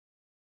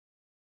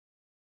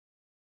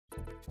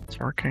It's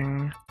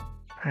working.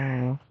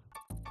 Okay.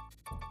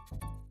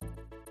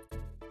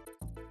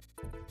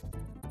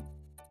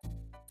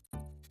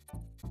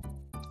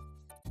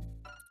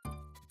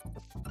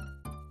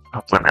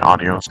 Hopefully my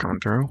audio is coming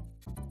through.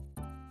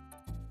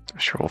 I'm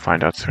sure we'll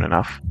find out soon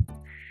enough.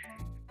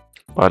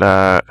 But,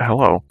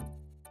 hello.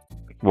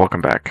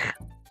 Welcome back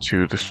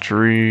to the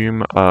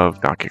stream of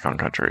Donkey Kong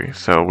Country.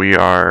 So this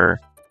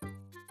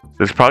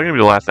is probably gonna be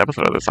the last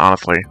episode of this,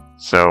 honestly.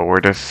 So we're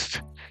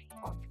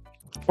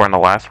in the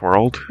last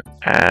world,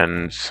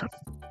 and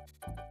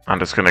I'm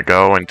just gonna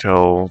go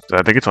until,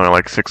 I think it's only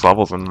like 6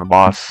 levels in the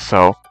boss,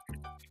 so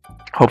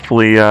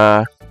hopefully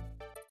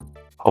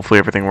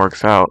everything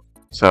works out.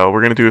 So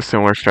we're gonna do a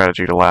similar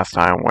strategy to last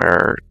time,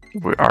 where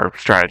our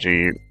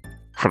strategy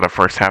for the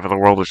first half of the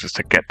world is just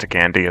to get to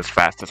Candy as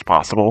fast as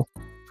possible,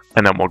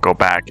 and then we'll go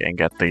back and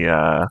get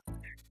the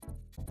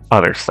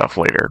other stuff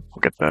later.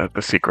 We'll get the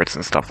secrets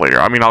and stuff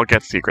later. I mean, I'll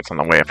get secrets on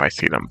the way if I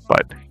see them,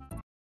 but I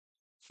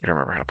don't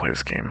remember how to play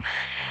this game.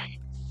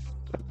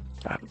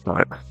 But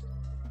alright,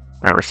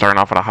 we're starting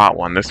off with a hot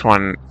one. This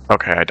one,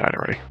 okay, I died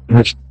already.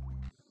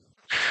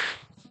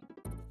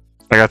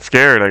 I got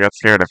scared. I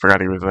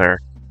forgot he was there.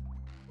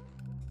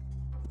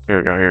 Here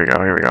we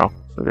go.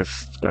 We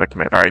just gotta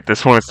commit. Alright,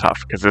 this one is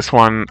tough, because this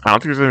one, I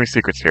don't think there's any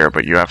secrets here,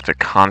 but you have to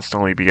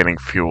constantly be getting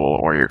fuel,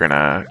 or you're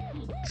gonna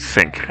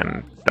sink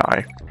and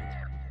die.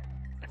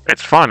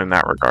 It's fun in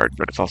that regard,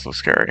 but it's also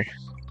scary.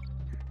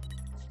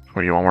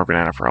 What do you want? More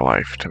banana for a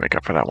life to make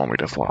up for that one we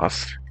just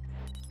lost.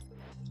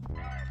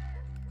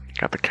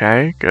 Got the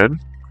K, good.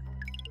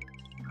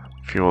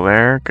 Fuel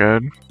there,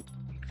 good.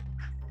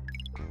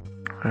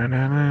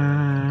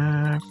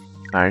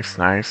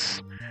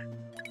 Nice.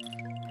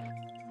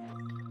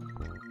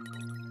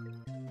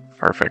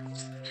 Perfect.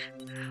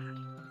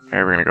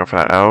 Okay, we're gonna go for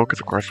that O, because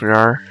of course we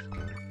are.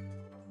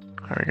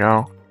 There we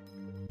go.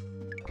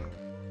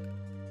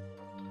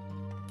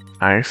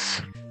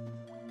 Nice.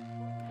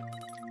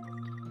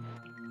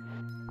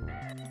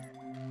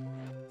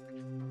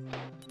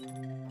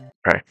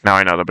 Okay, now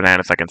I know the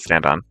bananas I can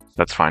stand on.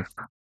 That's fine.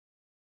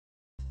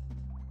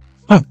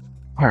 Oh,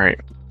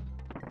 alright.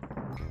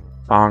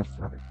 Bonk.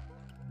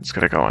 Let's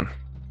get it going.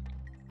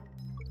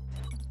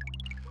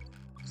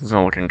 This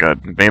isn't looking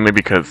good, mainly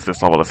because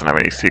this level doesn't have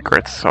any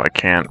secrets, so I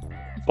can't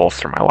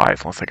bolster my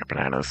lives unless I get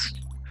bananas.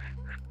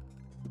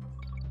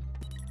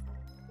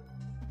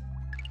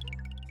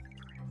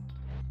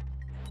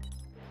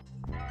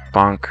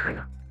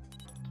 Bonk.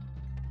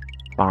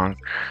 Bonk.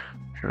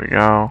 Here we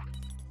go.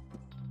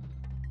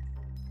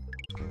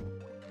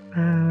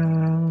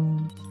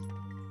 I'm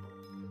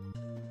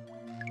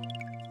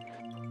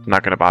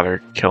not gonna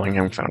bother killing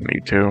him because I don't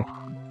need to.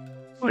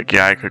 Like,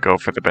 yeah, I could go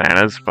for the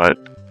bananas, but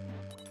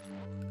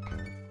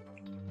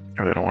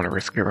I really don't want to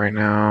risk it right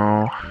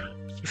now.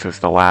 This is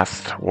the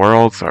last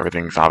world, so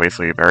everything's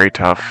obviously very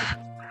tough.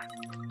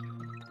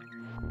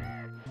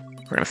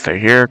 We're gonna stay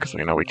here because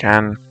we know we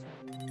can.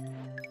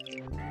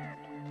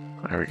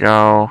 There we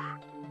go.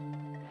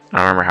 I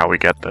don't remember how we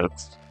get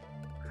this.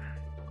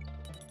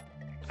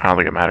 I don't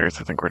think it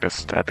matters. I think we're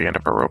just at the end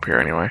of a rope here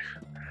anyway.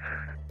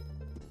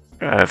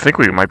 I think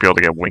we might be able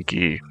to get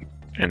Winky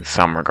in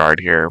some regard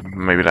here.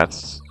 Maybe I'm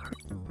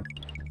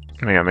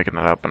making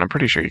that up, but I'm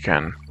pretty sure you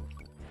can.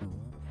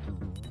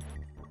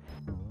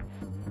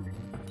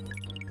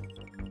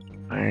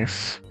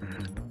 Nice.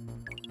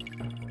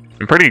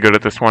 I'm pretty good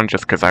at this one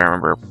just because I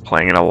remember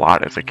playing it a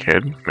lot as a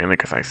kid, mainly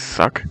because I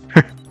suck.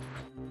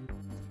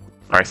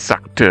 Or I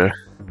sucked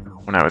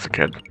when I was a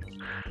kid.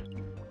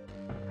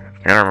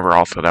 I gotta remember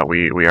also that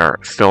we are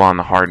still on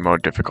the hard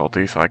mode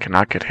difficulty, so I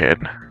cannot get hit.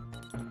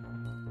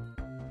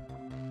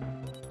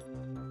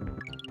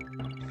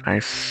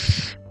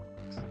 Nice.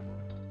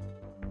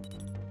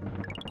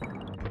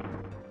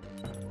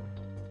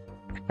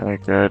 Okay,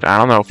 good.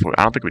 I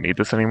don't think we need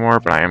this anymore,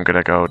 but I am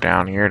gonna go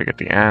down here to get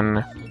the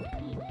N.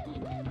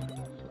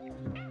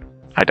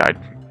 I died.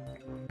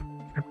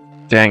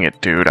 Dang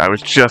it, dude. I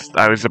was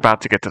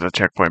about to get to the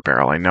checkpoint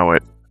barrel. I know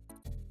it.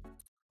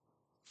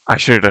 I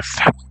should have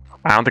stopped.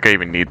 I don't think I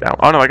even need that.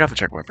 Oh no, I got the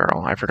checkpoint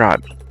barrel. I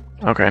forgot.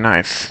 Okay,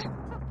 nice.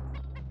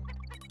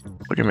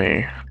 Look at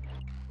me.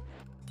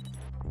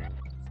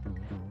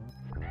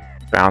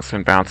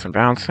 Bouncing.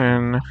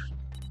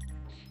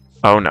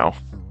 Oh no.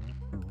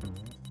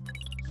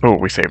 Oh,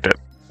 we saved it.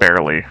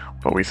 Barely,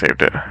 but we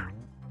saved it.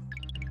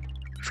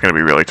 It's gonna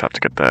be really tough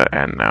to get the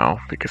N now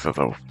because of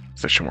the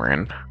position we're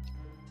in.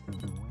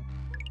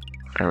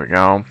 There we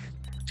go.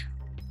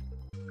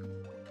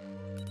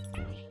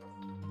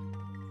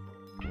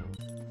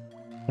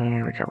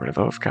 Okay, we got rid of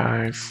those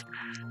guys.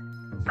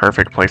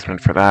 Perfect placement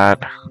for that.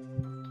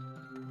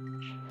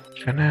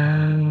 Got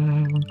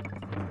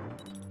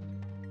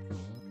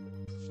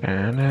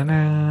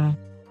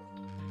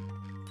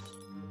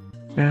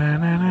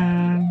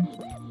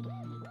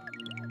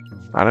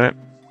it.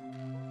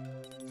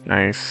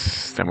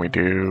 Nice. Then we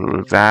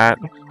do that.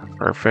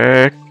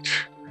 Perfect.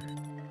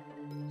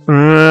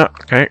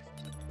 Okay.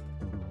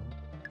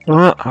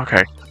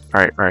 Okay.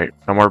 Alright.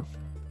 No more.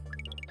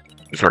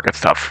 This is where it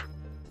gets tough.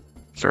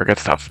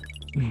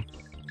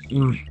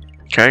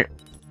 Okay.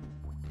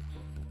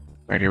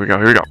 Right, here we go,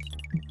 here we go.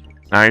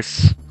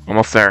 Nice.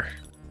 Almost there.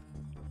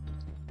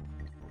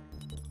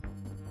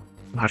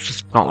 That's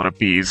just a lot of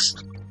bees.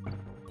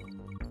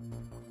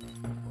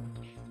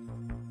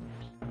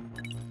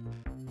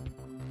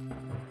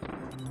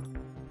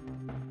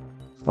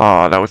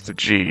 Oh, that was the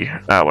G.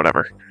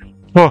 Whatever.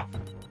 Oh.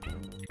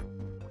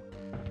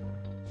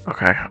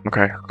 Okay,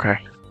 okay, okay.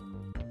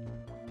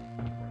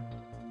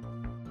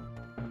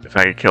 If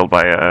I get killed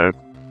by a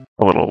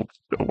little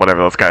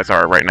whatever those guys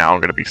are right now,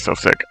 I'm gonna be so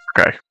sick.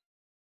 Okay.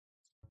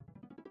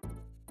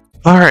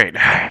 Alright.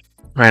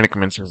 Manic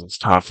Mincers is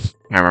tough.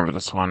 I remember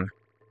this one.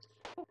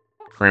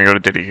 We're gonna go to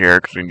Diddy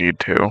here because we need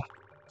to.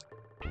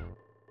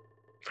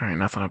 Alright,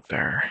 nothing up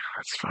there.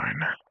 That's fine.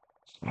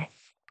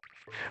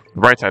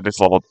 The bright side, this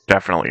level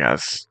definitely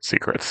has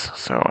secrets,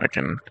 so I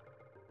can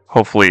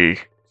hopefully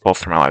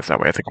bolster my lives that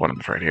way. I think one of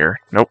them's right here.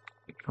 Nope.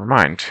 Never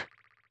mind.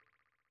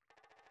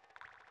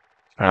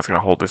 I'm just gonna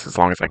hold this as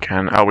long as I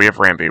can. Oh, we have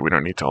Ramby. We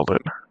don't need to hold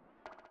it.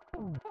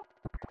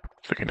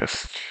 So we can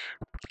just...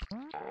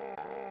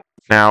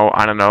 Now,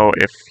 I don't know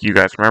if you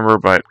guys remember,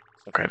 but...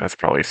 Okay, that's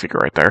probably a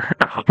secret right there.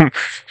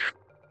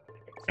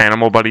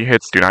 Animal buddy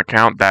hits do not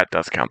count. That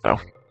does count, though.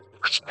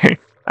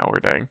 Now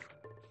we're dying.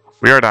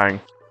 We are dying.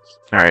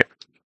 Alright.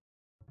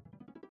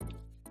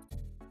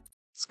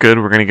 It's good.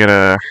 We're gonna get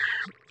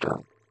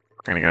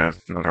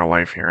another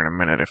life here in a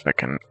minute if I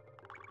can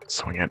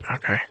swing it.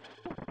 Okay.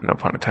 No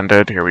pun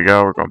intended. Here we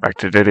go. We're going back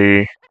to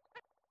Diddy.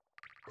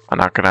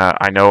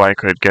 I know I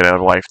could get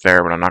a life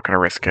there, but I'm not gonna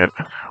risk it.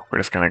 We're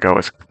just gonna go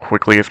as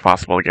quickly as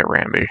possible to get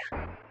Ramby.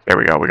 There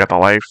we go. We got the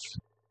life.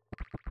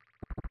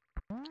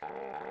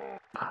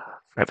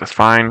 Right, that's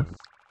fine.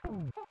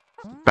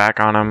 Back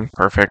on him.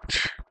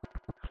 Perfect.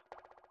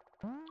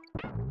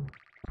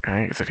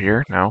 Okay, is it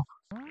here? No.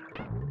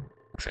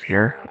 Is it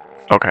here?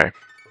 Okay.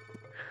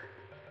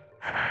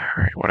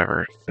 Alright,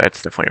 whatever.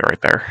 That's definitely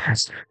right there.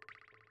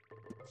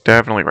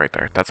 Definitely right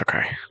there. That's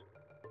okay.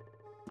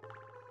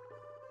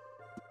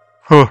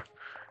 Whew.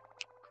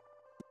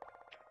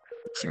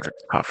 These things are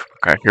tough.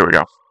 Okay, here we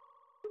go.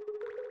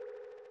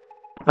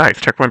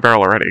 Nice, checkpoint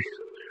barrel already.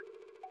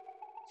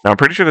 Now, I'm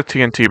pretty sure the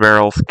TNT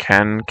barrels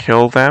can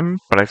kill them,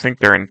 but I think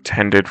they're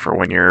intended for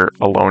when you're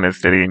alone as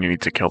Diddy and you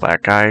need to kill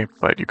that guy,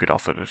 but you could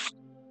also just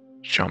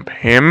jump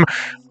him.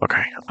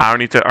 Okay, I don't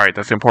need to... Alright,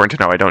 that's important to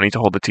know. I don't need to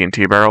hold the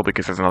TNT barrel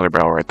because there's another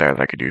barrel right there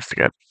that I could use to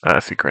get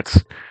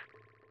secrets.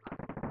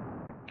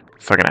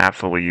 So I can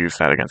absolutely use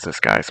that against this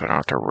guy so I don't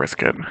have to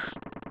risk it.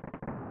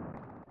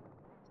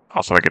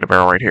 Also, I get a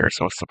barrel right here,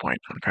 so what's the point?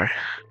 Okay.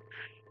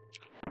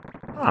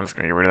 I'm just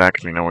gonna get rid of that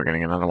because we know we're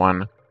getting another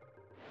one.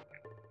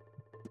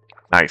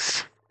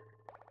 Nice.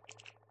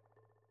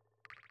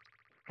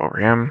 Over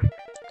him.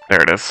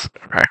 There it is.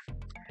 Okay.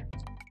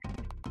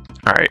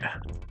 Alright.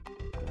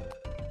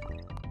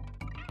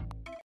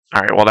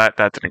 Alright, well that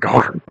didn't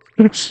go.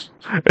 It's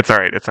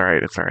alright, it's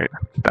alright, it's alright.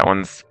 That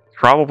one's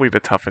probably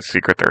the toughest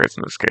secret there is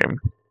in this game.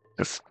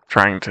 Just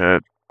trying to...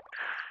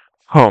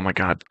 Oh my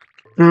god.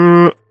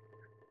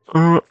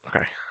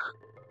 Okay.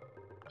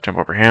 Jump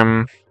over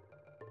him.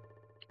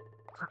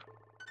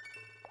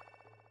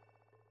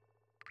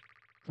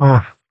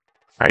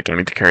 Alright, don't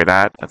need to carry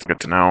that. That's good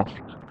to know.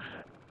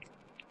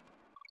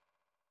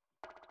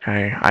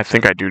 Okay, I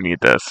think I do need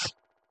this.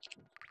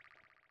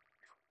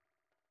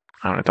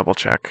 I'm gonna double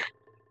check.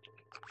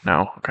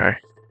 No, okay.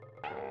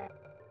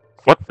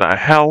 What the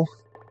hell?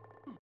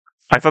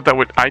 I thought that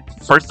would...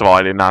 First of all,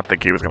 I did not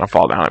think he was gonna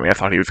fall down at me. I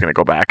thought he was gonna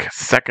go back.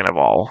 Second of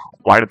all,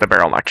 why did the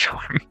barrel not kill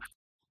him?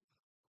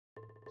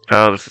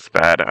 Oh, this is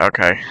bad.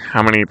 Okay,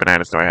 how many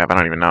bananas do I have? I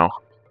don't even know.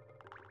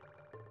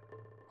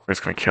 We're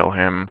just gonna kill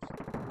him.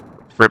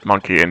 Rip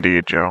monkey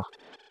indeed, Joe.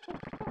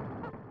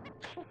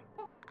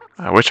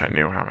 I wish I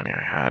knew how many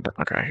I had.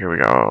 Okay, here we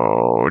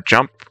go.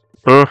 Jump!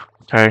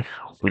 Okay,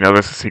 we know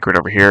there's a secret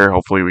over here.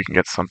 Hopefully we can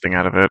get something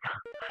out of it.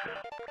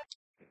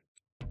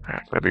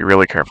 Alright, gotta be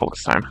really careful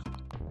this time.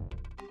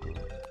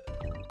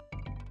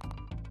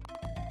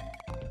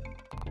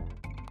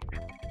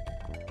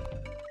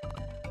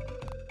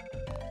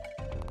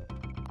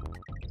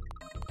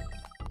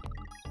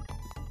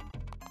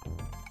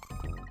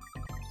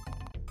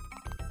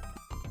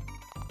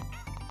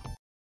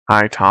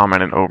 Hi, Tom,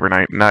 and an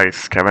overnight.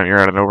 Nice. Kevin, you're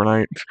at an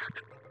overnight?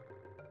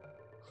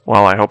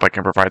 Well, I hope I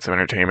can provide some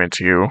entertainment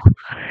to you.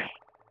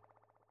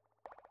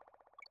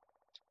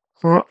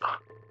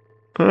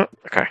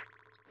 Okay.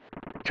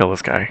 Kill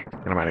this guy.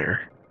 Get him out of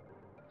here.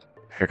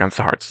 Here comes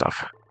the hard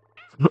stuff.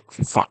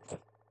 Fuck.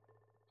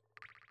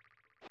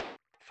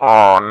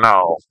 Oh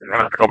no. We're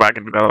gonna have to go back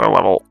and do another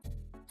level.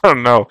 Oh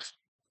no.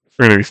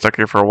 We're gonna be stuck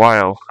here for a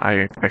while,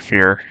 I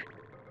fear.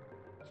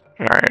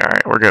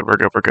 Alright, we're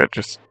good.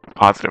 Just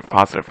positive.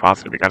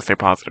 You gotta stay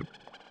positive.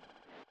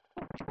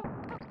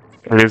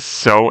 It is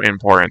so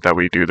important that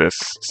we do this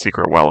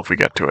secret well if we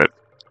get to it.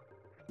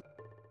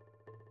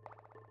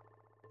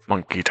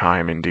 Monkey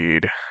time,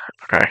 indeed.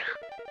 Okay.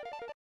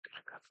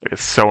 It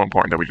is so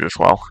important that we do this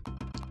well.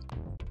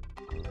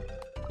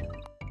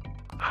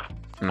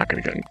 I'm not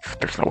gonna get...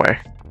 There's no way.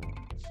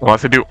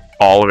 Unless I do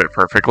all of it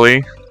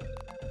perfectly.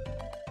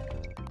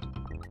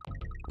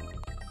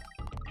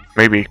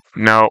 Maybe.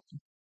 No.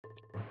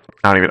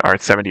 Not even.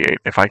 Alright, 78.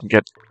 If I can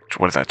get,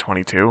 what is that,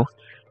 22?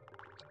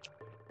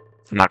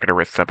 I'm not going to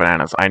risk the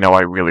bananas. I know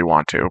I really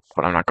want to,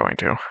 but I'm not going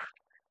to.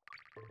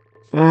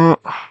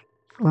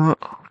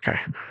 Okay.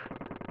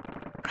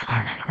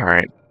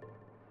 Alright.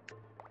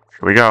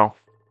 Here we go.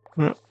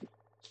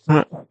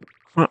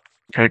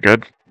 Okay,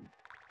 good.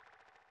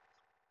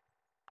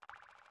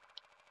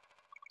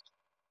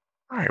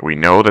 Alright, we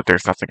know that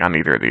there's nothing on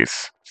either of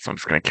these. So I'm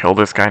just going to kill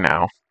this guy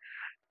now.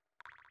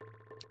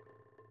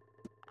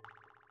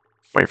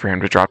 Wait for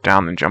him to drop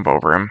down, then jump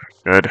over him.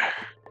 Good.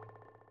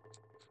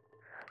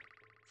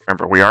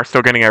 Remember, we are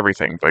still getting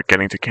everything, but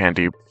getting to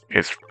candy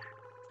is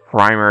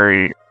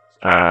primary,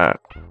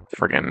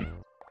 friggin'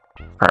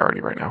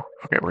 priority right now.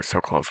 Okay, we're so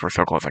close. We're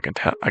so close. I can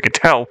tell. I can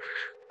tell.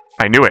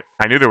 I knew it.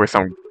 I knew there was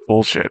some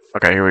bullshit.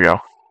 Okay, here we go.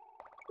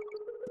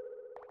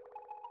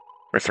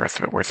 Where's the rest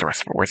of it? Where's the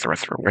rest of it? Where's the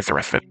rest of it? Where's the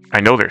rest of it? I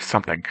know there's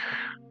something.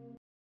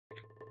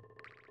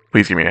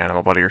 Please give me an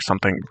animal buddy or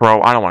something.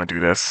 Bro, I don't want to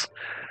do this.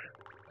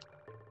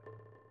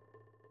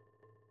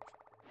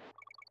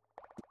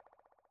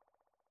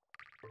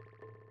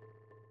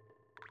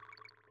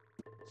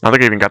 I don't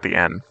think I even got the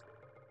N.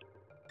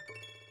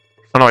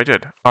 Oh no, I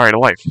did. Alright, a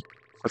life.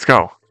 Let's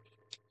go.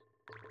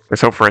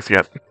 There's hope for us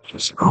yet.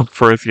 There's hope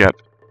for us yet.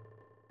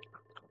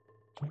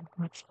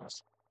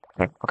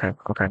 Okay.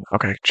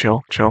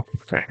 Chill.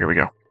 Okay, here we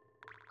go.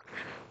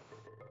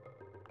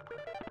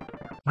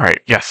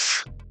 Alright,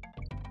 yes.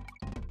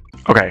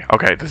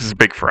 Okay, this is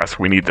big for us.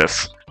 We need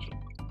this.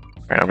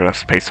 Alright, I'm gonna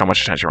pay so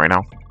much attention right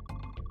now.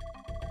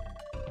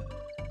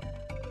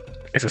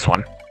 Is this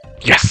one?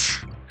 Yes!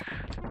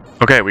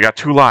 Okay, we got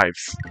 2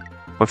 lives.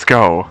 Let's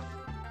go.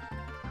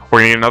 We're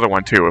gonna need another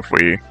one too if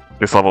we...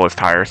 This level is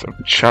tiresome.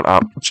 Shut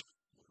up.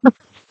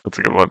 That's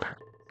a good one.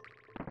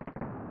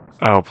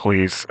 Oh,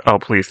 please. Oh,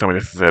 please tell me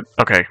this is it.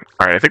 Okay.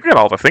 Alright, I think we got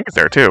all the things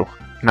there too.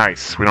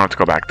 Nice. We don't have to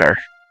go back there.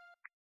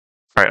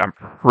 Alright, I'm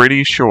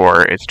pretty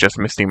sure it's just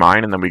Misty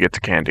Mine and then we get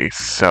to Candy.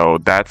 So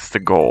that's the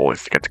goal,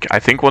 is to get to... I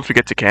think once we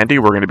get to Candy,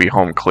 we're gonna be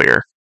home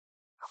clear.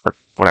 Or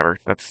whatever.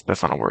 That's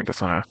not a word. That's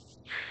not a...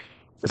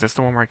 Is this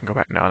the one where I can go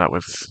back? No, that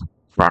was...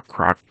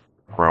 Crow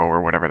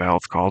or whatever the hell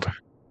it's called.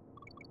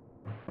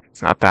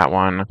 It's not that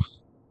one.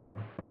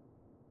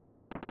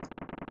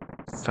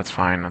 That's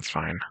fine.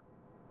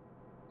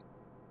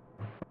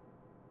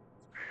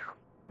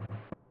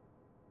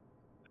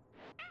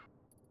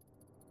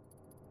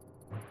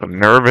 The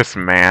nervous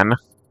man.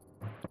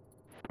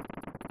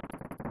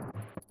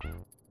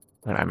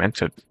 And I meant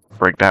to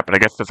break that, but I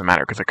guess it doesn't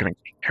matter because I couldn't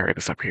carry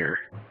this up here.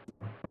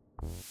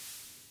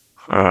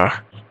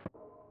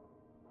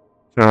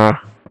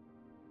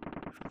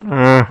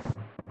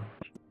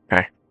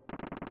 Okay.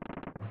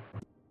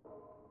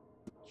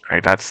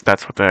 Alright, that's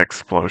what the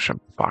explosion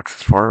box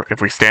is for.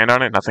 If we stand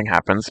on it, nothing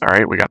happens.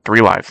 Alright, we got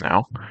 3 lives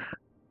now.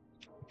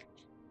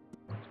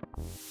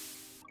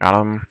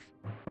 Got him.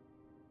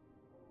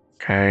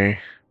 Okay.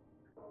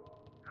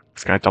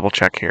 Just gonna double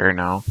check here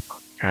now.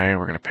 Okay,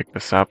 we're gonna pick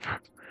this up.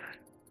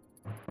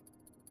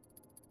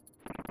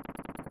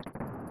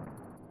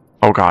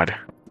 Oh god.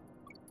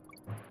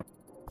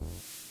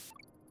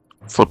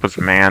 Slippas,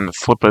 man, the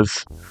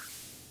slippas.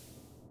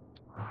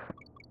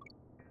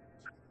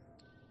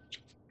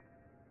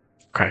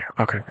 Okay.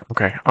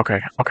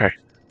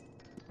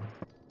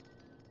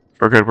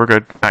 We're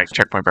good. Nice,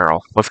 checkpoint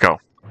barrel. Let's go.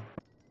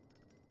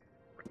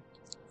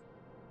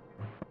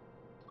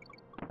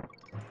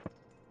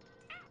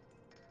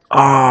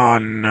 Oh,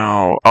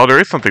 no. Oh, there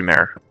is something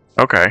there.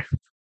 Okay.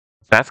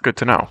 That's good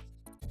to know.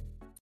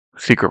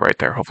 Secret right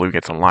there. Hopefully we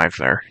get some lives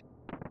there.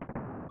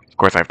 Of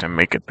course, I have to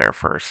make it there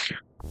first.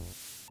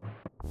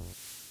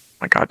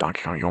 My god,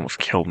 Donkey Kong, you almost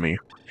killed me.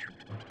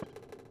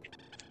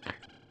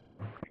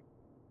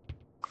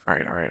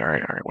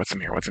 Alright. What's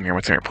in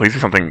here? Please do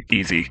something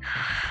easy.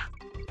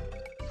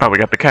 Oh, we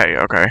got the K.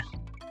 Okay.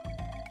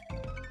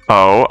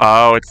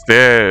 Oh, it's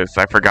this.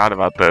 I forgot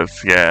about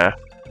this. Yeah.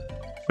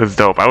 This is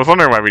dope. I was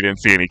wondering why we didn't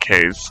see any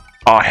Ks.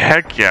 Oh,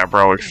 heck yeah,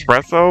 bro.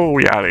 Espresso?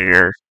 We out of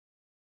here.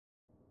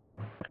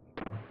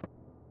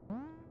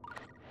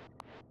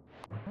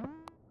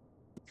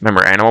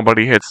 Remember, Animal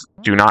Buddy hits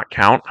do not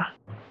count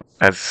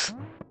as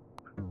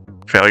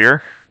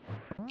failure.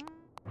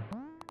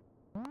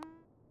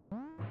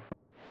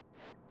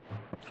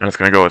 I'm just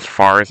gonna go as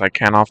far as I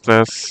can off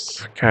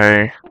this.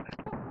 Okay.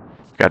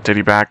 Got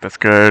Diddy back, that's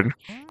good.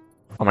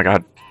 Oh my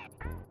god.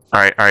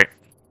 Alright.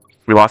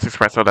 We lost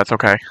Espresso, that's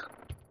okay.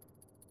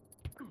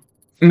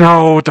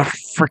 No, the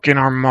freaking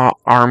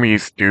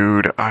armies,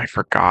 dude. I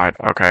forgot.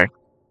 Okay.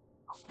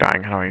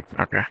 Dying, how do I...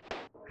 Okay.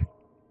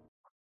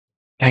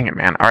 Dang it,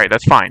 man. Alright,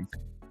 that's fine.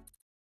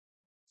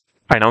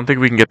 I don't think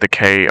we can get the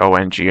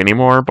KONG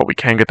anymore, but we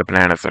can get the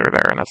bananas that are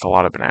there, and that's a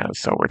lot of bananas,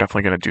 so we're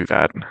definitely gonna do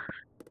that.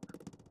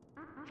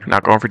 I'm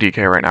not going for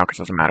DK right now because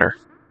it doesn't matter.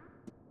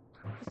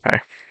 Okay.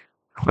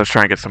 Let's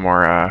try and get some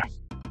more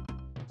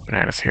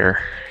bananas here.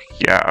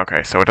 Yeah,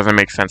 okay, so it doesn't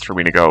make sense for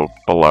me to go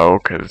below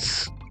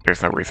because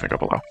there's no reason to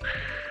go below.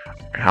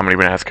 How many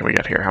bananas can we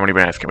get here? How many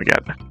bananas can we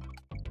get?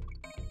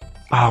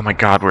 Oh my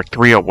god, we're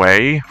 3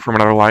 away from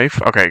another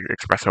life? Okay,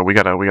 Espresso, we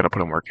gotta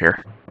put in work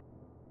here.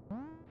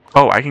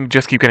 Oh, I can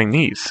just keep getting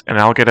these, and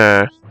I'll get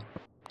an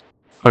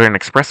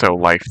Espresso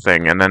life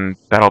thing, and then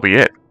that'll be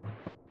it.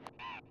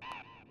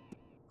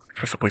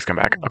 Espresso, please come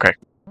back. Okay.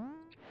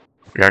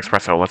 We got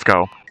Espresso, let's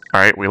go.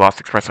 Alright, we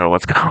lost Espresso,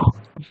 let's go.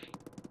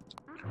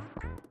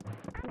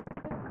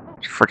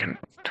 Freaking...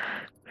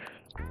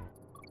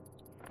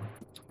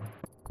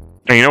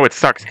 And you know it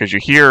sucks, because you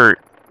hear...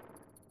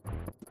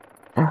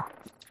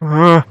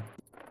 My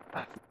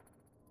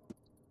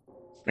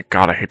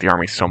god, I hate the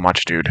army so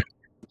much, dude.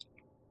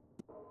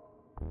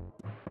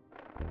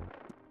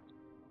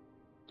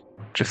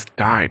 Just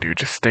die, dude.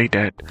 Just stay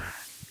dead.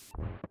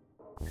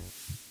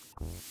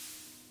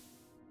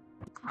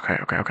 Okay.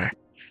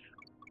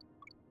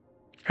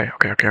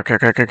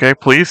 Okay,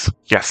 please?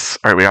 Yes.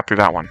 Alright, we got through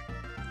that one.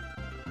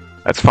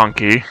 That's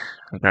funky.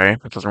 Okay,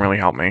 that doesn't really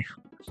help me.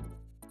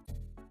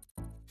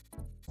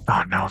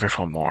 Oh no, there's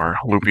one more.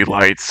 Loopy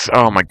lights.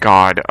 Oh my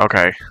god.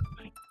 Okay.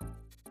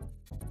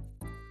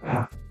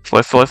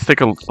 So let's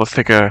take a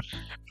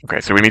okay,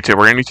 so we're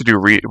gonna need to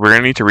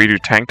redo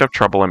Tanked Up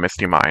Trouble and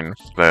Misty Mine,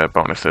 the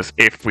bonuses,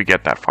 if we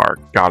get that far.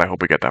 God, I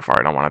hope we get that far.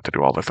 I don't want to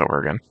do all this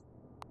over again.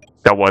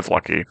 That was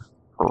lucky.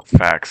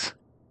 Facts.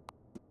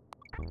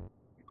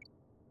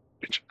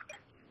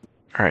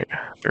 Alright,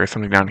 there is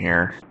something down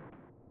here.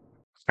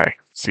 Okay,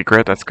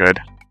 secret, that's good.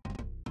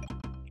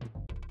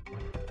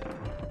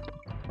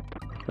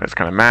 That's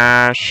kind of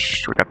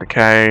mashed. We got the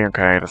K.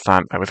 Okay, that's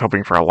not... I was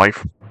hoping for a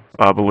life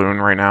balloon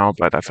right now,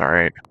 but that's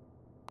alright.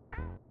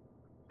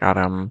 Got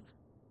him.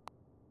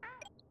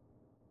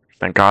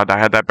 Thank God I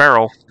had that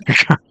barrel.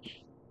 This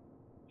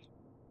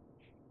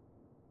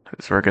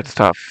is where it gets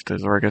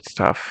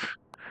tough.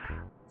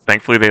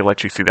 Thankfully, they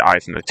let you see the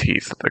eyes and the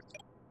teeth of the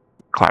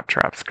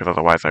claptraps, because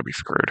otherwise I'd be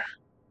screwed.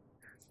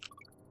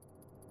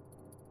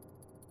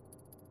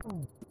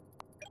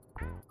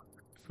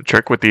 The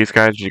trick with these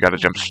guys is you gotta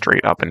jump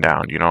straight up and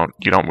down. You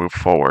don't move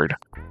forward.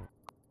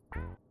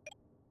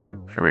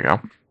 Here we go.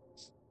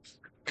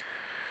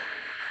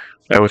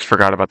 I always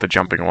forgot about the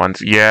jumping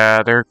ones.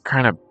 Yeah, they're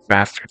kind of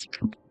bastards.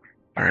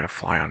 They're gonna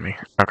fly on me.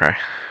 Okay.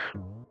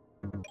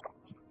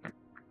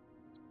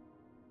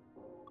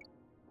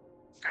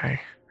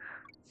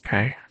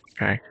 Okay,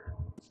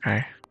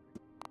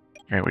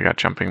 we got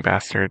jumping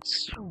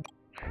bastards.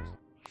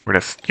 We're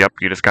just... Yep,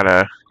 you just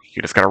gotta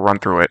run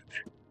through it.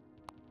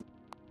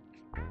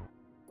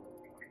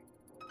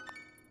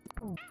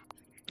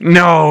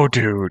 No,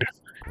 dude!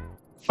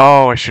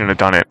 Oh, I shouldn't have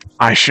done it.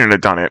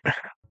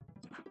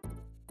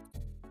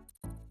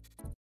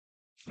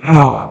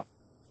 Oh,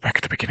 back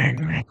at the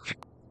beginning.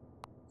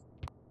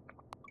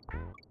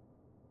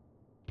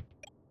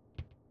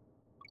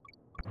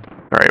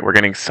 Alright, we're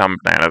getting some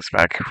bananas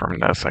back from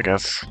this, I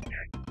guess.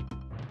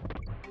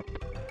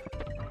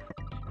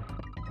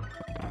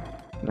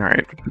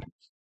 Alright.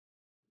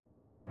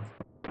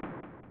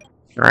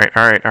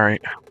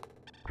 Alright.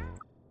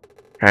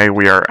 Okay,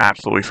 we are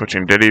absolutely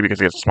switching Diddy because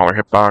he has a smaller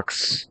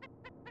hitbox.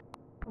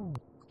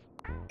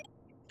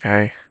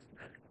 Okay.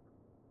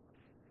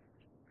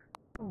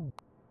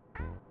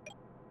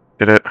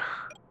 Did it.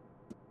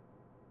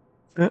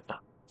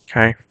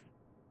 Okay.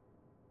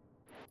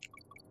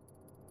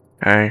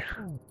 Okay.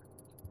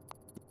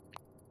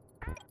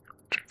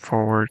 Jump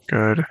forward,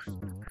 good.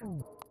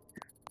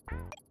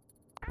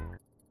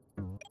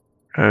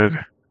 Good.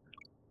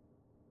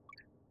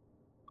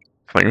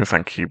 Playing this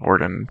on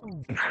keyboard and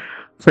this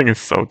thing is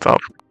so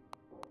tough.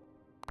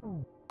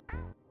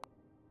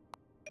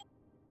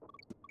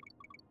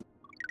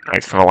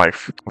 Nice for the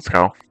life. Let's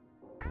go.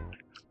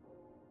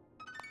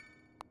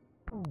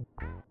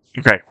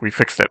 Okay, we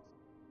fixed it.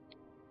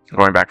 I'm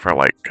going back for a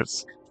light,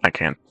 because I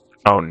can't.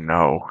 Oh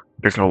no.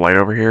 There's no light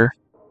over here?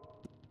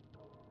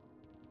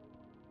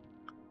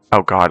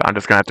 Oh god, I'm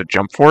just gonna have to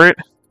jump for it?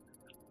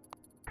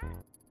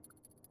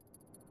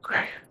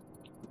 Okay.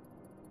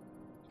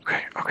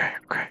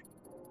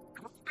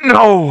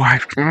 No!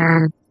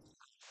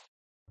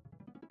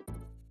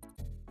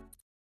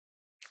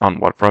 On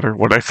what, brother?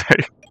 What'd I say?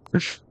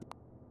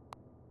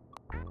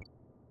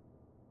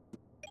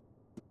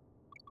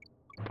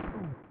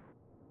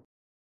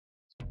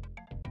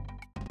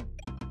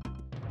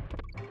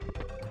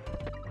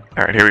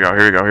 Alright, here we go.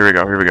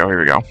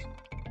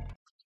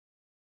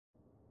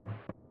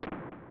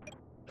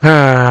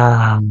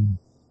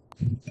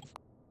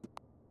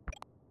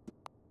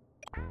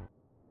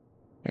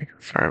 Okay,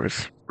 sorry, I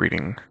was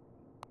reading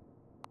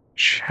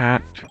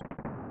chat.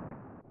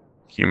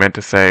 You meant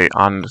to say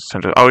on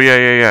Nintendo. Oh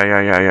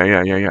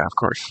yeah, of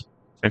course.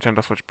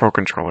 Nintendo Switch Pro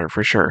Controller,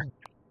 for sure.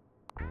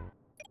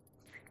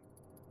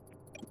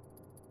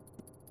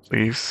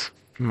 Please,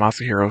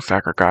 Masahiro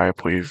Sakurai,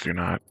 please do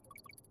not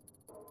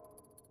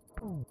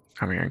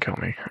come here and kill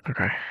me.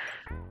 Okay.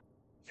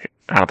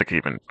 I don't think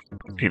he didn't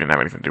have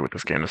anything to do with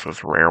this game. This was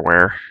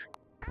Rareware.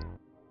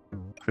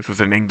 This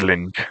was in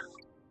England.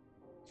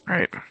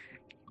 Right.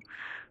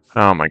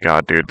 Oh my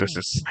god, dude, this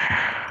is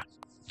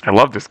I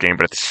love this game,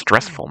 but it's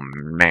stressful,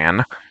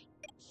 man.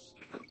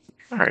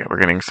 Alright, we're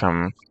getting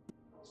some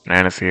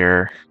bananas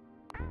here.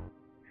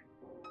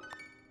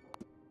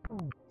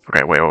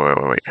 Okay,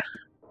 wait.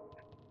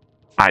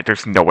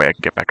 There's no way I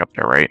can get back up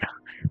there, right?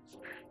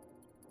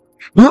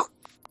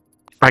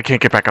 I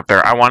can't get back up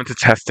there. I wanted to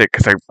test it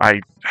because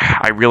I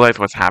realized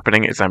what's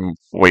happening is I'm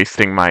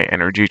wasting my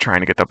energy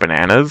trying to get the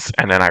bananas,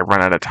 and then I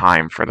run out of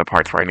time for the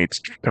parts where I need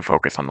to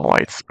focus on the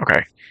lights.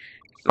 Okay.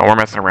 No more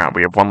messing around.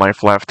 We have 1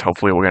 life left.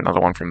 Hopefully we'll get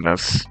another one from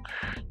this.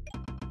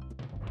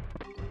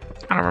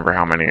 I don't remember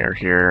how many are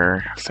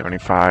here.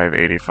 75,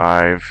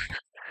 85.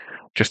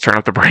 Just turn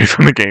up the brightness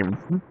on the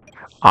game.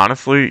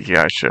 Honestly,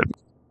 yeah, I should.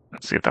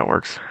 Let's see if that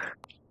works.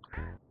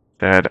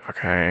 Dead.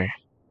 Okay.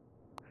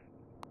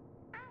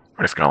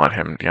 We're just gonna let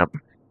him. Yep.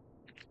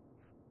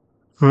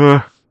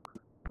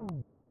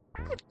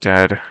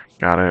 Dead.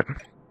 Got it.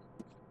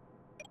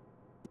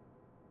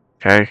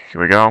 Okay,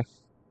 here we go.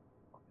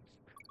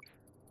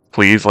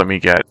 Please let me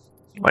get,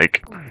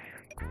 like...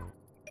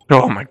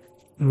 Oh my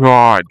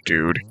god,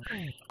 dude.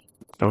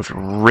 That was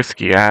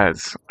risky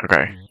as.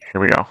 Okay,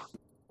 here we go.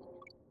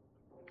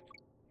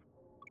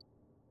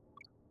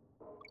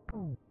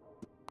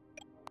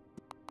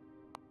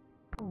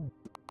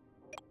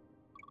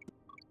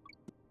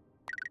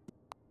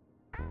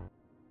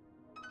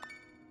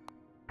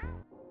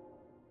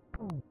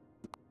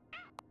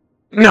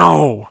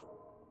 No!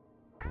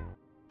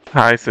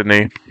 Hi,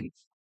 Sydney.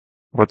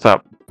 What's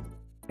up?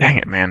 Dang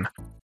it, man.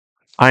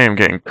 I am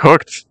getting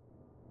cooked.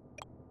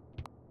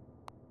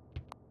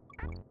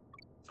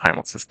 I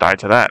almost just died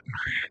to that.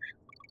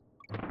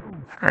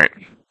 Alright.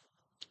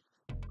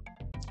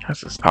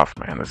 This is tough,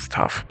 man. This is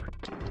tough.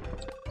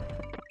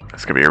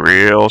 This could be a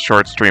real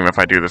short stream if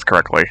I do this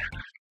correctly.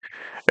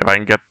 If I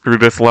can get through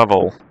this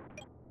level,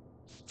 I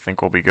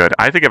think we'll be good.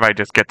 I think if I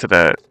just get to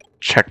the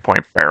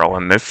checkpoint barrel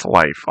in this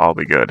life, I'll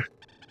be good.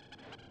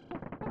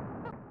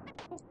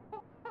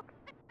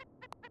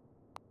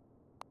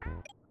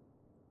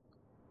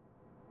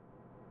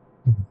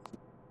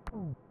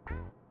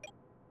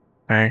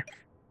 Okay.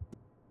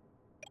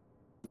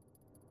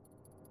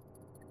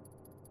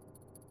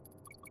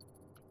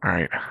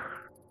 Alright.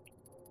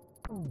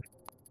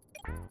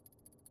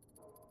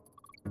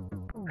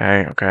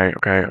 Okay.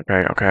 Okay.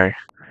 Okay.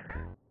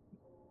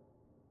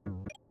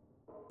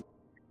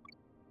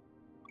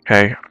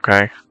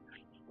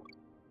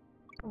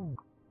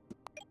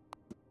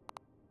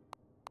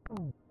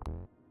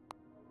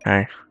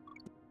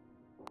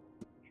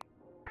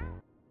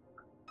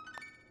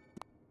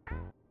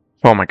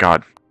 Oh my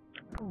god.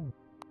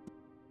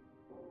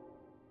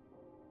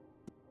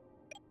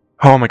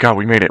 Oh my god,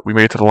 we made it. We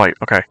made it to the light.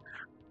 Okay.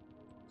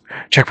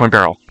 Checkpoint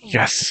barrel.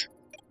 Yes.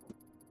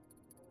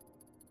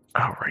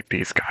 Alright,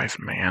 these guys,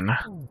 man.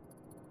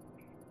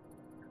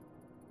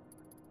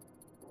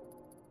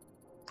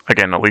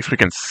 Again, at least we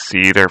can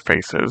see their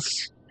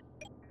faces.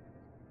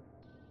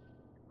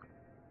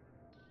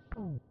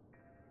 Once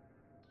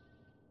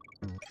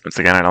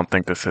again, I don't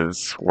think this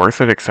is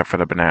worth it except for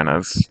the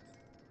bananas.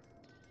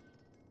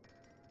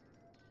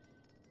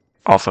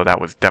 Also, that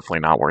was definitely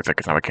not worth it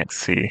because now I can't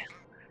see.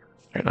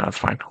 Okay, no, that's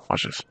fine.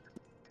 Watch this.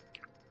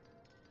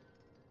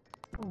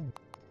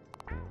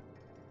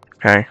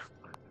 Okay.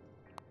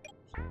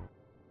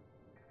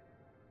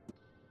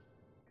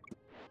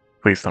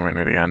 Please don't make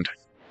me the end.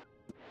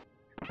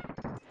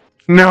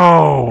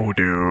 No,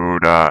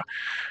 dude. Alright,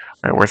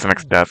 where's the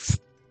next death?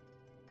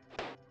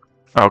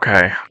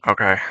 Okay.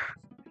 Okay,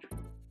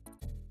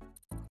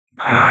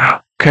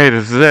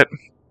 this is it.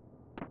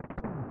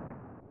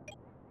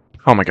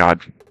 Oh my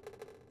god.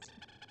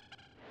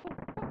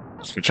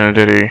 Switch in a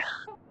ditty.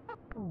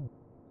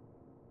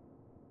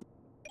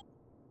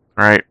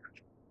 Alright.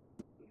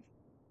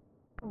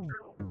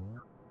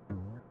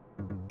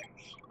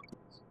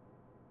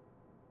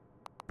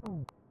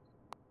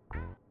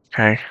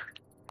 Okay.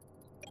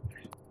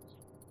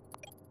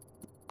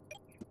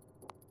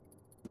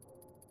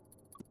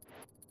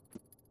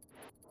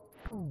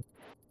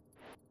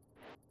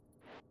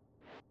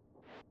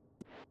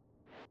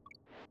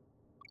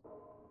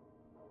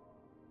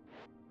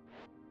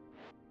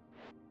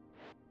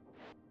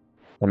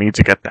 I need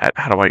to get that.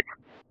 How do I...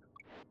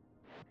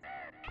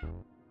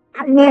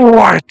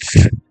 What?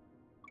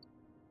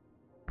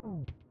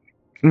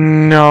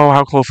 No,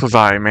 how close was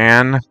I,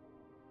 man?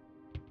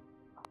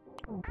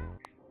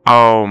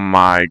 Oh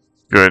my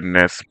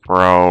goodness,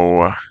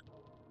 bro.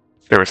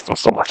 There was still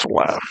so much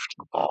left.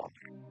 Oh.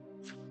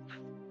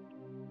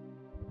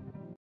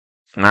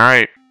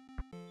 Alright.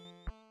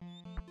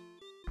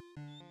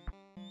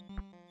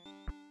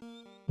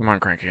 Come on,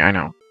 Cranky, I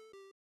know.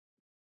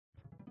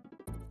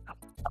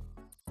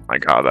 My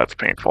god, that's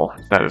painful.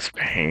 That is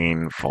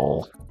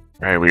painful.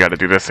 Alright, we gotta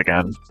do this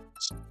again.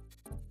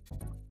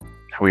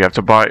 We have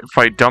to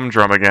fight Dumb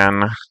Drum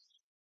again.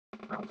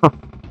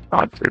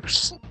 God,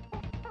 oops.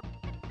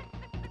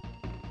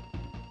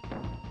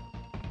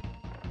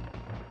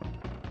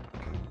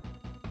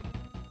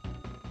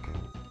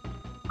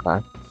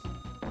 Okay.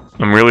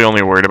 I'm really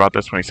only worried about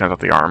this when he sends out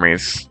the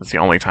armies. That's the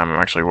only time I'm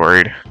actually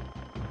worried.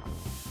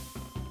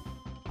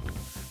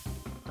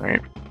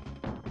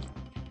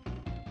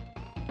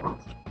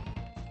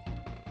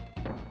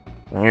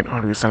 Wait,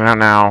 what are we sending out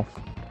now?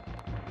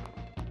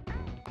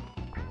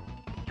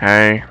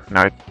 Okay,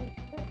 no.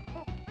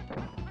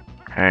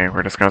 Okay,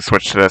 we're just gonna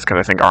switch to this because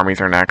I think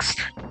armies are next.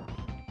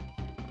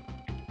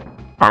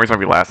 Armies might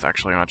be last,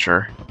 actually, I'm not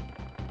sure.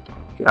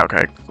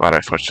 Okay, glad I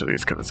switched to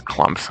these because it's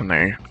clumps and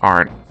they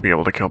aren't be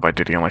able to kill by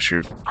Diddy unless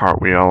you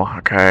cartwheel.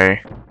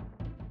 Okay.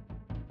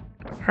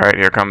 Alright,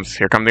 here come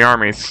the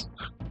armies.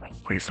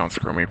 Please don't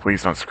screw me,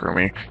 please don't screw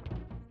me.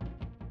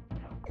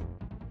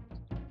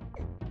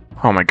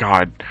 Oh my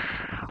god.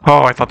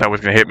 Oh, I thought that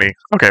was gonna hit me.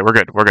 Okay, we're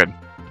good, we're good.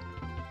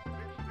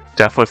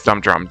 Deathless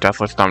Dumb Drum,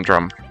 Deathless Dumb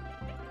Drum.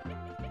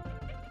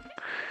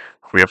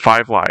 We have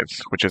 5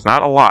 lives, which is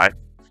not a lot,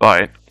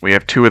 but we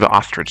have 2 of the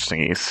ostrich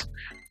thingies.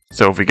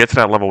 So if we get to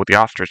that level with the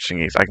ostrich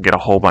thingies, I can get a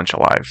whole bunch of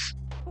lives.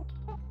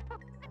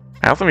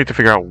 I also need to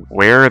figure out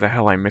where the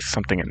hell I missed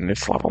something in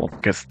this level,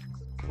 because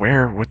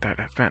where would that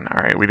have been?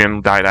 Alright, we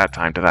didn't die that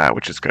time to that,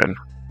 which is good.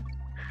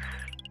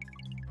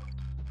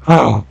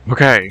 Oh,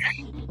 okay.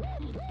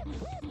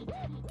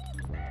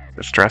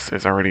 The stress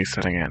is already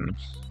setting in.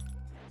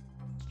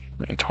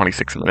 And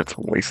 26 minutes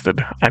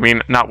wasted. I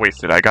mean, not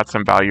wasted. I got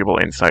some valuable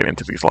insight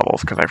into these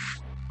levels, because I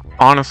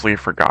honestly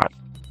forgot.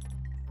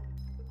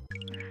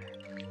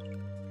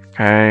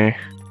 Okay.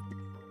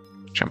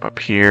 Jump up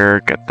here,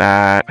 get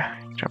that.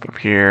 Jump up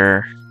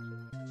here.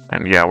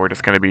 And yeah, we're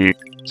just going to be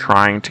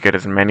trying to get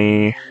as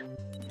many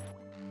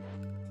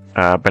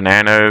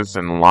bananas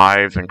and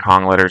lives and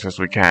Kong letters as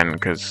we can,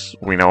 because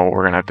we know what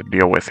we're going to have to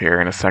deal with here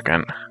in a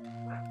second.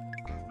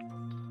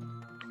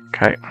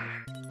 Okay.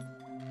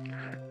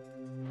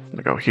 I'm going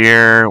to go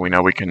here. We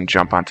know we can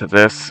jump onto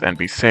this and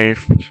be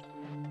safe. And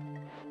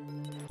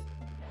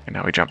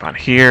now we jump on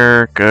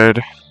here.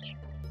 Good.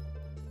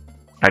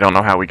 I don't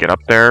know how we get up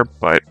there,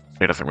 but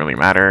it doesn't really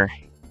matter.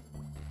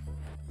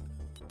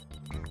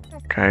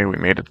 Okay, we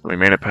made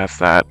it past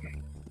that.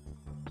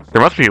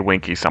 There must be a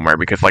Winky somewhere,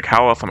 because, like,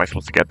 how else am I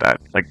supposed to get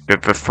that? Like,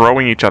 the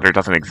throwing each other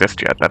doesn't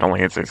exist yet. That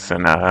only exists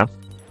in,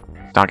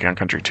 Donkey Kong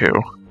Country 2.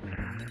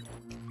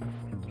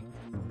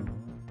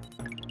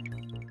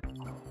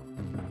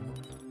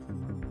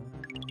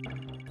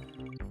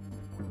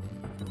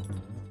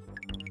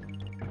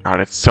 God,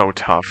 it's so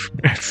tough.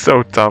 It's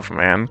so tough,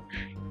 man.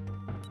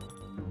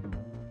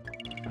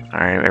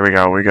 Alright, there we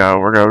go, we're good,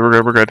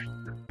 we're good.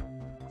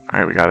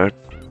 Alright, we got it.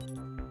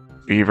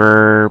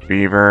 Beaver.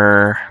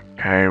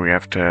 Okay, we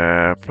have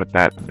to put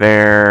that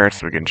there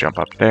so we can jump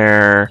up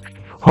there.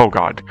 Oh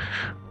god.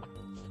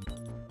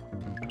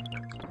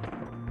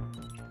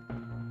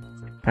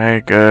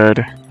 Okay,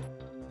 good.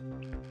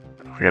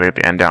 We gotta get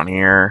the end down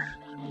here.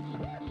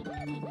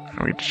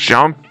 And we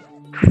jump.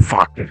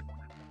 Fuck.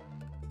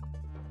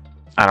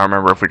 I don't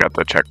remember if we got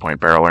the checkpoint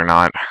barrel or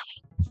not.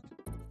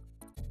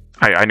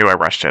 I knew I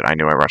rushed it.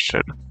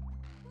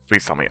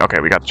 Please tell me. Okay,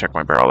 we got the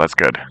checkpoint barrel. That's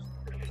good.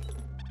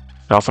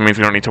 It also means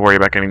we don't need to worry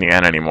about getting the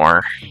N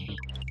anymore.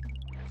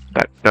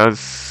 That does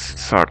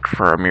suck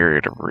for a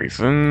myriad of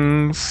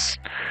reasons.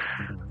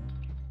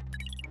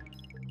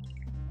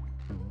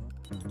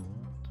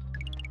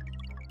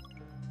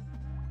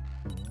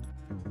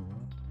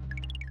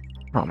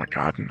 Oh my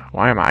god.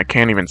 Why am I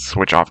can't even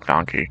switch off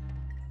Donkey.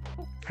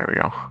 There we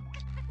go.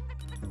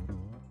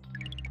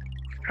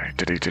 Okay,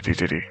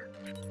 Diddy.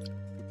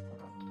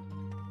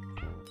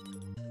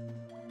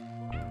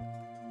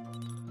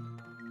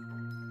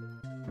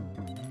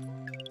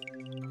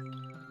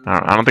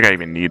 I don't think I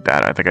even need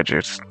that. I think I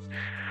just...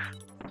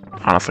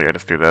 Honestly, I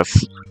just do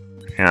this.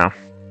 Yeah.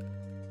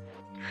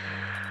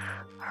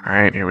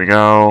 Alright, here we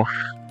go.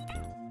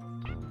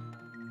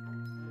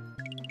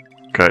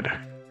 Good.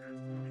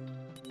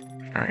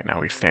 Alright, now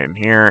we stay in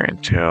here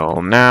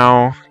until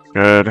now.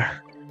 Good.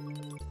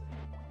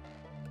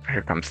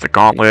 Here comes the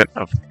gauntlet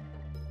of...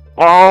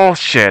 Oh,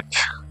 shit!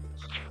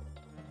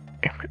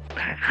 Damn it.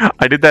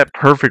 I did that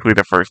perfectly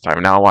the first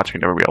time. Now watch me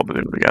never be able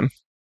to do it again.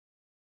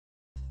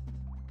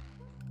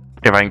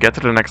 If I can get to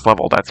the next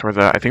level, that's where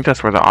I think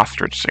that's where the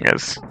ostrich thing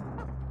is.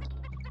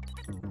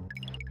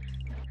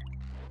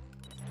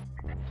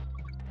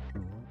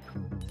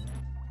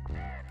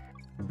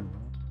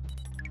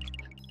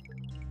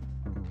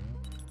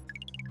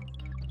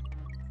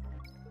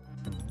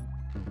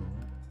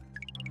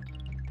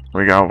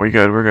 We go, we're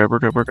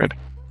good.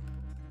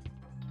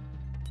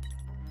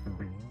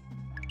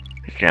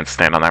 You can't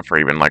stand on that for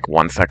even like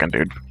 1 second,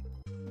 dude.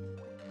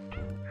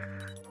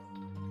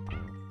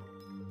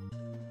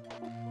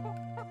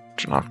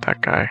 Off that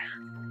guy.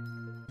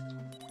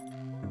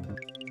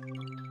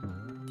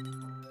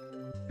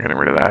 Getting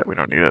rid of that. We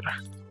don't need it.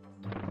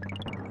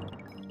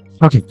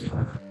 Okay.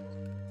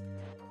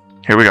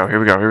 Here we go.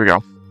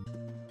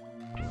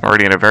 I'm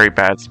already in a very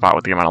bad spot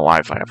with the amount of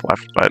lives I have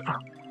left, but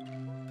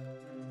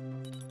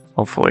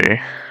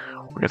hopefully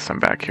we'll get some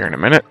back here in a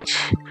minute.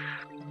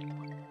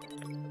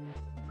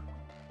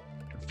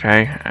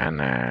 Okay, and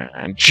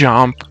then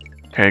jump.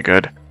 Okay,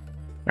 good.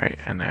 Right,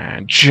 and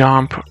then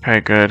jump. Okay,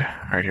 good.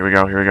 Alright, here we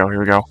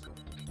go.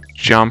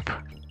 Jump.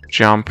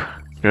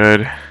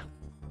 Good.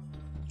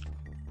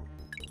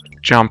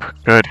 Jump.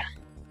 Good.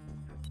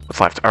 What's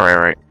left?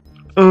 Alright.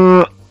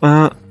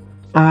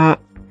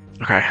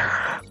 Okay.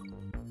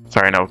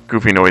 Sorry, no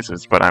goofy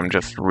noises, but I'm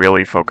just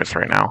really focused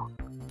right now.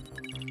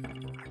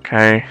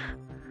 Okay.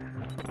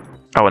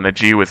 Oh, and the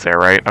G was there,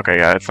 right? Okay,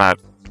 yeah, it's not...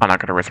 I'm not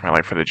gonna risk my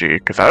life for the G,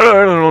 because I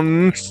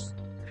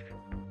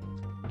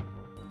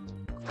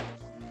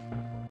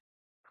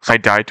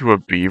died to a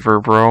beaver,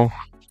 bro.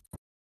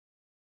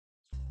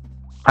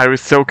 I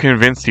was so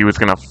convinced he was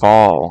gonna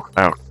fall.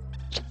 Oh,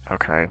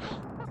 okay.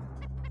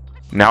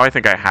 Now I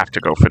think I have to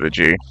go for the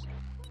G.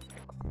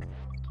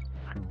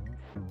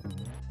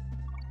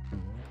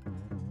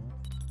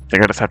 I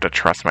think I just have to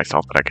trust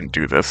myself that I can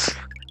do this.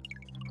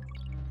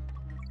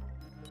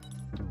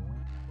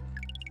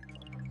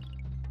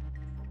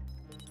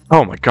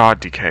 Oh my god,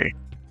 DK.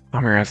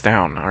 Calm your ass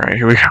down. Alright,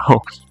 here we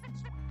go.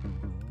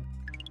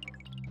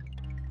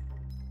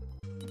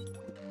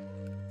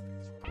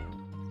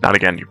 Not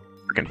again, you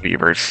freaking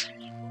beavers.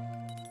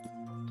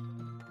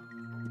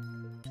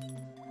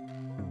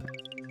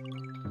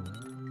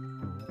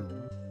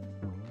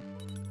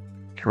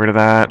 Get rid of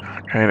that.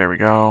 Okay, there we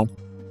go.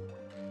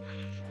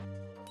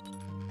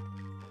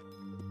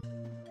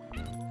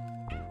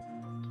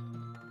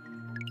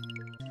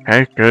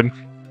 Okay, good.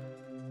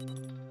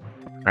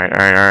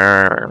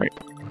 Alright.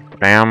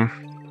 Bam.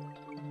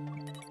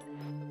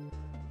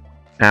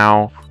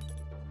 Now.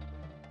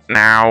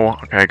 Now.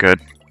 Okay, good.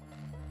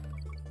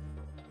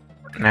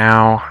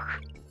 Now.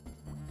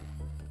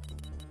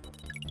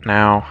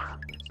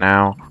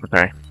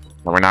 Okay.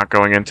 Well, we're not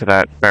going into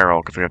that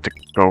barrel because we have to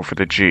go for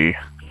the G.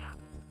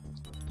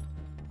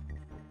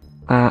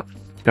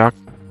 Duck.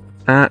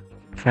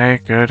 Okay,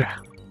 good.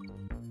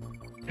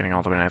 Getting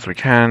all the way as we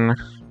can.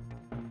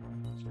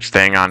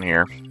 Staying on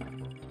here.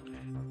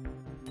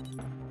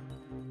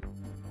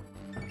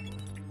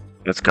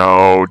 Let's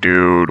go,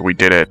 dude. We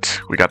did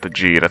it. We got the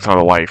G. That's not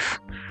a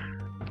life.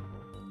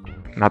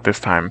 Not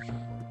this time.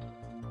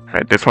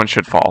 Alright, this one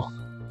should fall.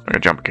 I'm gonna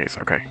jump a case.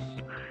 Okay.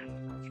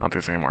 Not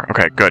this anymore.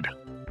 Okay, good.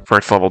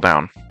 First level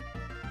down.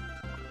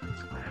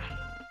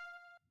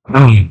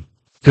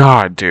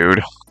 God,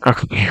 dude.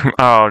 Okay.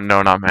 Oh,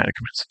 no, not manic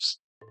missiles.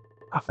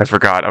 I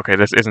forgot. Okay,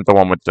 this isn't the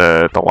one with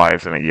the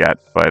lives in it yet,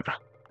 but...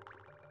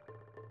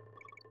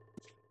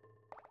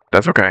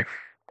 That's okay.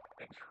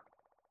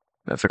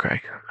 That's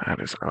okay. That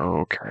is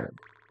okay.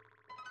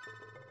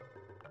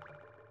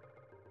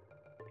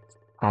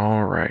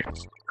 Alright.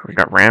 We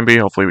got Ramby.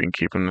 Hopefully we can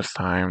keep him this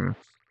time.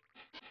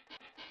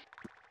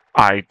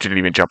 I didn't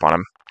even jump on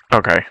him.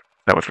 Okay.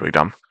 That was really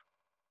dumb.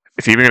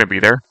 Is he even going to be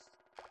there?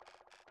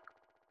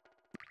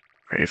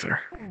 Okay, he's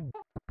there.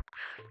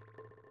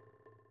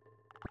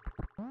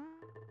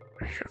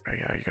 Okay,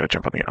 yeah, you gotta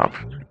jump on the up.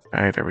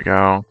 Okay, there we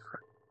go.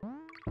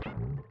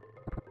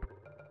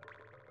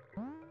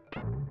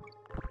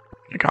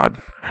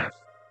 God.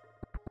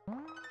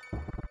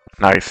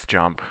 Nice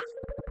jump.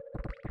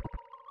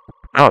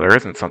 Oh, there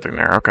isn't something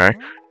there. Okay.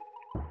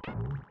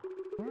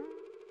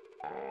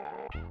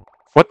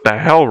 What the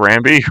hell,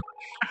 Ramby?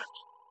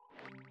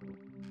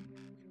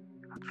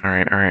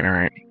 Alright.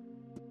 I'm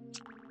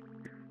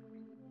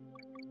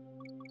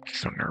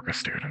so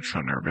nervous, dude. I'm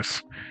so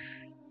nervous.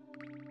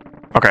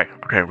 Okay,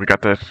 we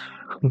got the...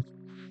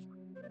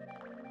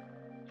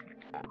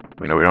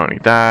 We know we don't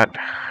need that.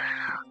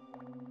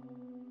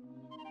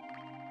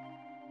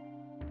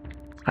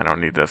 I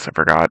don't need this, I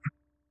forgot.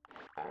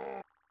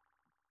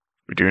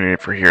 We do need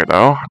it for here,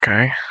 though.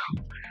 Okay.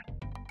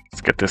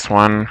 Let's get this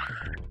one.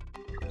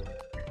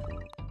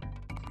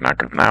 Not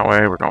going that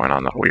way, we're going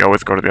on the... We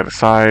always go to the other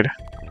side.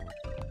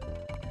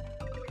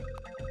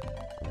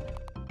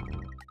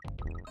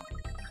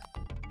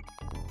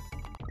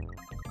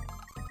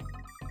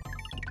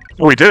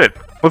 Oh, we did it!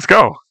 Let's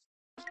go!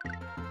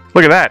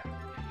 Look at that!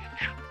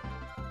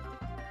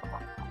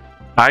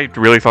 I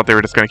really thought they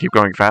were just gonna keep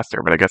going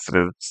faster, but I guess it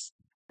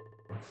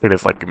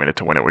is like committed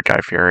to win it with Guy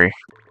Fieri.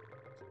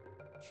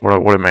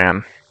 What a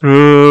man.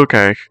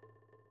 Okay.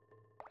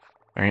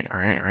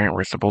 Alright.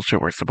 Where's the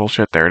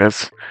bullshit? There it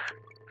is.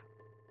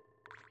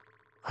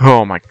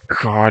 Oh my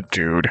god,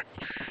 dude.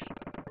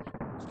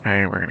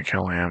 Okay, we're gonna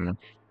kill him.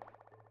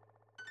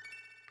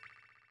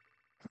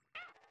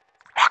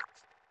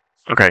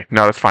 Okay,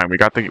 no, that's fine. We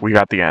got the end.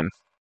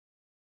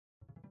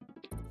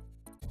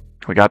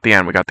 We got the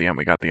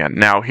end.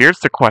 Now, here's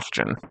the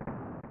question.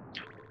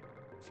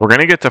 We're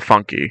gonna get to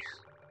Funky.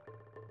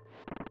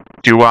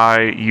 Do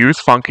I use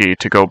Funky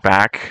to go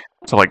back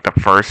to, like, the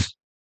first...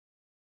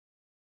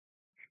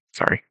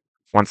 Sorry.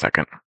 1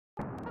 second.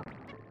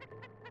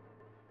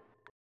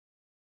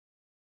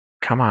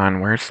 Come on,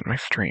 where's my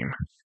stream?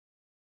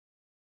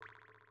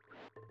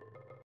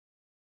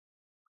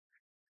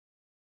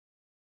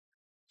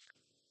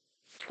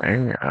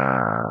 Okay,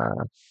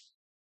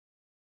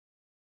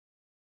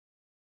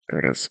 there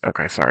it is.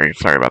 Okay, sorry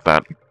about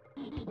that.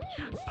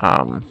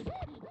 I'm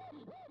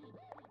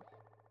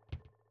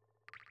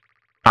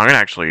gonna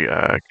actually,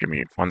 give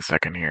me 1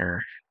 second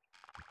here.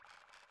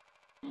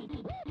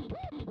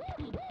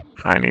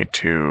 I need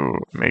to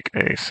make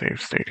a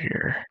save state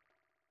here.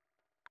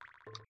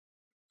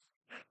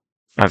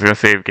 I was gonna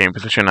save game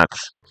position at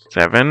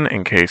 7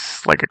 in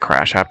case like a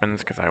crash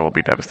happens, because I will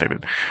be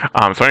devastated.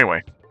 So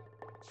anyway,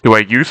 do I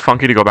use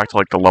Funky to go back to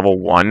like the level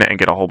 1 and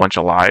get a whole bunch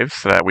of lives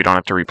so that we don't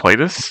have to replay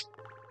this?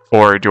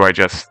 Or do I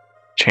just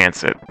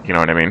chance it? You know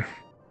what I mean?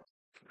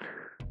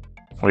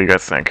 What do you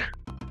guys think?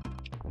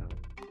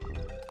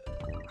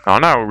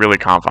 I'm not really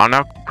confident. I'm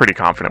not pretty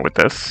confident with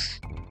this.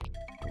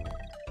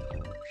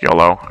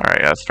 YOLO.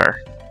 Alright, yeah, that's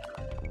fair.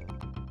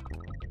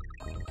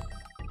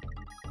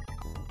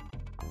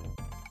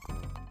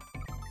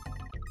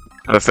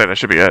 That's it. That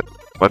should be it.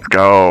 Let's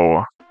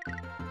go.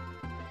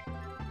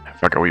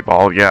 Fuck, are we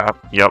ball? Yeah.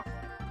 Yep.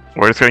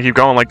 We're just gonna keep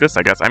going like this,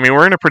 I guess. I mean,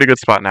 we're in a pretty good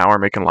spot now. We're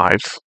making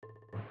lives.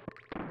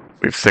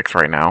 We have 6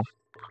 right now.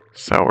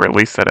 So we're at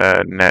least at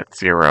a net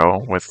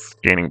 0 with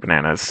gaining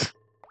bananas.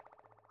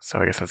 So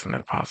I guess that's a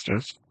net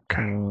positive.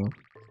 Okay.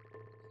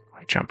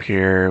 We jump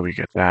here. We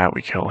get that.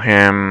 We kill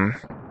him.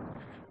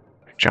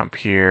 Jump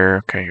here.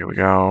 Okay, here we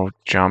go.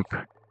 Jump.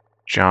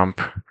 Jump.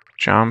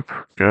 Jump.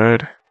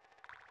 Good.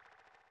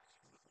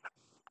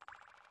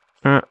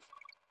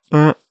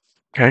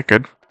 Okay,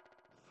 good.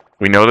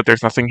 We know that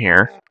there's nothing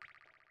here.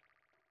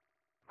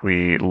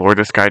 We lure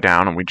this guy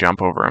down and we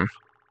jump over him.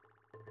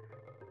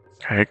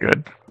 Okay,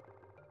 good.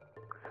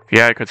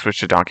 Yeah, I could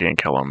switch to Donkey and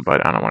kill him,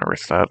 but I don't want to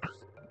risk that.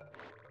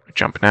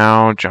 Jump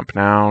now,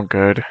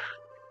 good.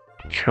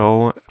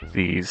 Kill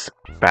these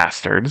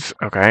bastards.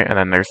 Okay, and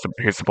then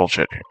here's the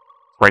bullshit.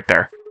 Right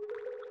there.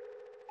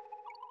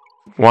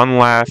 One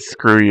last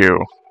screw you.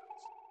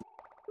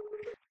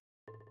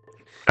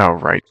 Oh,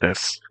 right,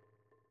 this.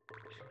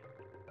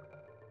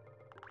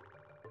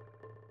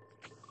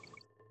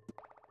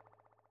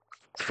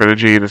 It's for the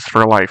G, this is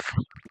for life.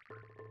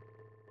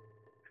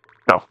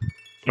 Oh.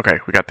 Okay,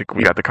 we got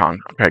the Kong.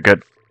 Okay,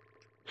 good.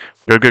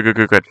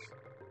 Good.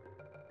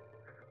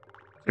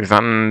 There's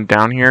nothing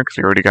down here, because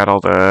we already got all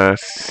the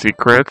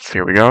secrets.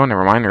 Here we go.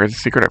 Never mind, there is a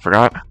secret, I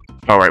forgot.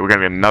 Alright, we're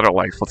gonna get another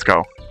life. Let's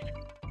go.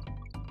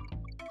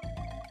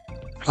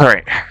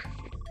 Alright.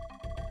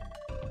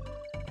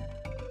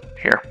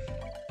 Here.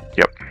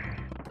 Yep.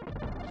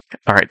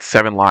 Alright,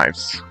 7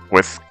 lives.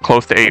 With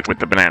close to 8 with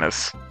the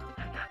bananas.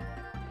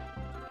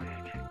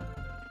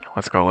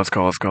 Let's go.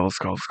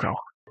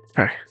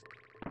 Okay.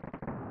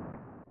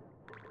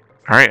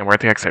 Alright, and we're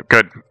at the exit.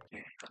 Good.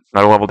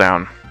 Another level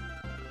down.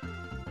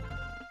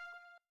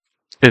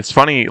 It's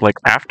funny, like,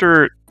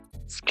 after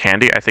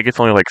Candy, I think it's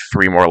only like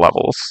 3 more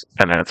levels,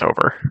 and then it's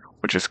over.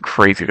 Which is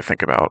crazy to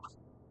think about.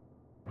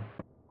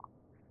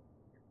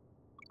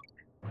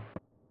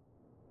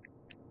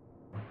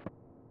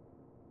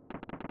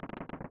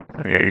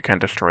 Yeah, you can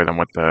destroy them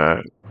with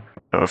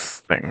those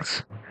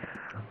things.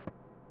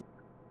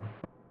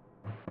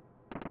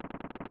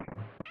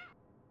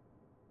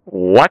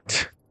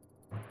 What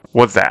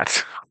was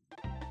that?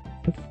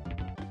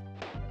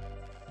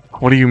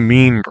 What do you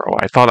mean, bro?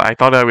 I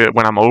thought that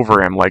when I'm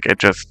over him, like, it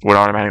just would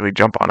automatically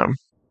jump on him.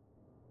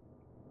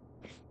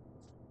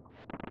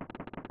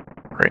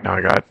 Right now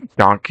I got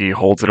Donkey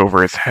holds it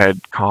over his head,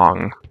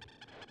 Kong.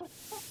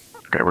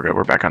 Okay, we're good.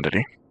 We're back on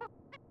Diddy.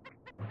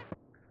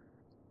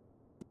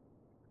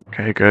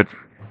 Okay, good.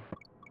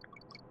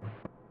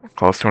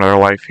 Close to another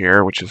life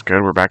here, which is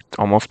good. We're back,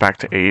 almost back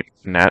to 8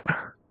 net.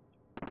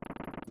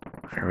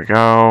 There we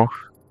go.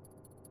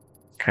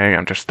 Okay,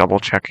 I'm just double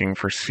checking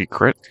for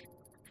secret.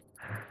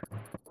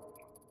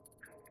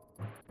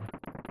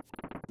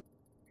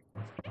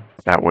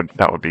 That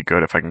would be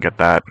good if I can get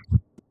that.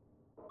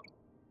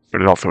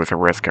 But it also is a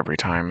risk every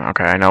time.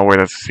 Okay, I know where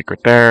there's a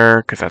secret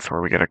there, because that's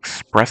where we get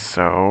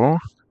Espresso.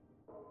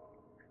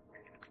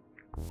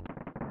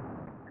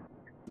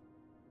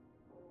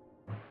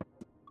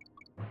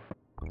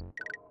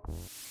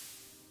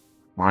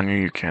 Manu,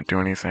 you can't do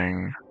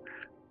anything.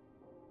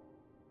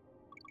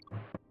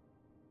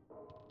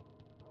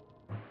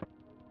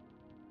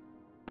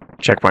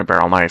 Checkpoint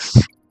barrel, nice.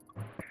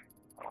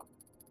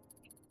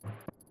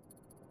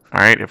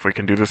 Alright, if we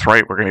can do this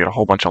right, we're gonna get a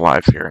whole bunch of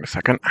lives here in a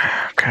second.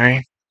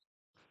 Okay.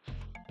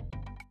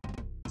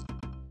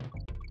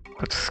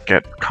 Let's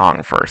get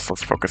Kong first.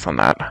 Let's focus on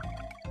that.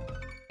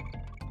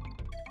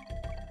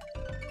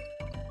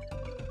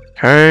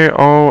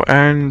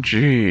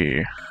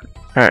 K-O-N-G.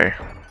 Okay.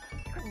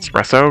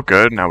 Espresso,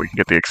 good. Now we can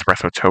get the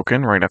Espresso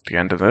token right at the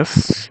end of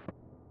this.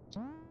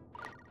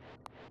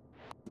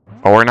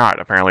 Oh, or not.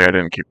 Apparently I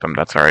didn't keep them.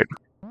 That's alright.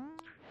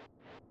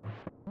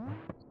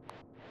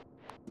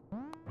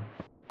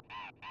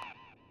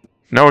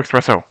 No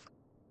Espresso.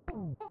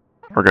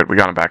 We're good. We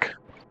got him back.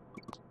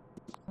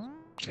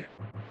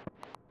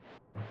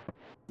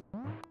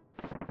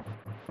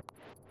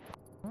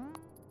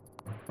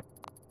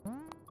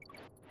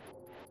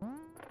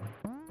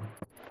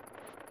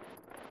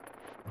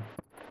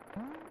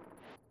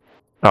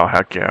 Oh,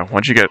 heck yeah.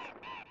 Once you get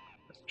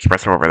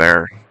Espresso over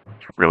there,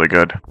 it's really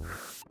good.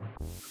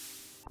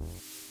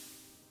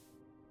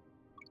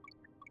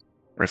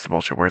 Where's the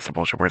bullshit?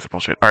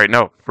 Alright,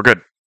 no. We're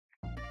good.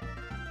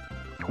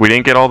 We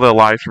didn't get all the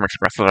lives from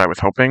Espresso that I was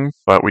hoping,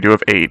 but we do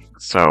have 8,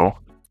 so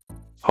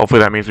hopefully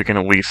that means we can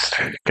at least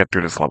get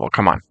through this level.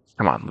 Come on,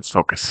 let's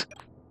focus.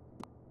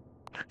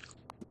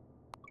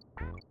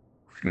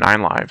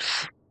 9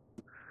 lives.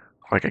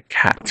 Like a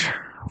cat.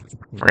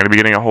 We're gonna be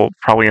getting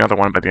probably another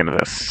one by the end of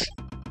this.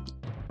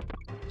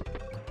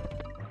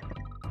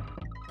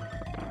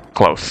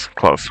 Close,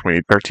 close. We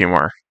need 13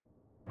 more.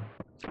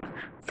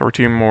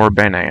 13 more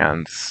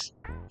bananas.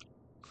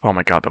 Oh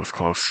my god, that was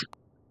close.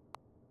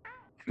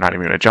 Not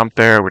even gonna jump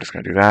there, we're just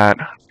gonna do that.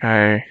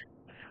 Okay.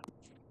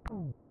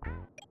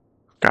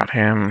 Got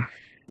him.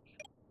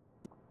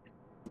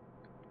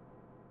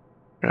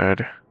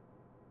 Good.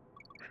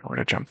 We're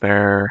gonna jump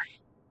there.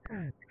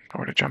 We're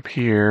gonna jump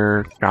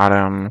here. Got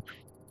him.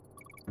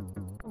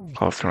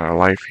 Close to another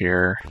life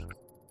here.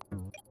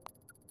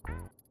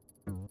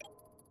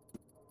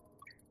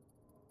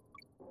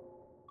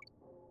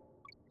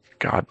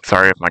 God,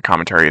 sorry if my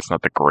commentary is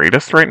not the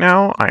greatest right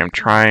now. I am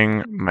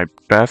trying my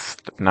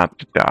best not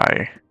to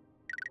die.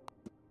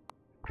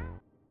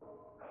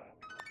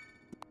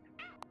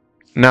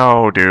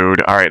 No,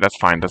 dude. Alright, that's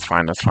fine, that's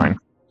fine, that's fine.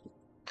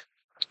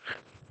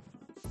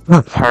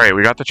 Alright,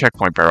 we got the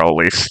checkpoint barrel at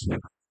least.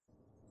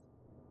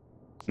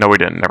 No, we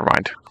didn't. Never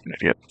mind. I'm an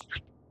idiot.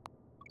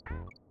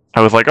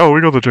 I was like, oh, we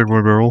got the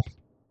checkpoint barrel.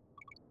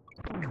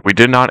 We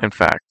did not, in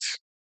fact,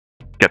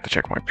 get the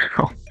checkpoint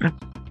barrel.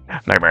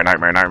 Nightmare,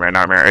 nightmare, nightmare,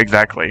 nightmare.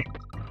 Exactly.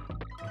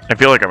 I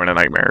feel like I'm in a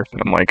nightmare.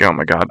 I'm like, oh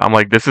my god. I'm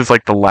like, this is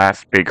like the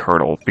last big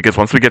hurdle. Because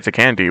once we get to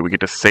candy, we get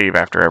to save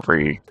after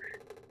every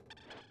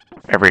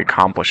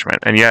accomplishment.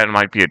 And yeah, it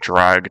might be a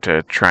drag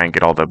to try and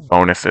get all the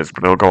bonuses,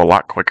 but it'll go a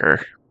lot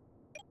quicker.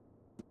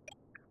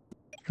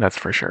 That's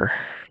for sure.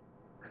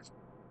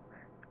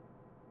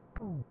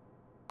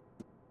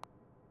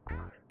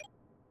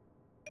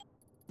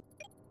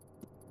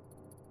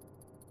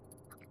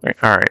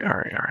 Alright.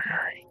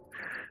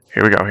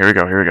 Here we go, here we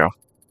go, here we go.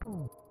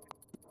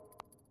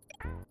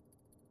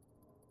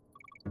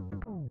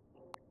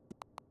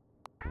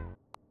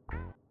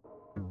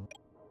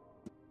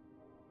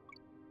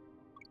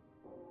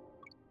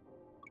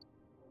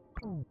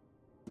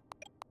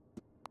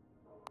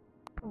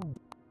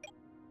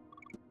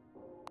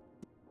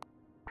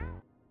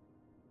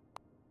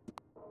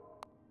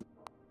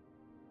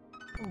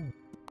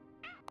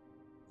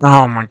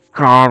 Oh my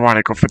god, why did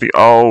I go for the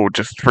O?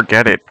 Just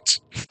forget it.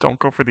 Just don't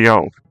go for the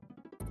O.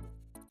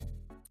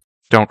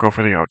 Don't go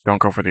for the O. Don't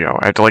go for the O.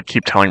 I have to, like,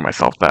 keep telling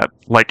myself that.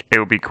 Like, it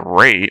would be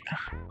great,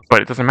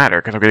 but it doesn't matter,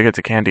 because I'm gonna get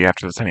to candy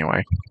after this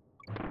anyway.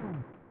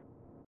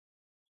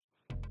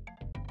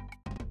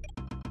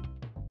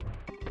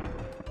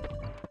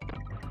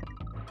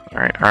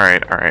 Alright.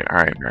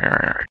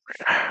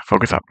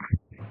 Focus up.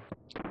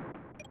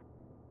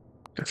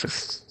 This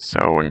is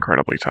so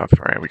incredibly tough.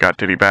 Alright, we got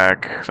Diddy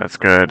back. That's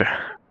good.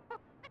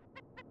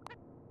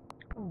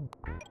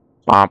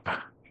 Bop.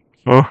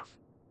 Oh.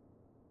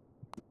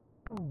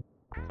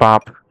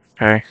 Bop.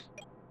 Okay.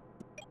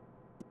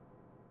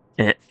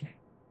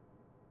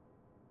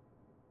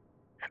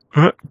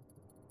 How's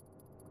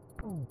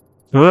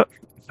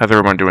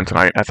everyone doing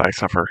tonight as I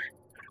suffer?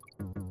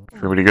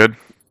 Everybody good?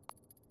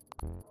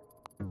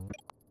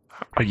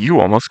 Oh, you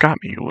almost got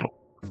me, you little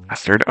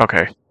bastard.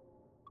 Okay.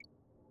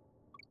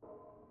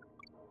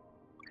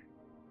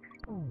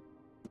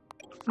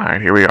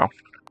 Alright, here we go.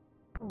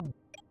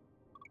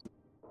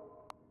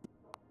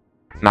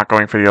 Not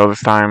going for the O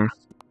this time.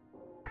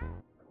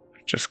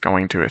 Just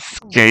going to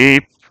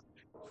escape.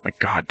 Oh my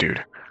god,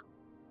 dude.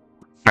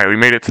 Alright, we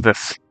made it to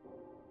this.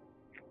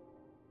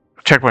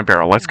 Checkpoint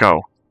barrel, let's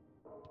go.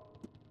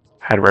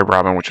 Had Red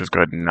Robin, which is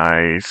good.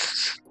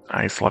 Nice.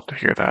 Nice, love to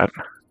hear that.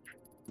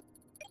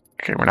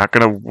 Okay, we're not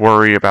gonna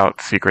worry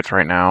about secrets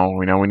right now.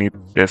 We know we need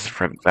this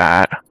for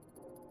that.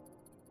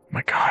 Oh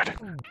my god.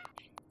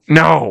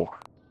 No!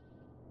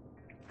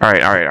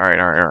 Alright.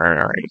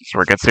 This is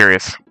where it gets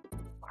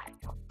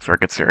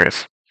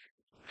serious.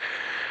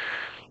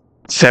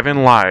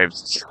 7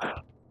 lives.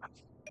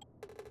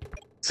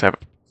 7.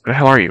 Where the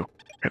hell are you?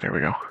 Okay, there we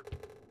go.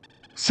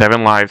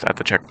 7 lives at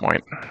the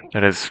checkpoint.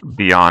 That is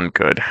beyond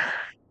good.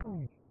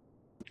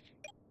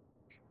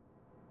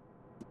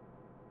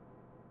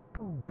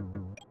 No,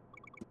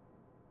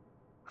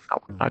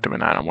 not doing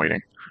that. I'm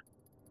waiting.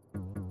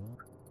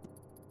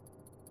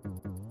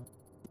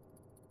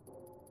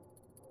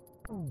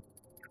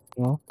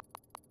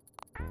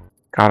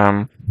 Got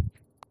him.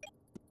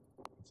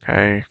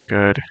 Okay,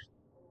 good.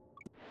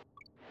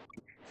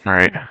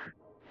 Alright.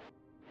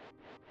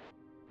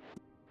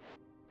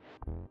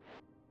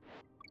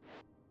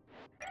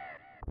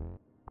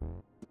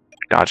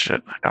 Dodged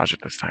it. I dodged it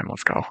this time.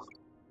 Let's go.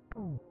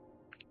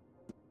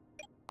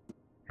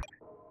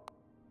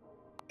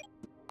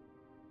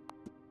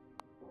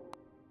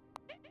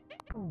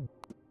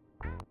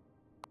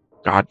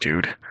 God,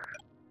 dude.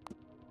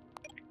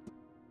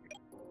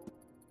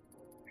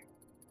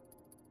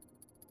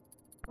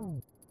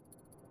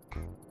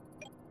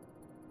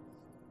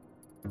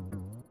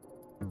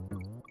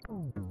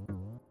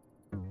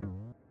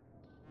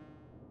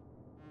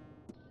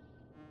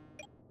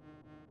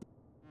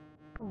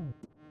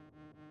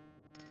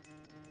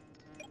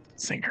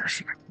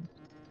 Singers.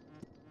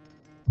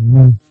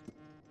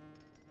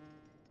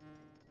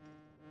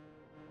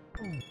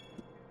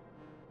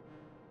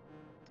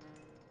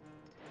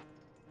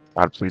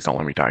 God, please don't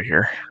let me die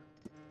here.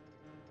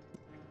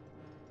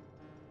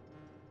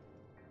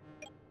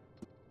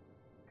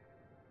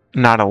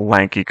 Not a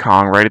lanky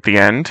Kong right at the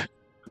end.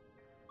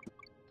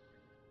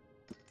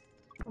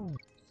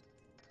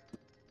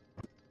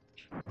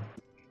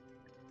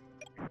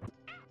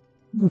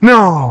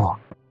 No!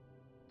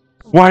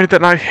 Why did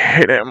that not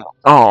hit him?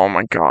 Oh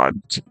my god.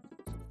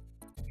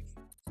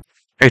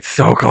 It's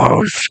so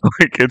close.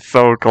 Like, it's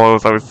so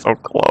close. I was so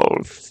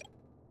close.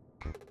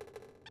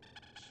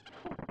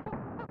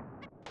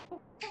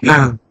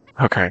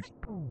 Okay.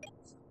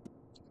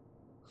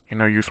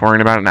 No use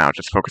worrying about it now.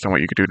 Just focus on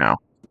what you can do now.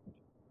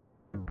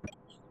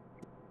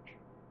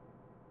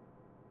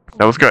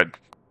 That was good.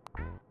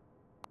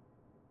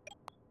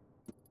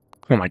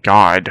 Oh my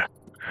god.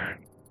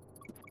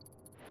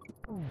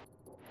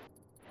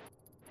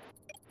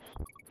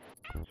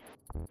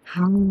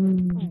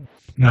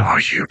 No,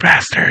 you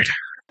bastard.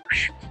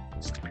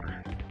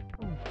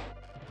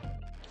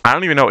 I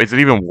don't even know. Is it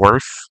even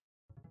worth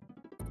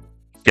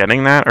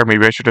getting that? Or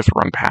maybe I should just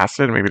run past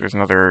it? Maybe there's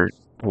another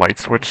light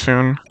switch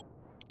soon?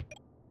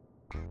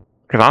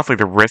 Because honestly,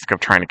 the risk of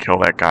trying to kill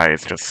that guy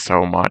is just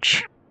so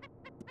much.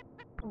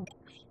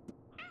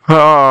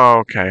 Oh,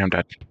 okay, I'm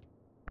dead.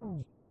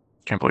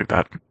 Can't believe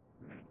that.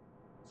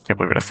 Can't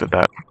believe I just did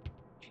that.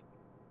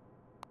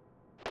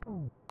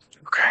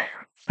 Okay.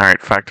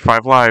 Alright, fact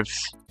 5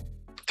 lives.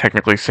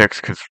 Technically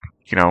 6, because,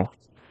 you know,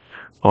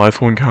 the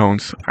last one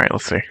counts. Alright,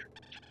 let's see.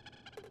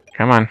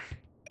 Come on.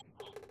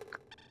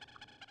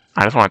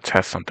 I just want to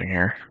test something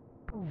here.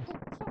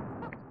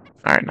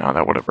 Alright, no,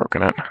 that would have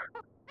broken it.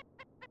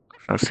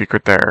 No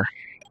secret there.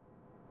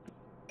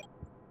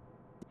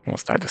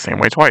 Almost died the same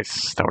way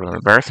twice. That would have been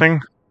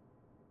embarrassing.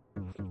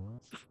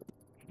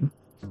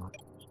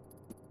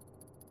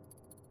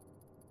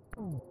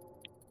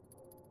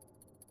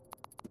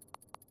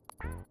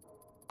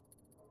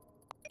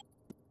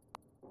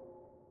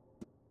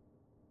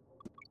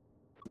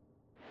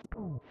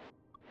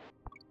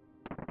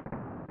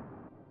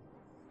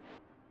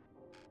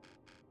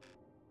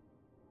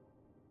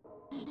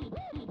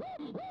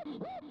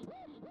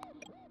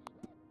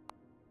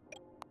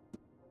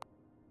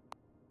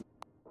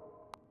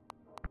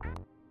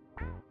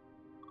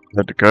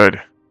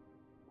 Good.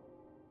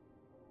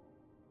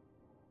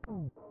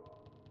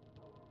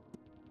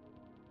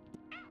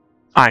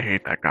 I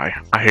hate that guy.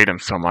 I hate him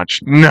so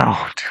much.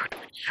 No, dude.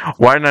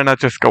 Why did I not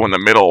just go in the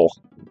middle?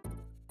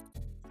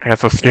 I got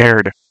so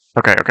scared.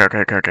 Okay.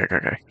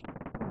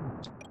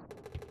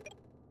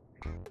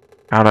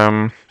 Got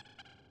him.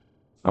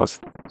 That was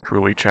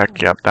truly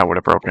check. Yep, that would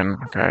have broken.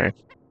 Okay.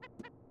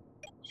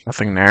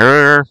 Nothing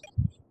there.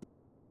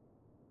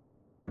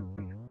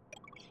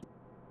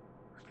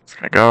 It's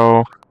gonna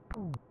go.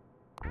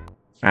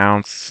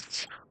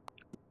 Bounce.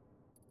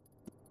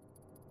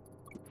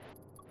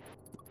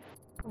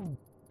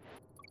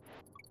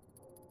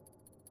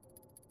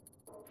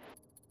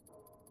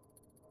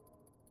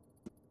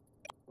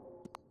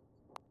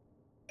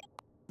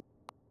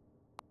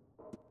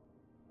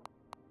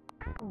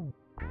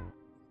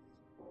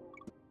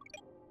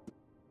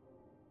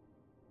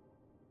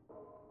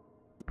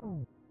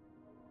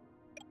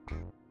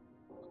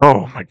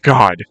 Oh my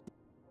god.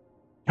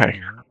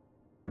 Hey.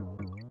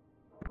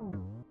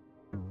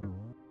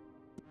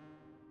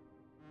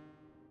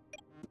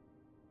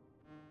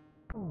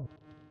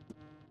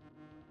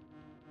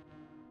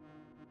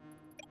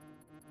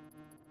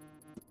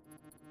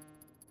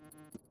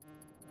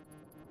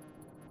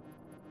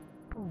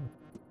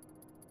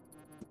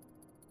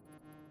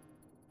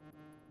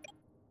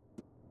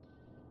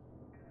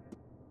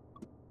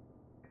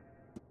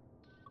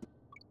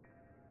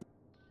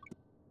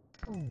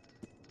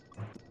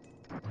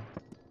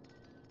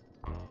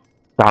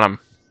 Got him.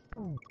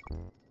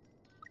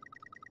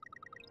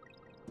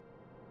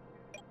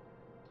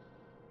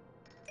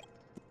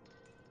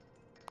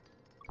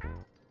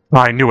 Oh,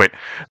 I knew it.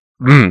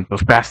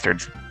 Those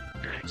bastards.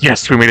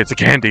 Yes, we made it to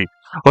Candy.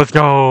 Let's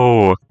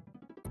go.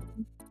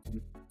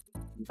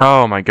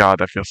 Oh my god,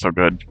 that feels so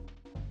good.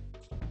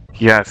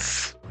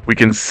 Yes, we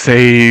can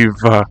save.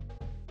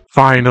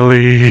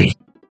 Finally.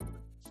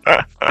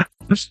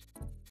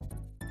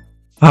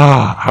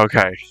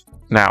 Okay.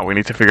 Now we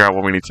need to figure out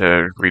what we need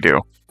to redo.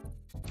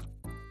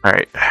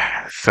 Alright,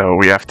 so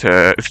we have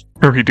to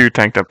redo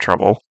Tanked Up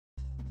Trouble.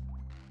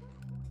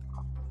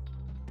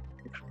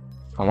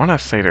 I want to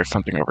say there's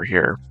something over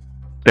here.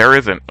 There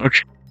isn't.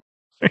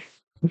 Okay.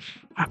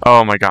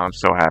 Oh my god, I'm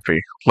so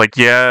happy. Like,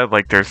 yeah,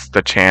 like there's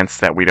the chance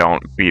that we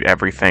don't beat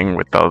everything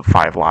with the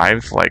 5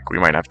 lives. Like, we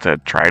might have to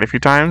try it a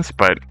few times,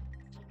 but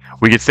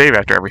we could save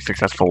after every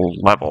successful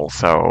level,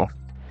 so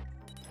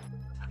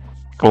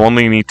we'll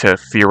only need to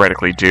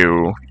theoretically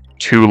do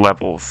 2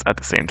 levels at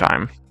the same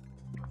time.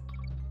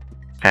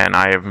 And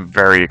I am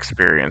very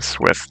experienced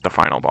with the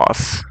final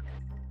boss.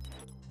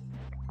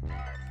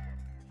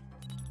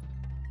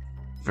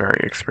 Very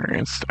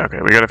experienced.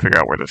 Okay, we gotta figure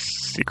out where this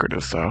secret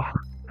is, though.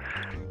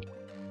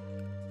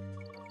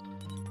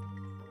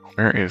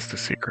 Where is the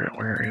secret?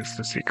 Where is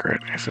the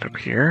secret? Is it up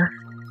here?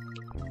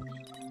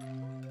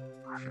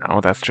 No,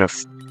 that's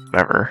just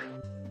whatever.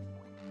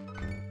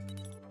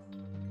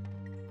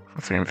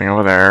 see anything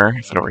over there.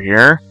 Is it over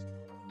here?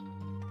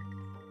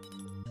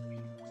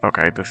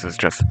 Okay, this is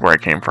just where I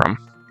came from.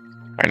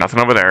 Alright, nothing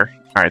over there.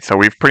 Alright, so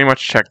we've pretty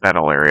much checked that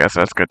whole area, so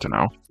that's good to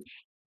know.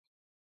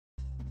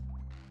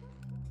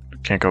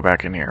 Can't go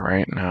back in here,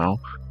 right? No.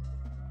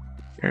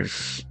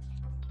 There's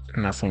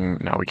nothing.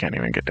 No, we can't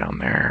even get down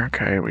there.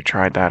 Okay, we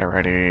tried that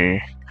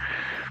already.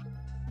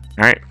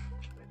 Alright.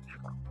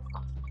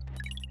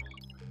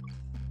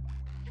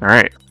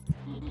 Alright.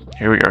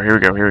 Here we go, here we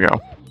go, here we go.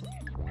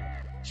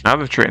 Now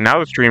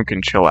the stream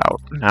can chill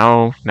out.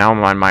 Now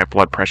my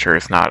blood pressure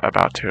is not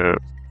about to,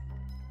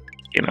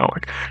 you know,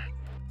 like,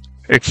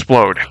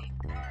 explode.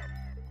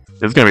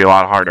 This is gonna be a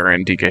lot harder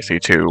in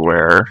DKC2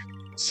 where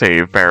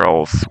save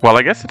barrels. Well,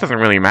 I guess it doesn't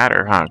really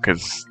matter, huh?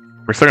 Because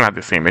we're still gonna have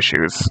the same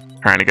issues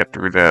trying to get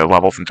through the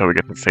levels until we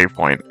get to the save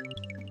point.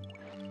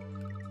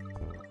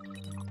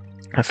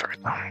 That's right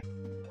though.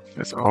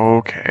 It's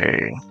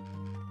okay.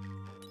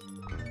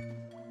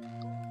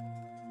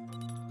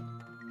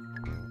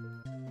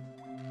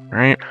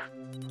 Alright.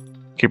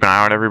 Keep an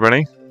eye out,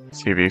 everybody.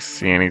 See if you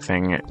see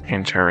anything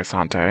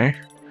interessante.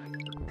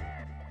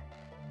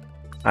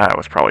 That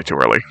was probably too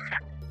early.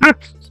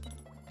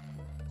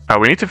 Oh,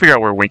 we need to figure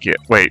out where Winky is.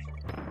 Wait.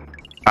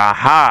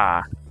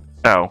 Aha!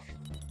 Oh.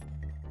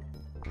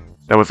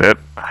 That was it.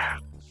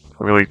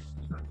 Really?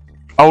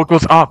 Oh, it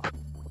goes up!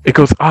 It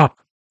goes up!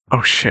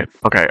 Oh shit.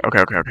 Okay.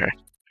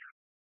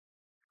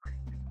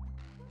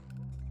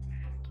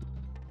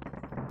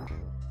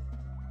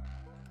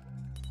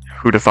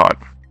 Who'd have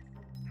thought?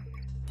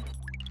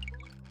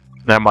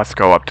 That must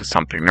go up to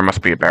something. There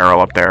must be a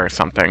barrel up there or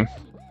something.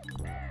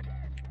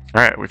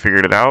 Alright, we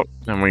figured it out.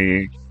 And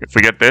if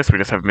we get this, we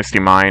just have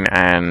Misty Mine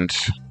and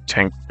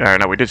Tank...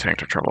 no, we did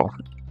Tank of Trouble.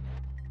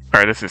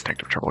 Alright, this is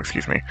Tank of Trouble,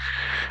 excuse me.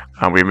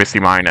 We have Misty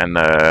Mine and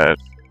the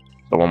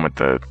one with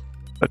the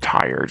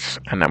tires.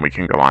 And then we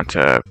can go on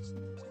to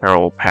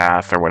Feral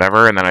Path or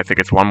whatever. And then I think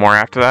it's one more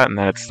after that, and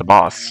then it's the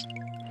boss.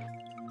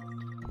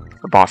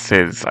 The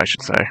bosses, I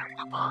should say.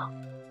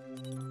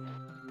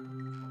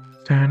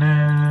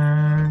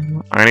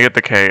 I'm gonna get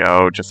the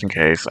KO just in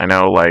case. I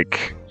know,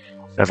 like,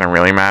 it doesn't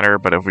really matter,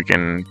 but if we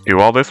can do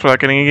all this without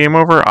getting a game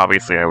over,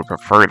 obviously I would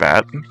prefer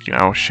that. You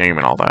know, shame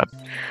and all that.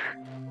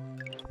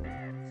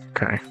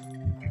 Okay.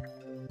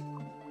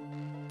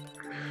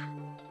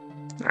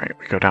 Alright,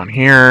 we go down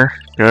here.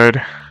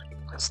 Good.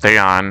 Stay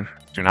on.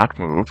 Do not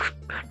move.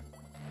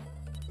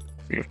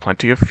 We have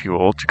plenty of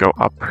fuel to go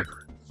up.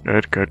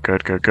 Good. We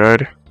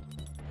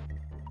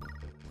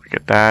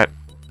get that.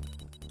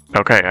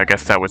 Okay, I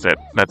guess that was it.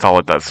 That's all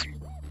it does.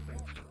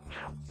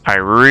 I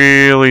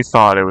really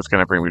thought it was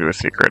going to bring me to a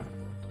secret.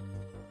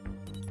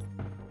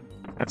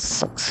 That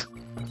sucks.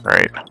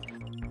 Right.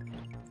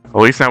 At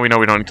least now we know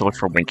we don't need to look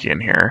for Winky in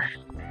here.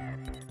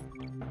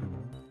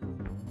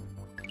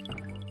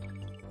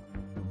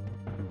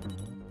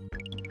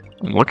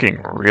 I'm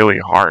looking really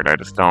hard, I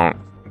just don't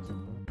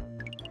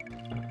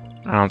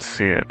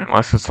see it.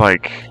 Unless it's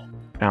like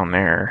down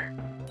there.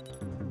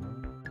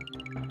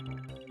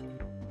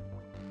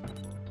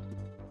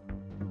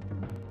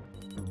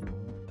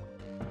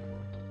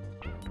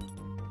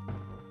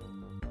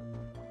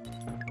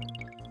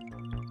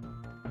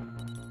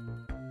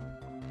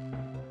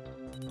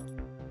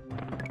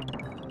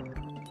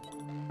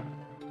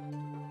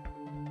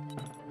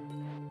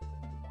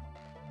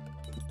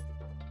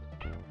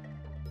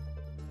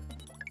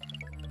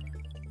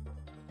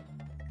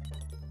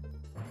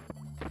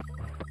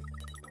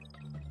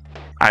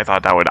 I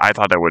thought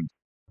that would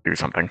do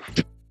something.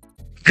 To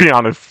be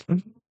honest.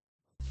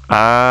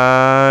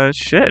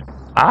 Shit.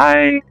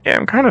 I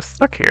am kind of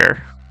stuck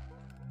here.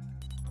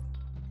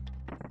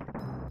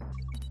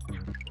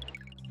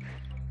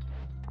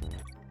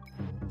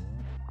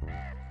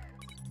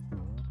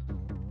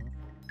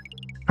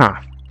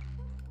 Huh.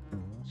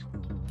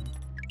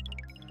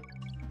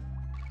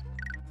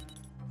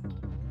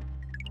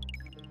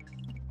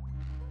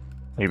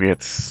 Maybe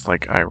it's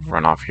like I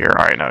run off here.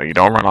 Alright, no, you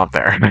don't run off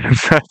there.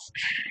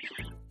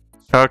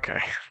 Okay.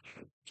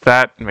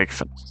 That makes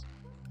sense.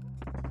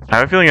 I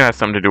have a feeling it has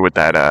something to do with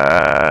that,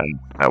 that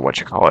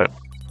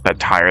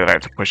tire that I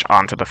have to push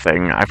onto the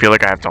thing. I feel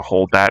like I have to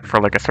hold that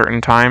for like a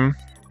certain time.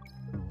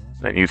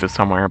 Then use it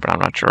somewhere, but I'm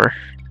not sure.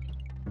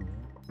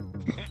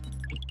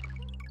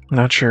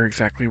 Not sure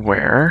exactly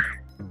where.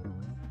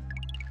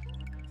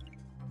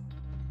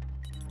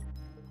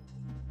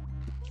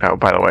 Oh,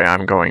 by the way,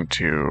 I'm going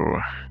to...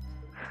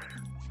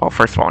 Well,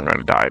 first of all, I'm going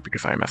to die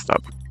because I messed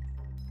up.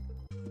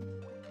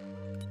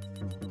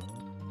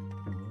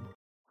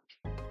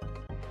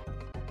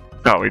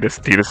 Oh, he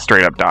just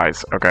straight up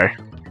dies. Okay.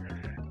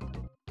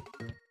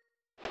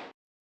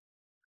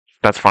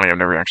 That's funny, I've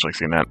never actually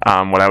seen that.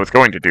 What I was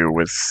going to do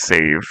was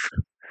save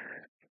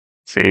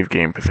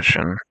game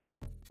position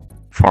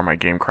before my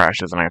game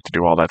crashes and I have to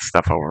do all that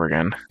stuff over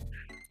again.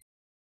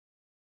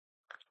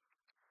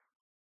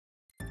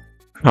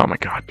 Oh my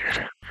god,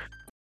 dude.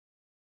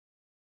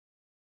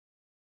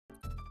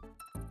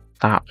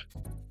 Stop.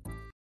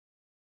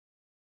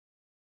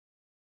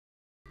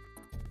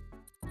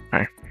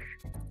 Okay.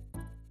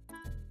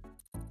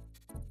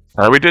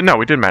 We did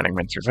Maddening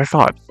Mincers. I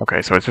thought.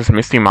 Okay, so it's just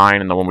Misty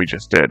Mine and the one we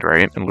just did,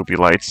 right? And Loopy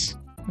Lights.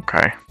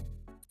 Okay.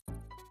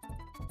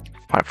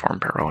 Platform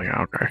Barrel,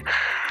 yeah, okay.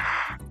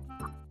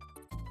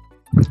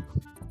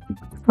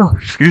 Oh,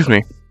 excuse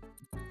me.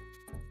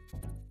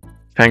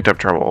 Tanked up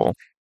trouble.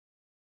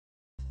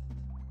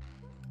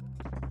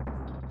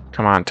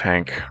 Come on,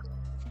 tank.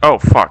 Oh,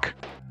 fuck.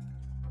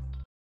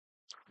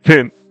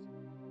 Dude.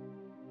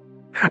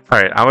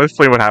 Alright, I'll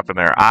explain what happened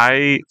there.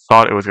 I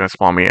thought it was going to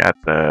spawn me at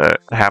the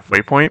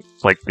halfway point,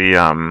 like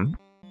the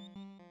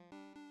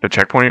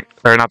checkpoint,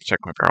 or not the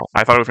checkpoint barrel.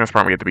 I thought it was going to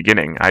spawn me at the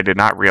beginning. I did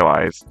not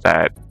realize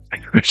that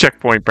the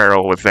checkpoint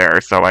barrel was there,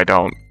 so I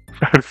don't...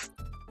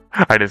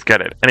 I just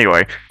get it.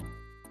 Anyway.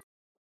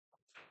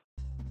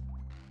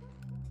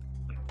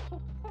 I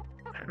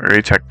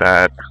already checked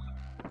that.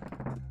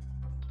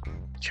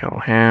 Kill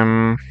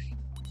him.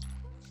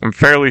 I'm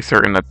fairly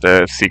certain that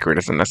the secret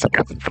is in the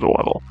second for the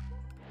level.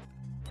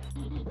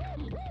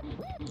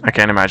 I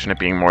can't imagine it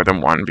being more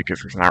than one because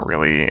there's not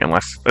really,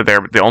 unless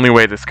the only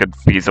way this could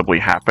feasibly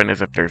happen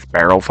is if there's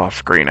barrels off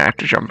screen I have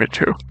to jump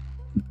into.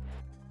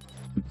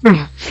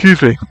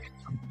 Excuse me.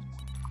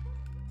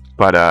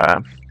 But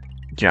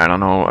yeah, I don't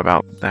know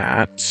about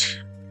that.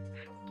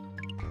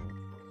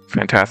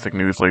 Fantastic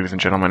news, ladies and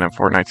gentlemen, at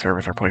Fortnite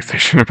servers or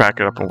PlayStation to back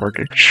it up and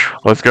working.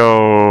 Let's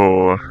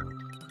go.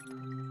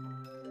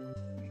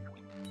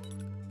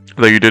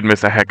 Though you did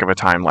miss a heck of a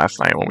time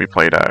last night when we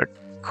played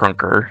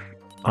Crunker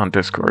on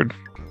Discord.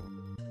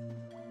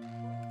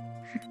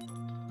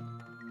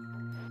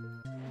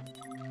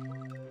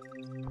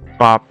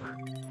 Bop.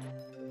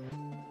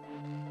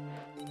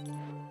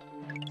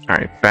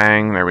 Alright,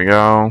 bang, there we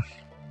go.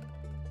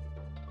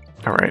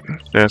 Alright,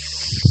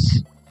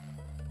 this...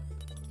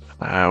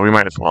 we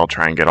might as well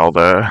try and get all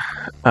the,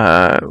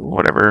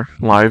 whatever,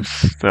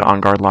 lives, the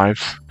on-guard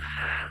lives.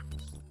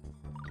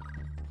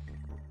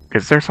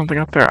 Is there something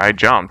up there? I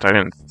jumped, I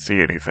didn't see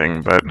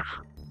anything, but...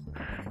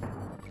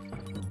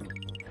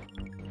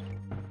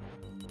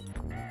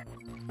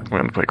 We're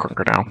gonna play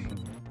Crunker now.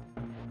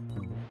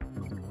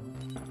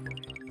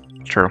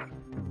 True.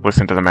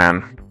 Listen to the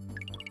man.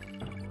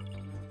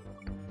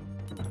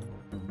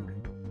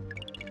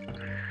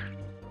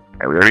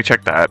 Okay, we already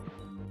checked that.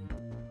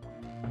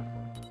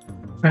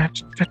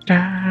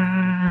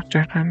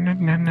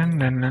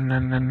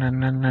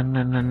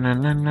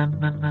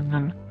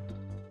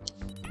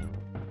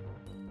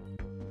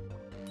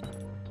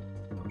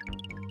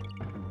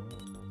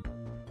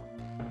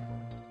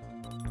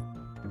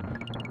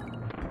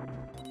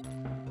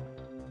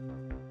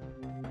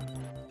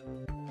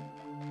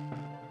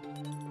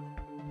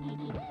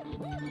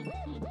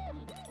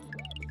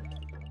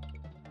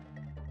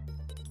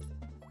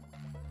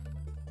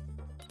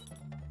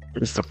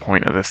 What is the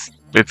point of this?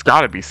 It's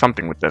gotta be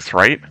something with this,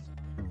 right?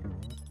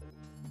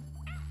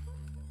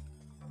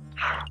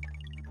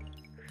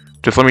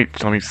 Just let me,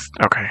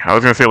 okay, I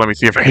was gonna say let me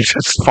see if I can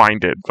just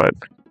find it, but...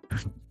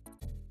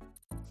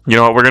 You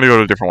know what, we're gonna go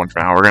to a different one for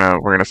now.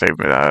 We're gonna save,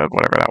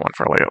 whatever that one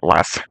for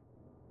last.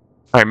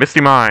 Alright,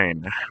 Misty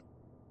Mine.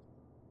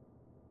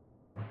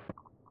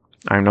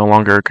 I'm no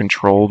longer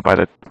controlled by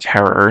the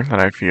terror that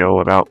I feel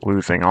about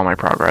losing all my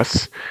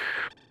progress.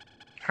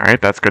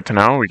 Alright, that's good to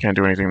know. We can't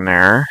do anything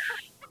there.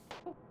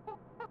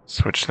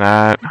 Switch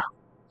that.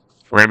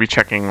 We're gonna be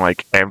checking,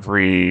 like,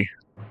 every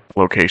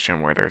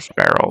location where there's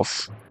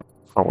barrels.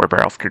 Or where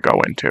barrels could go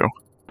into.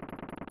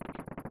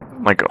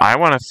 Like, I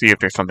want to see if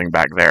there's something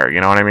back there, you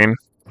know what I mean?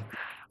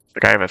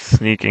 Like, I have a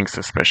sneaking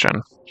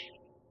suspicion.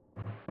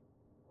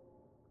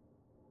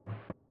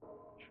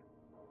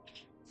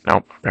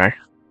 Nope, okay.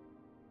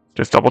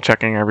 Just double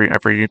checking every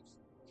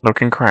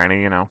nook and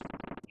cranny, you know.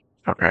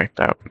 Okay,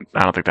 I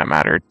don't think that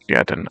mattered.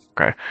 Yeah, it didn't.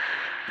 Okay.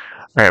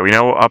 Alright, we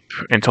know up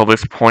until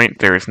this point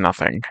there is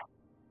nothing.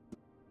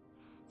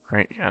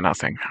 Right? Yeah,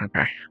 nothing.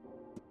 Okay.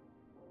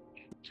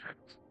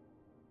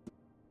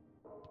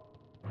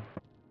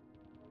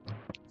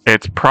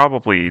 It's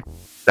probably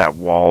that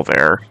wall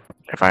there,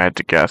 if I had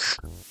to guess.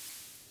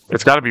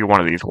 It's gotta be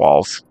one of these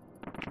walls.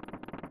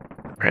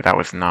 Okay, that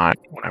was not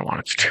what I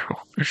wanted to do.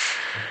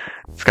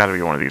 It's gotta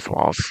be one of these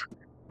walls.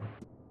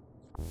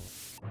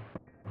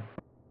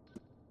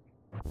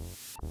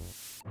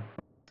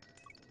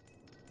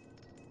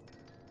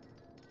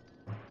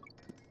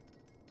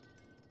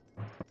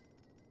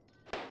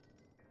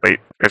 Wait,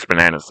 there's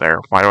bananas there.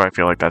 Why do I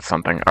feel like that's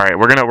something? All right,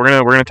 we're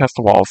gonna test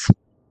the walls.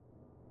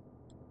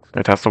 We're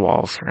gonna test the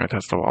walls. We're gonna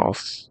test the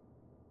walls.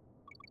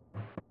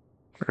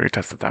 We already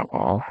tested that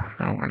wall.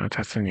 Now we're not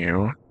testing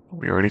you.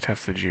 We already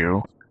tested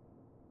you.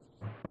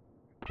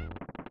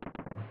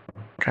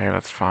 Okay,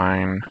 that's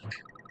fine.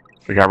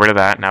 We got rid of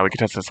that. Now we can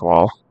test this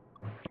wall.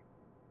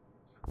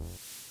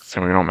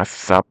 So we don't mess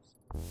this up.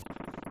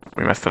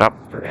 We messed it up.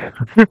 I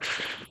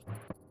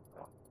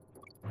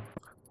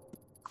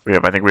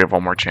think we have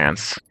one more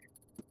chance.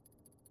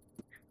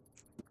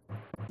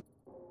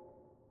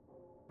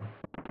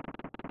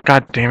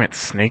 God damn it,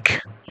 Snake.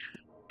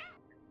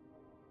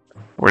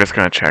 We're just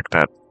gonna check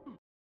that.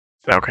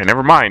 Okay,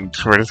 never mind.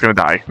 We're just gonna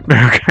die.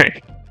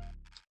 Okay.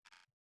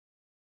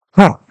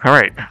 Oh,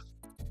 alright.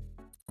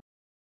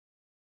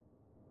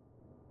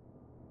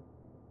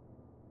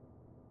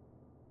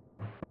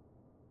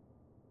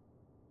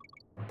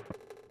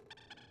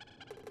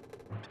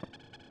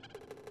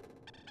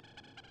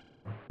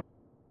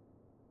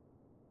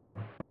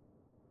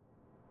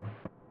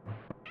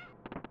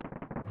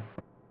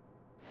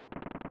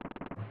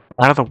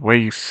 Out of the way,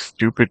 you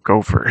stupid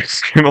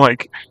gophers.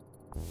 Like,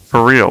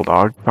 for real,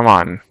 dog. Come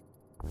on.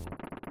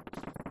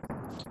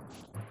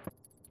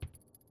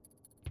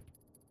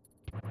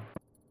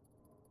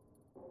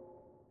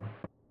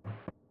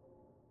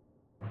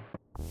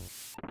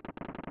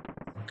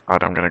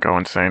 God, I'm gonna go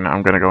insane.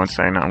 I'm gonna go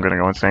insane. I'm gonna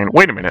go insane.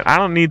 Wait a minute. I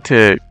don't need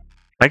to...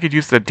 I could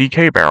use the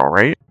DK barrel,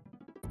 right?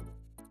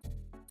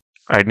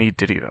 I need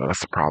Diddy, though. That's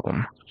the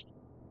problem.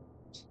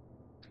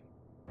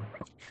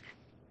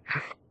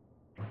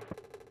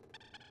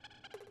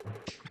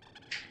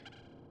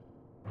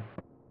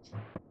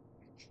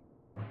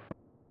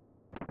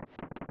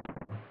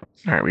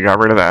 Alright, we got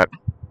rid of that.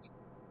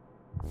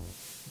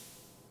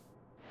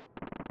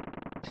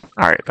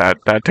 Alright,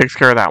 that takes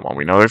care of that one.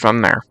 We know there's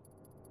something there.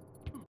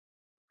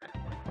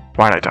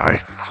 Why'd I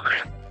die?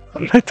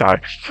 Why did I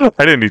die?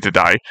 I didn't need to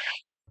die.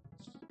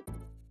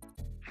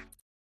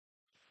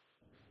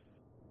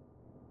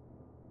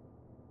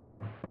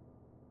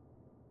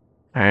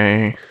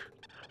 Hey.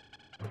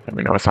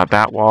 We know it's not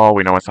that wall.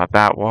 We know it's not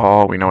that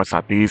wall. We know it's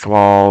not these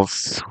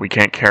walls. We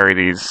can't carry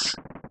these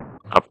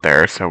up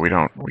there, so we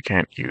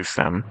can't use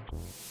them.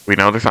 We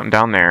know there's something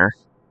down there.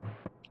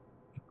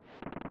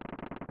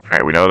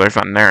 Alright, we know there's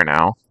something there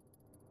now.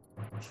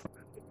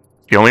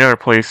 The only other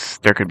place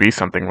there could be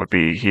something would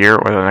be here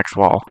or the next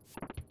wall.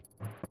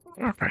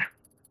 Okay.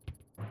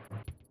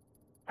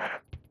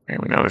 Okay,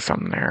 we know there's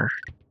something there.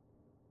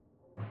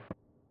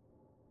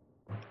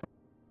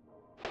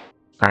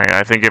 Alright,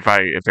 I think if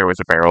there was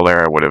a barrel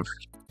there, I would have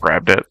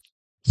grabbed it.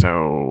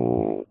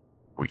 So,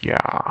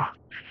 yeah.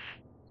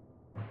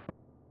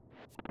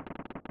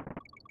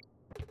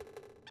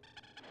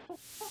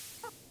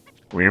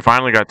 We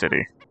finally got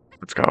Diddy.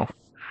 Let's go.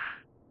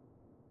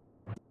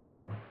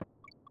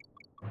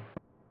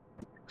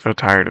 So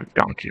tired of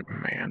Donkey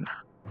Man.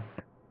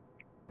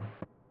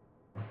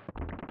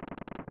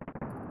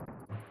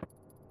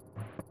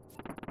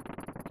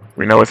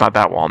 We know it's not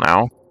that wall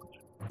now.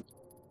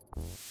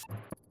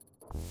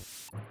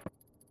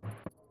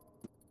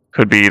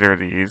 Could be either of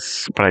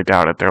these, but I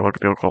doubt it. They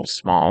look a little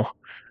small.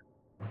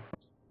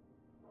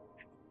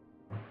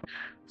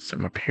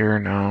 Some up here,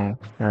 no.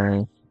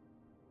 Alright.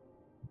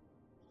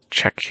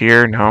 Check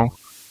here, no.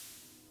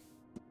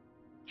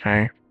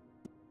 Okay.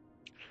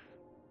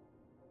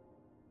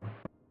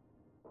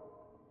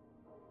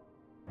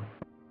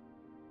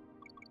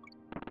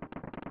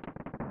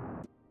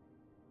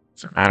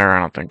 Doesn't matter,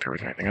 I don't think there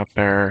was anything up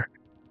there.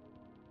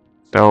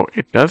 Though,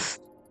 it does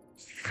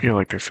feel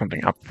like there's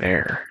something up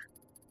there.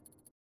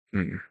 I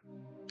mean,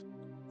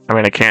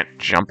 I can't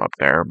jump up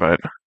there,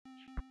 but...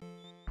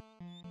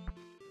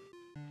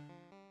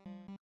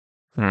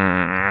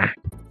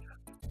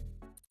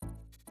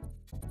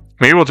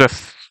 Maybe we'll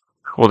just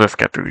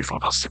get through these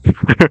levels.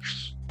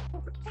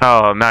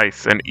 Oh,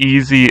 nice. An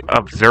easy,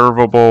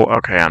 observable...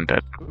 Okay, I'm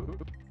dead.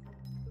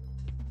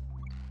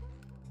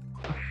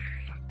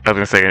 I was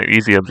gonna say an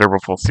easy,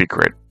 observable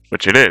secret,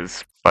 which it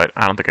is, but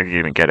I don't think I can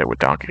even get it with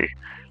Donkey.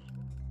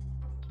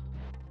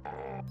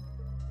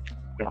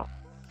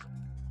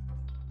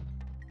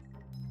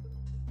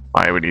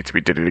 I would need to be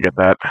Diddy to get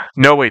that.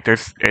 No, wait.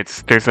 There's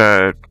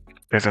a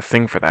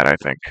thing for that. I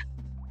think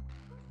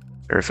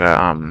there's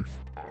a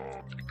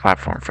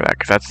platform for that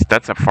because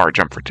that's a far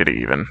jump for Diddy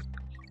even.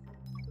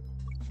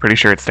 Pretty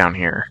sure it's down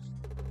here.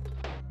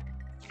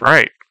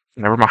 Right.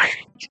 Never mind.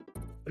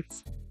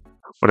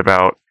 What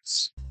about?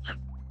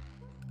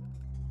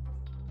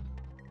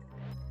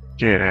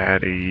 Get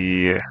out of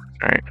here.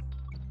 Alright.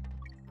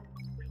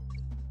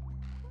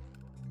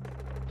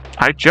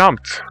 I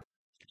jumped.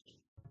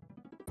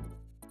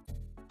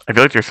 I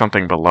feel like there's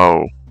something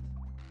below.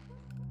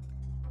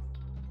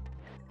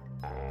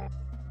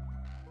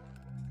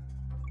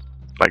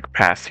 Like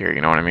past here, you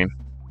know what I mean?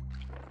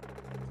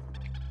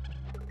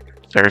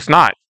 There's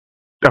not,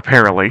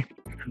 apparently.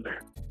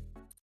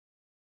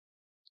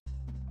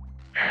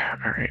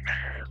 Alright.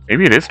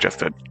 Maybe it is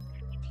just a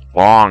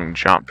long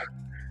jump.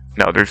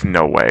 No, there's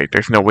no way.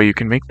 There's no way you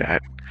can make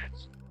that.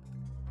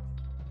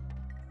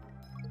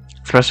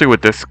 Especially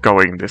with this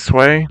going this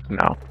way?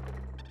 No.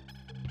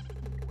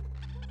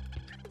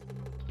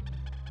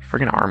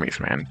 Friggin' armies,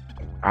 man.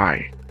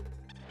 Aye.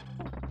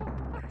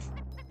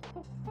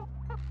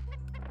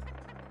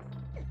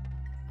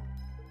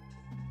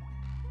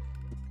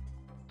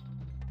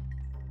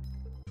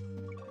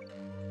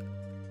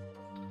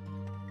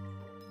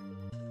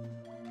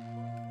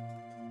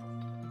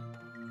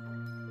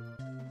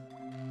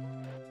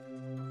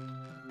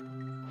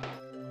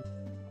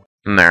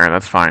 There,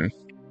 that's fine.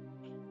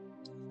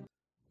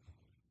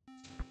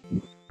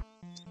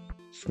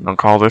 Don't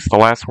call this the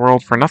last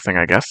world for nothing,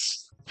 I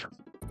guess.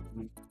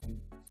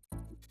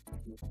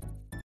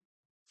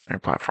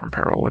 Alright, platform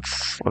peril.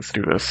 Let's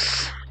do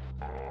this.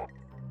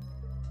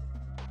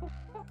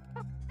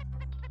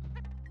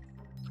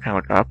 Can I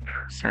look up?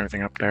 Is there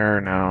anything up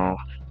there? No.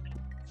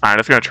 Alright,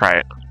 let's gonna try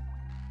it.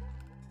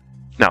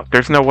 No,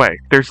 there's no way.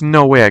 There's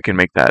no way I can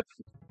make that.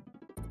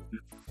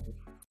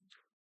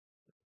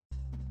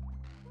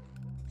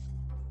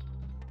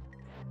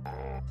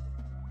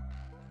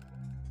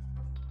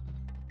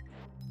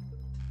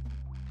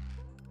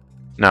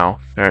 No,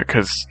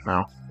 because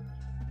no.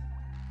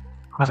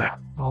 What the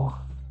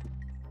hell?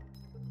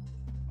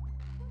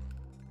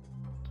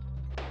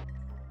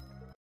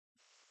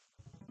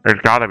 There's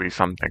gotta be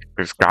something.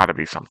 There's gotta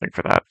be something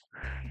for that.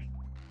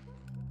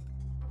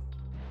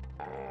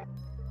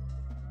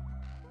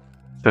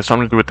 Does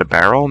something to do with the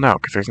barrel? No,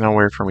 because there's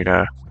nowhere for me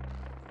to...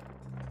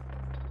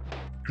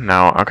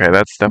 No, okay,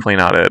 that's definitely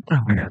not it.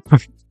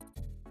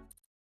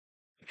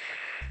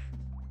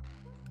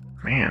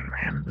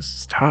 Man, this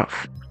is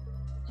tough.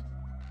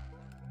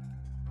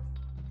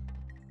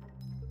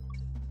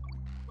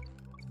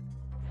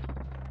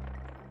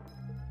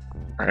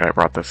 Alright, I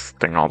brought this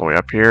thing all the way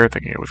up here,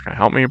 thinking it was going to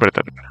help me, but it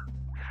didn't.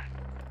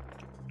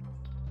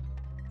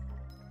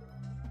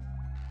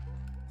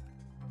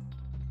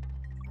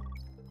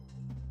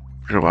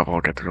 Through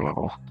level, get through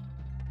level.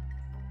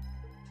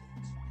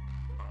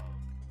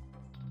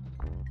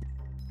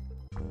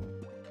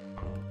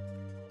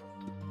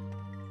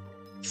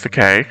 It's the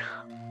K.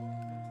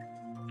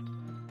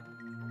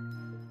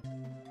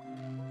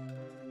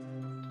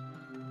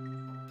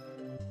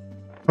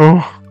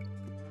 Oh.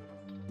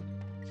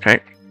 Okay.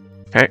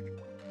 Okay.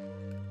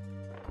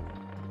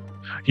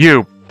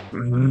 You!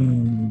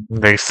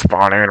 They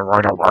spawn in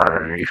right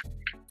away.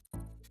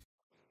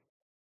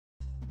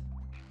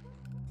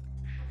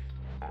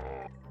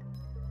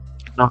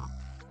 No.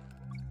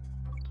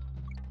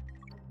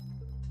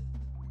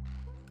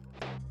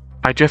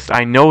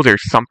 I know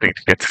there's something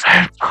to get to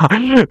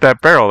that,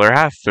 that barrel. There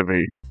has to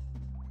be.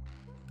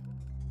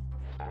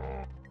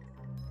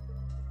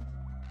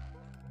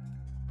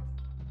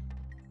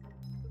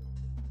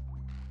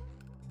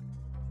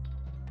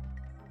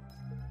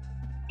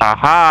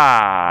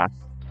 Aha!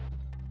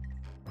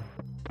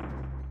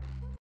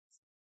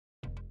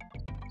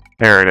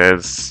 There it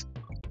is.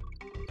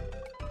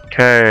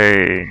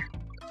 K.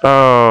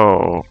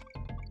 O.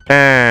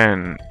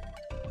 N.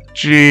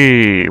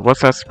 G.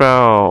 What's that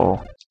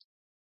spell?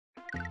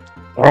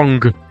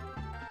 Wrong.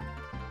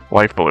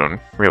 Life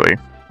balloon, really.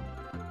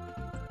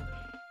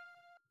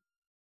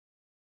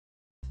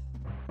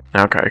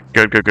 Okay,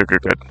 good.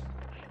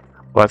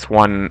 Well, that's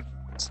one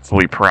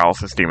sleep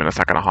paralysis demon that's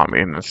not gonna haunt me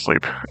in my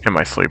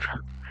sleep.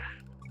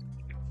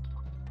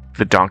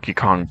 The Donkey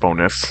Kong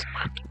bonus.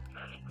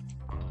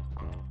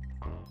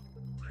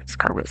 Let's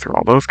cartwheel through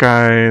all those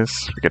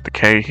guys. We get the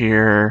K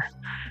here.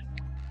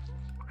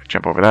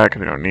 Jump over that because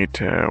we don't need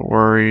to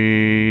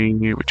worry.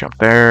 We jump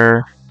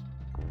there.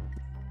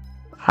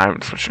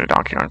 I'm switching to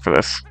Donkey Kong for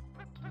this.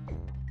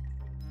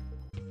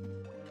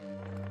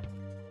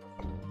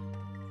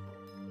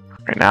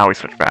 Okay, now we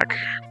switch back.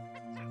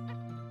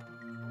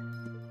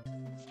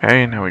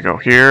 Okay, now we go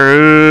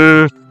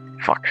here.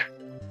 Fuck.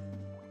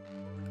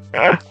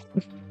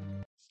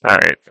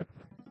 Alright.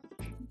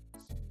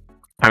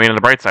 I mean, on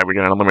the bright side, we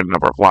get an unlimited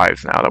number of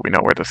lives now that we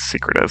know where the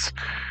secret is.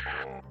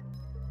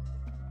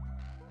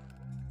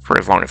 For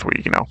as long as we,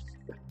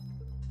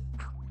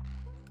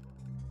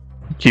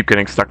 keep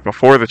getting stuck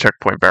before the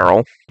checkpoint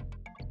barrel.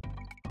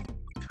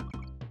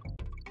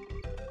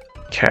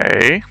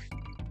 K.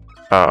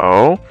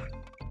 O.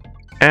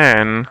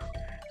 N.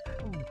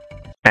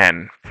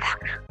 N.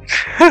 Fuck.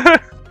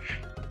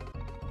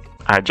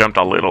 I jumped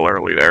a little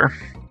early there.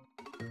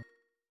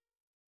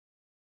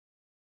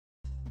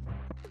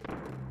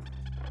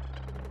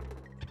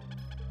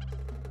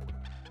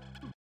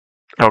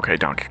 Okay,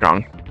 Donkey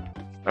Kong.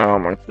 Oh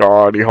my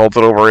god, he holds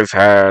it over his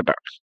head.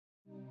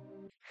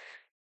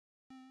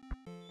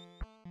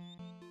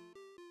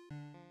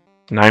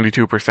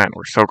 %.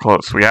 We're so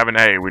close. We have an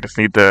A. We just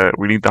need the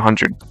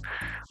 100.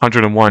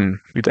 101.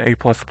 We need the A++.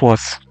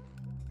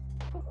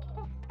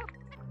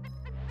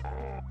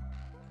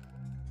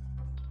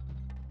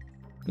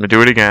 I'm gonna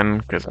do it again,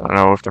 because I don't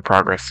know if the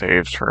progress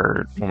saves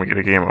for when we get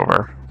a game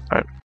over.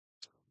 But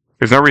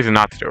there's no reason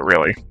not to do it,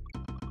 really.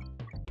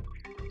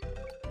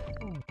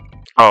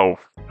 Oh,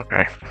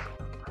 okay.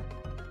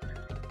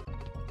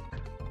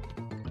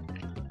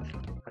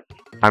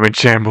 I'm in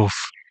shambles.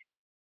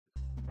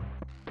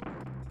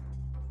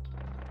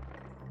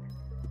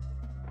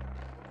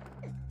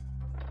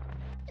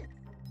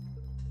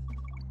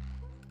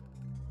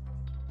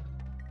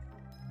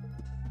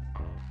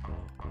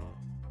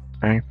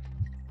 Okay.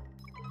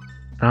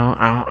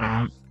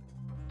 Oh.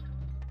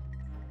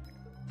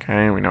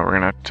 Okay, we know we're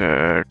gonna have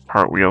to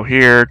cartwheel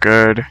here.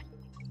 Good.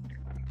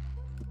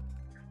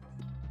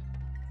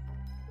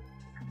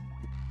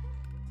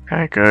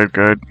 Okay,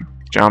 good.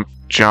 Jump.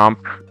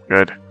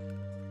 Good.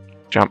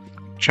 Jump.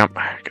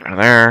 Get out of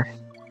there.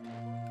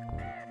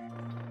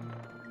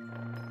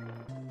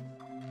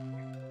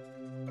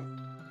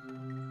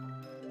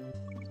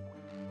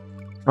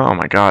 Oh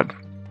my god.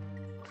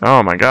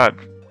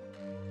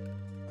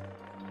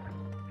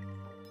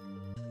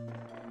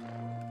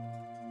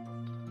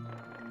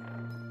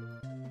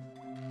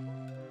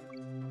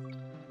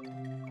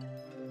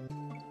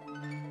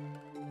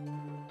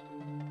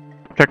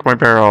 Check my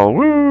barrel.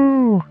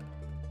 Woo!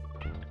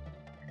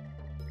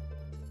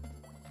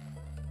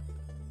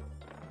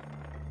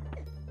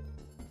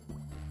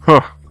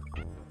 Huh.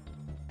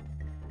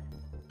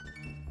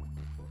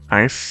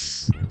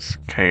 Nice.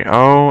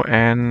 KO,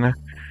 and...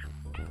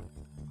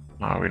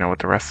 Oh, we know what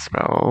the rest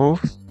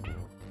spells.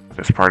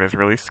 This part is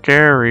really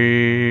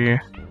scary.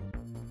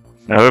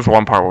 Now there's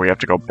one part where we have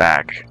to go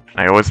back.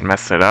 I always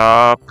mess it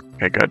up.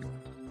 Okay, good.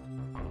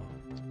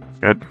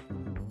 Good.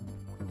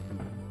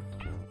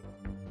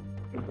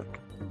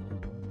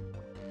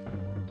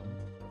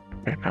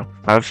 Okay, now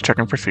I was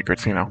checking for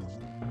secrets, you know.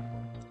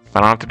 If I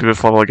don't have to do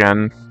this level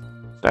again,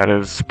 that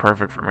is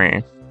perfect for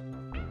me.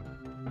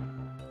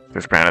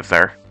 There's bandits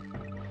there.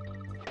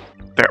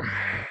 There.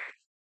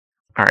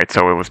 Alright,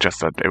 so it was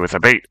just it was a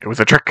bait. It was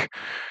a trick.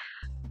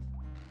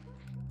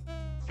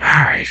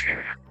 Alright.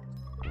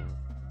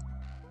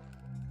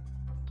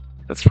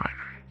 That's fine.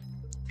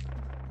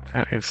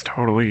 That is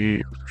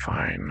totally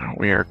fine.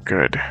 We are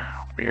good.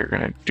 We are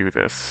gonna do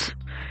this.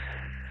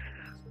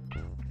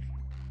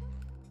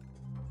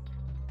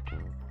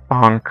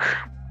 Bonk.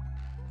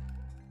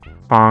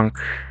 Bonk.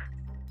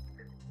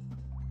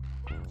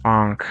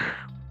 Bonk.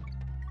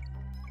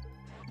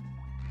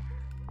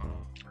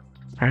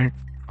 Okay.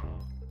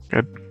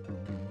 Good.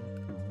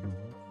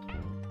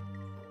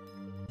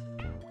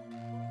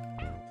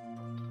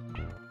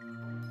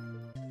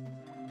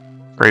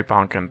 Great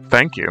bonkin'.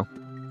 Thank you.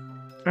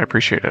 I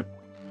appreciate it.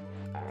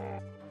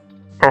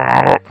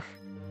 Oh.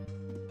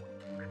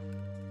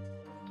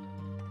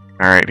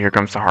 Alright, here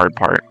comes the hard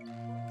part.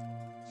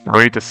 Now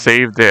we need to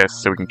save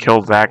this so we can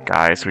kill that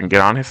guy so we can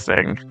get on his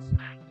thing.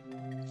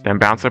 Then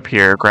bounce up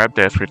here, grab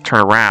this, we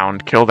turn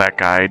around, kill that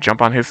guy,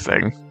 jump on his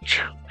thing.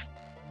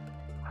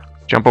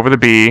 Jump over the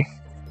bee.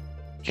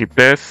 Keep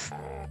this.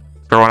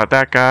 Throw it at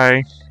that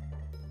guy.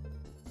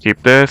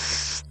 Keep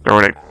this. Throw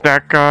it at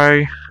that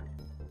guy.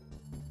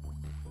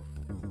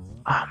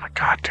 Oh my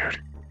god, dude.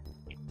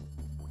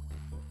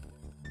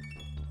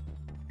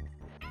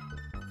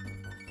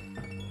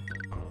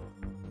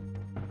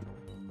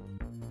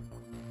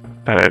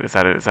 Is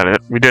that it? Is that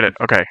it? We did it.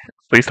 Okay.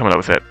 Please tell me that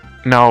was it.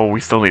 No, we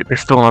still need...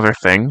 There's still another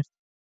thing.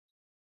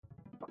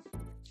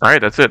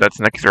 Alright, that's it. That's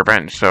Necky's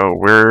Revenge. So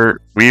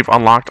we've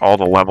unlocked all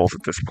the levels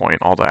at this point.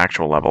 All the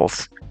actual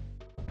levels.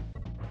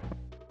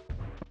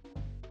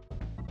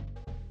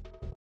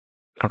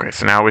 Okay,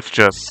 so now it's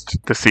just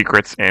the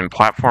secrets in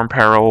Platform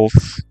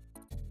Perils,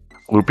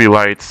 Loopy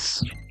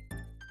Lights,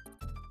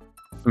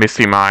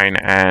 Misty Mine,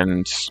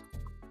 and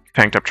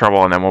Tanked Up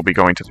Trouble, and then we'll be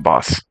going to the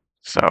boss.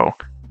 So,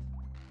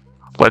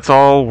 let's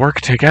all work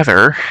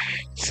together,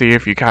 see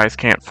if you guys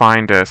can't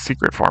find a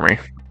secret for me.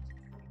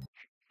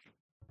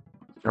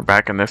 We're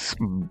back in this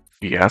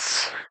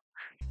BS.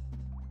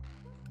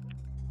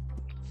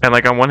 And,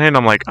 like, on one hand,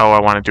 I'm like, oh, I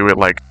want to do it,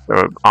 like,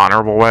 the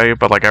honorable way,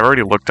 but, like, I've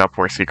already looked up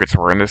where secrets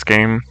were in this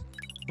game.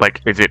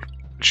 Like,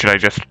 should I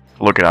just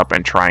look it up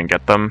and try and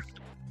get them?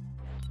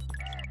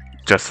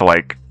 Just to,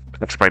 like,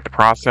 expedite the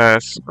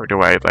process? Or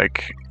do I,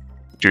 like,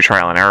 do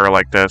trial and error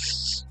like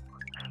this?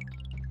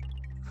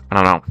 I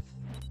don't know.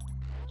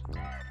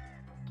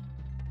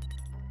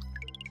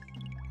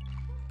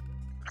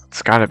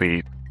 It's gotta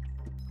be...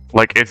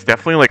 Like, it's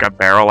definitely, like, a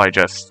barrel I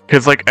just...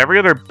 Because, like, every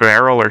other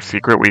barrel or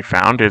secret we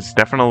found is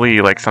definitely,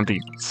 like, something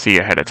you can see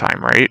ahead of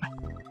time, right?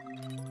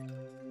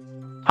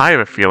 I have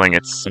a feeling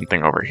it's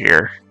something over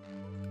here.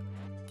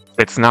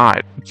 It's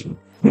not.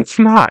 It's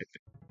not.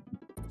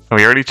 Oh,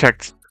 we already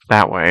checked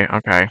that way.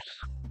 Okay.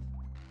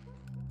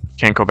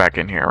 Can't go back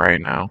in here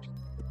right now.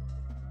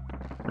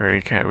 We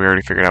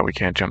already figured out we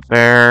can't jump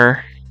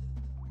there.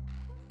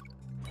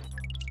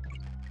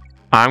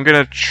 I'm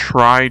gonna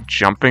try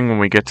jumping when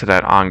we get to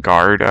that on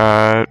guard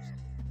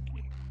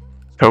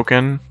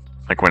token.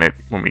 Like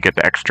when we get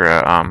the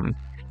extra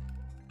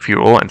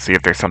fuel and see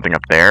if there's something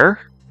up there.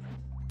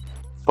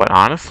 But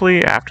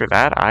honestly, after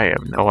that, I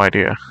have no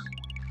idea.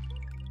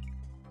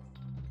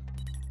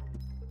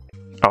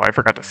 Oh, I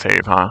forgot to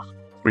save, huh?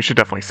 We should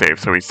definitely save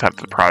so we just have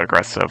the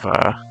progress of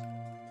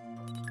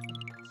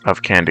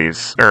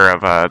candies, or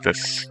of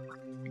this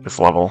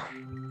level.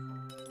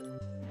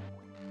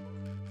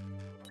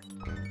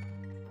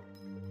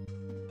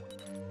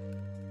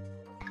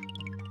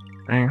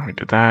 Okay, we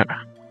did that.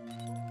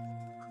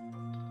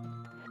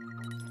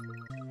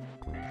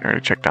 We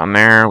already checked down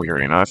there. We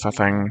already know that's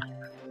nothing.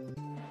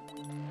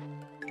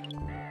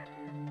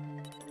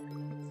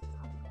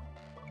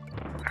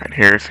 Alright,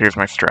 here's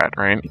my strat,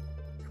 right?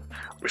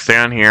 We stay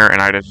on here,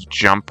 and I just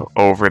jump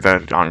over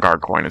the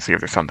on-guard coin and see if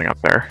there's something up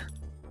there.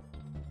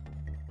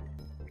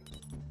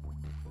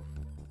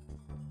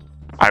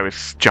 I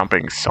was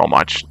jumping so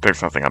much,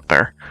 there's nothing up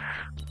there.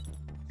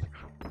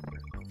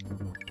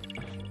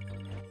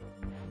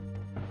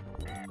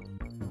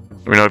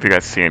 Let me know if you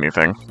guys see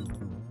anything.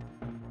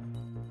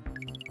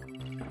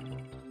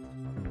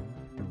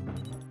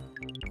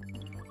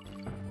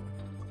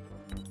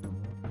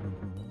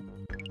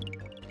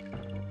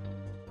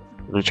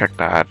 Recheck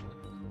that.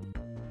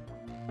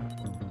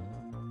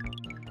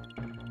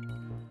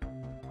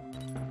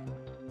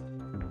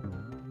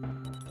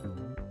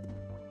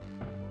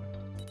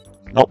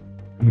 Nope.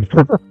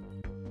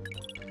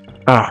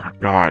 Oh,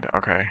 God,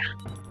 okay.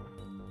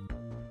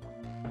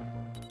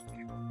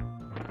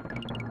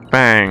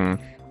 Bang.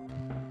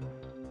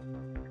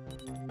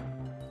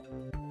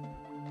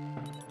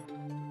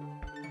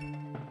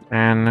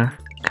 And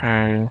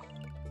okay.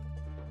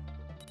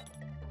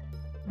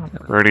 I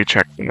already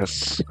checked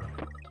this.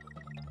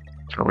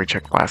 That's where we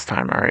checked last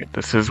time. Alright,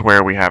 this is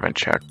where we haven't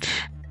checked.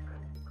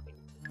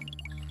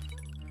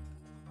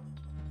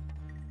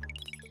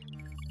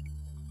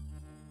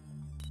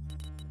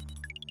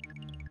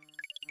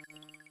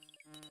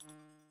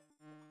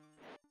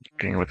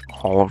 Looking with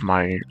all of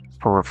my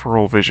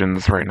peripheral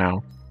visions right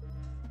now.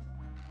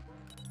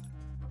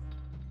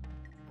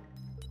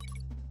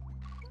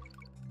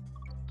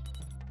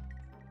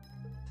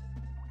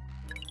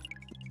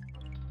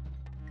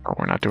 Oh,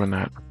 we're not doing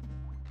that.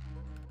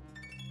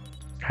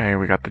 Okay,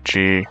 we got the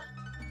G.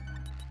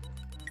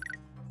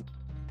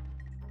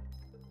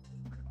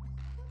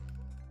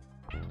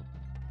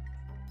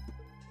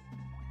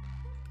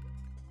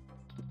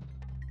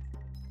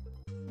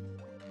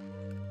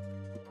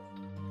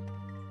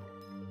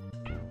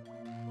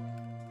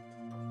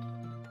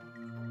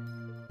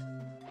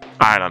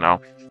 I don't know.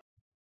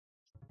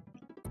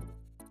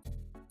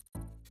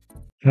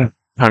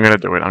 I'm gonna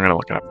do it. I'm gonna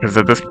look it up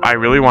because I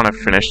really want to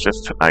finish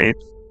this tonight,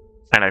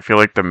 and I feel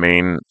like the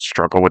main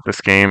struggle with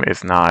this game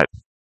is not.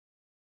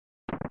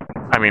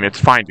 I mean, it's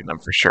finding them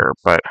for sure,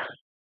 but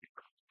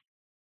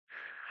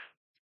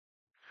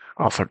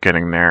also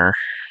getting there.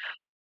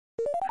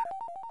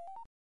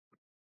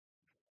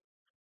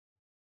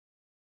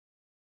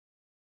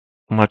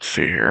 Let's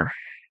see here.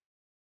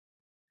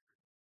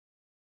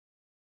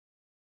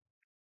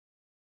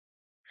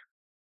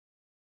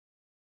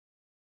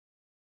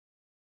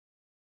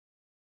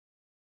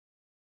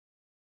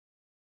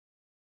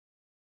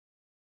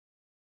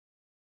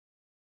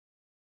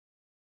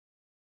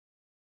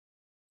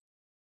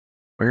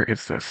 Where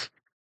is this?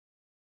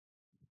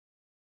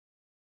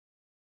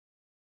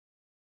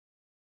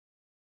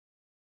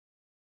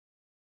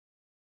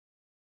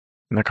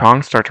 When the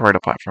Kongs start to ride a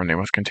platform, they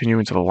must continue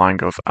until the line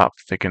goes up.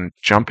 They can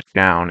jump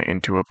down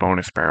into a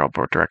bonus barrel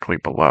directly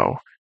below.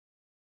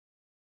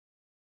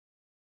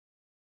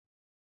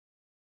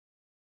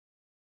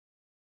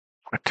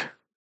 What?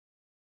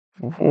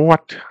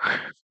 What?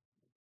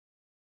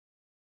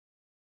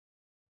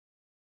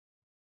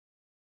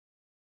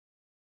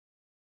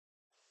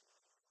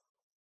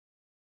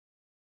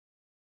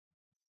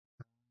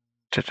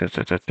 Da, da,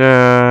 da, da,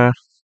 da.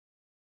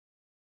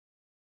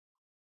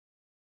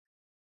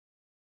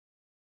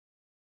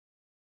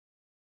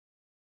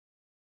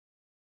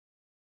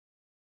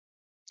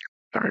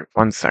 Sorry,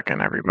 1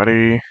 second,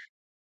 everybody.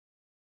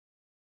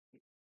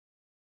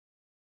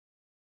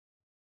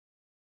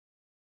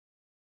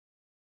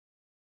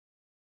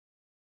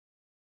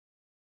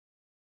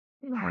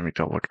 I need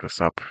to look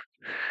this up.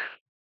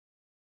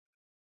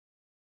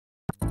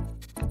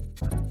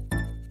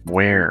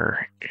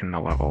 Where in the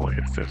level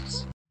is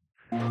this?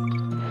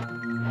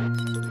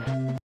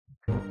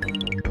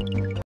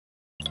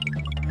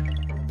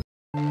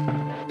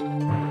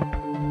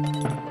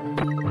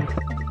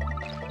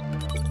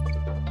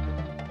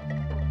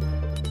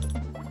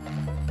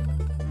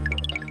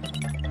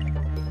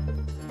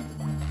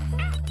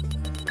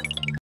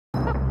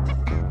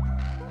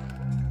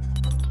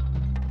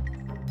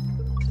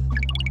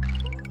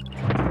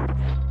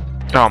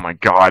 Oh my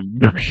god,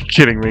 are you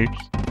kidding me?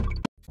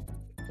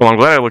 Well, I'm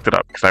glad I looked it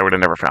up, because I would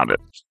have never found it.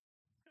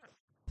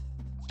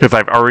 Because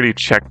I've already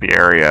checked the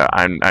area,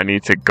 I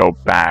need to go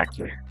back.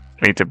 I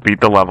need to beat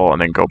the level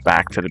and then go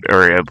back to the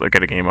area,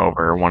 get a game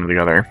over, or one or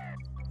the other.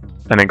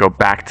 And then go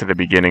back to the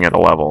beginning of the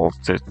level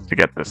to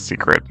get this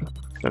secret.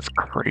 That's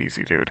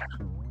crazy, dude.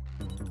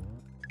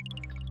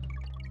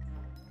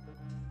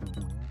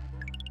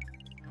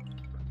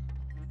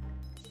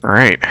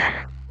 Alright.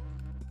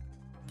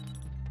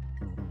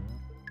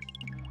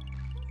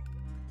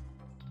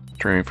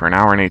 Streaming for an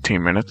hour and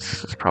 18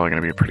 minutes. It's probably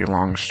going to be a pretty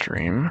long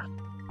stream.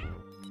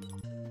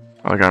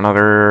 I got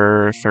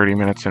another 30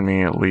 minutes in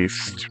me at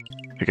least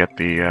to get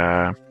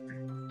the,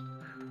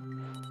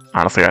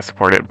 Honestly, I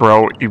support it.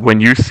 Bro, when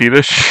you see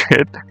this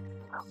shit,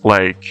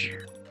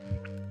 like,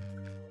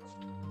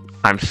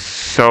 I'm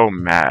so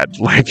mad.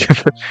 Like,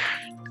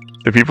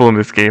 the people in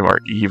this game are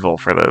evil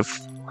for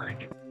this.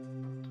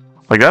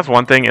 Like, that's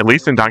one thing, at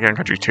least in Donkey Kong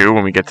Country 2,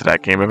 when we get to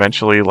that game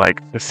eventually,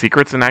 like, the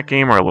secrets in that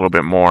game are a little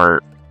bit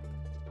more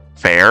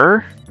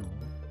fair.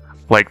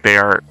 Like, they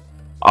are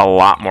a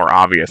lot more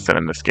obvious than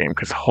in this game,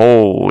 because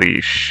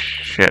holy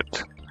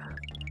shit.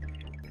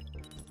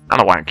 I don't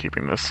know why I'm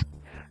keeping this.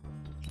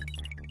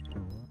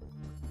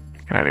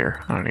 Get out of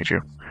here. I don't need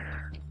you.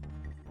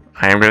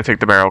 I am going to take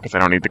the barrel because I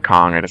don't need the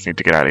Kong. I just need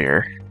to get out of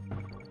here.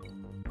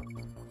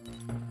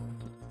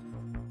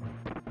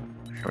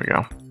 Here we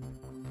go.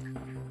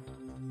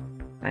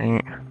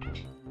 Right.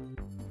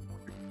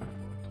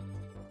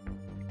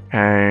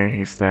 Okay,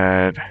 he's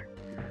dead.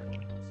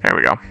 There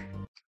we go.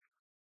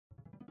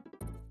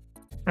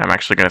 I'm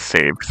actually going to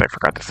save because I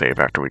forgot to save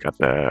after we got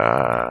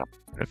that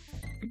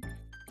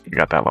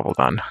level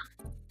done.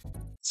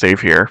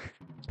 Save here.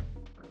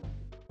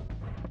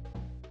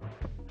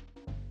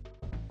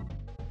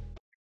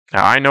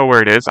 Now I know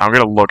where it is. I'm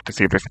going to look to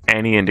see if there's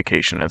any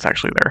indication it's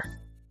actually there.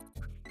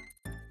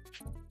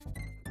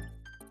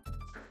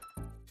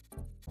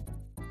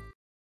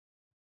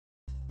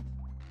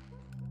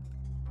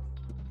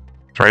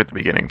 It's right at the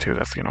beginning, too.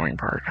 That's the annoying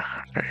part.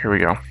 Okay, here we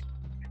go.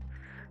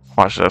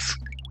 Watch this.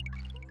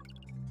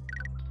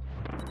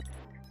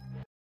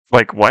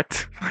 Like,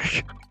 what?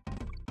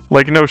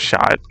 Like, no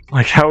shot.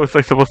 Like, how was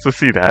I supposed to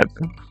see that?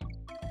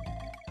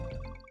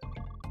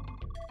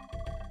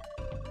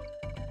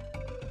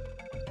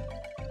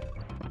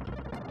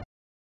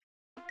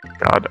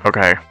 God,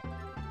 okay.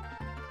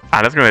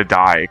 I'm just gonna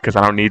die, because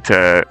I don't need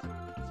to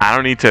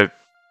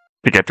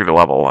get through the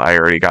level. I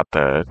already got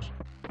the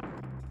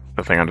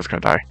thing. I'm just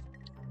gonna die.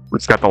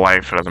 It's got the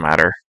life, so it doesn't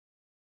matter.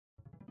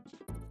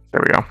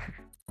 There we go.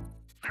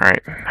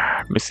 Alright.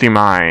 Misty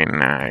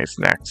Mine is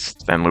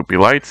next. Then Loopy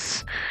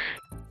Lights.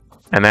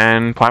 And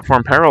then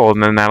Platform Peril,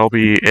 and then that'll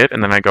be it,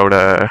 and then I go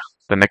to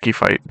the Neki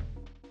fight.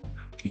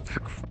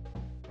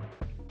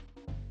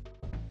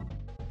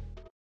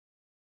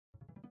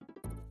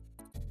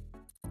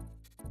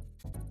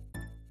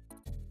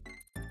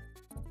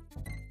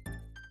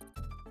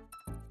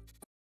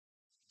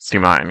 Misty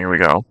Mine, here we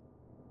go.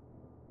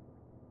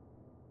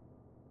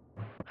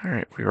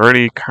 Alright, we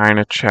already kind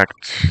of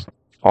checked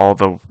all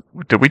the...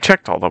 we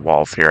checked all the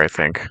walls here, I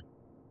think.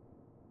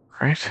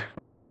 Right?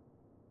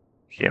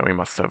 Yeah, we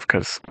must have,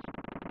 because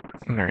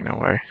there ain't no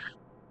way.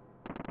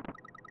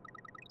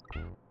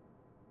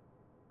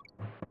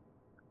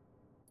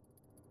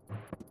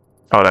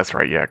 Oh, that's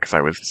right, yeah, because I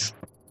was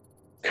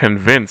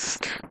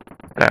convinced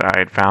that I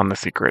had found the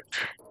secret.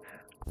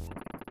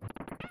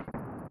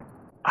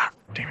 Ah,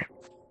 damn it.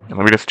 Let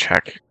me just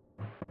check.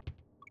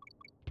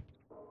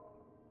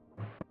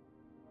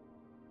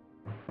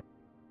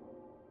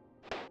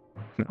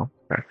 No,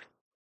 okay.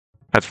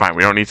 That's fine.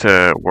 We don't need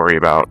to worry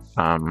about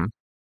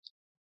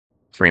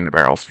bringing the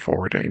barrels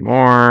forward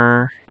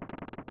anymore.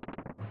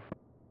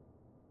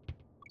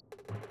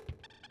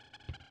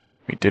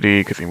 We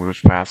Diddy, because he moves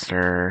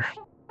faster.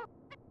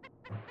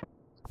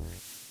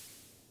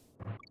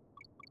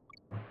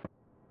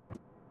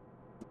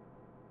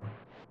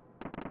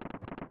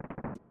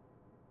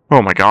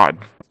 Oh my god.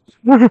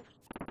 I'm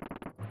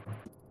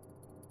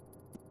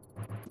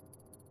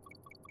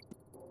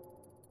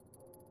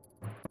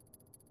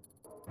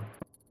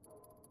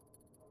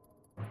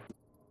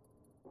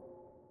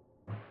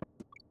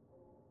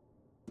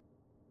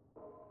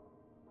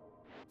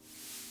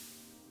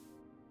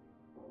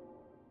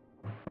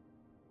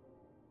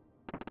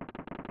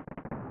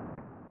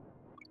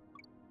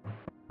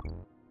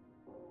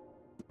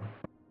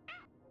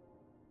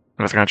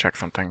just gonna check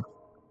something.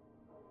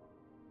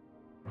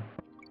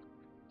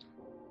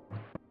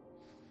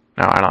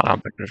 No, I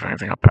don't think there's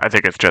anything up there. I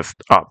think it's just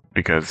up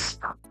because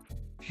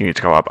you need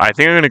to go up. I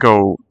think I'm gonna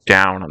go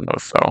down on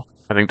those though.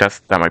 I think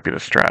that might be the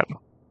strat.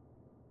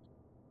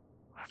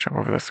 Jump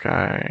over this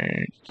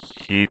guy.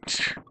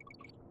 Heat.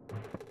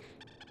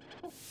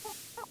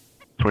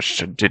 Switch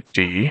to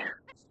Diddy.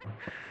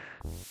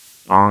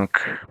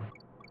 Bonk.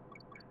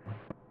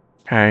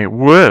 Okay,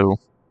 whoa!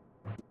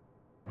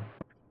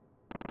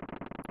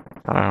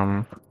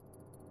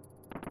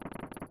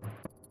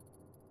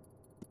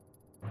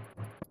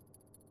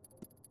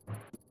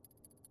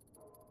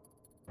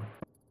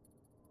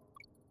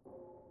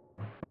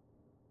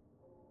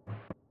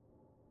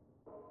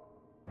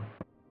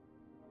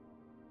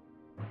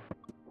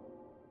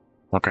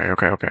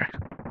 Okay.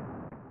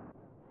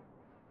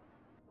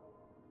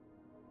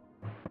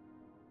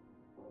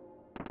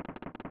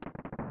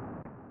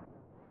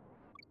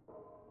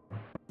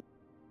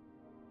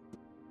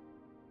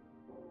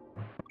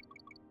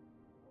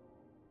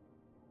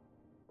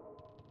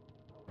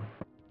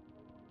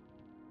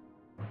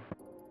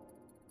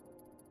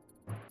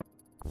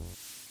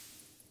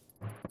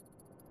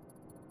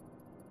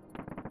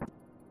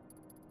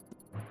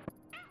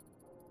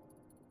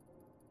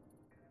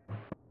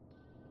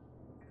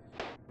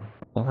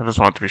 I just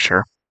want to be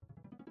sure.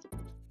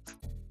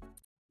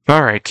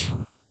 Alright.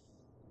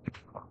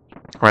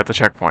 We're at the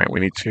checkpoint. We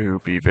need to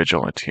be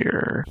vigilant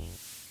here.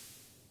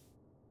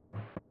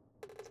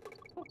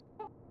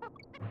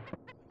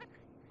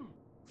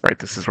 Right,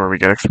 this is where we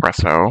get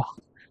espresso.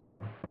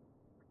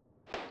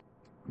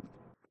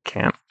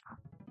 Can't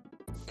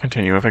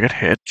continue if I get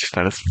hit.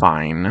 That is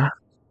fine.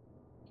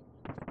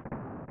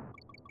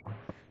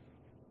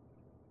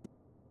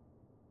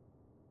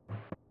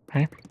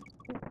 Okay.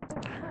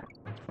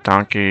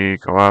 Donkey,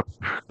 go up,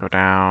 go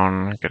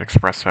down, get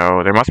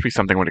espresso. There must be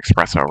something with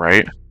espresso,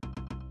 right?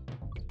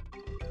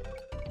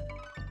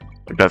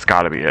 That's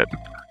gotta be it.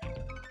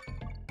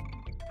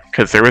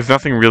 Because there was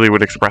nothing really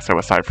with espresso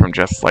aside from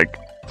just, like,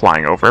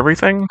 flying over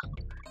everything.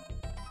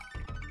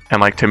 And,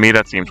 like, to me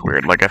that seems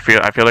weird. Like, I feel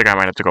like I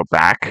might have to go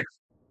back.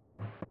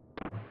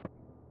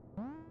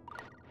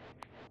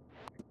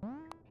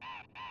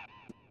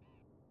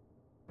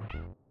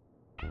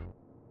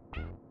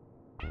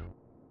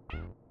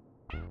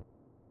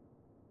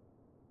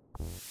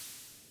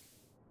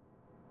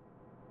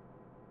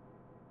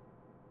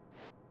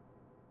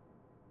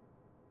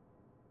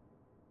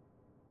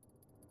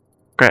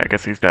 Okay, I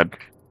guess he's dead.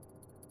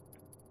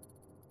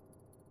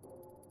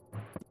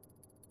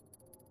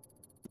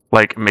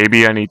 Like,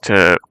 maybe I need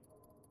to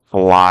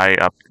fly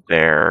up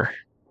there.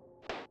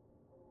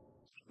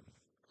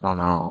 Oh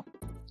no.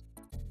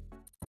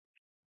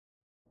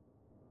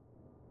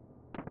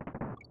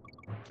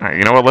 Alright,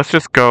 you know what? Let's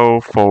just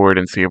go forward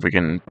and see if we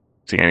can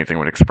see anything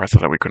with espresso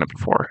that we couldn't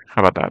before.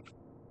 How about that?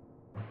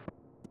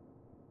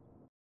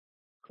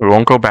 We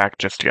won't go back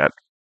just yet.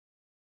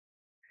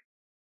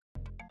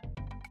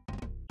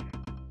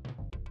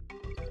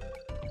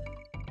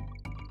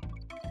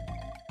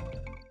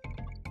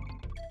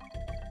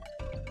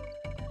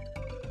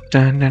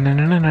 Dun, dun, dun,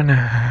 dun, dun, dun,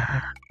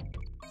 dun.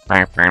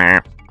 Alright,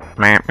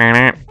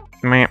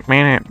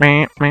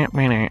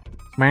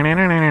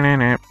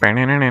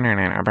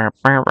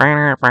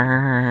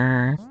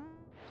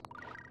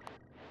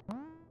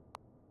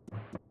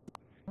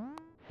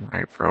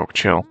 bro,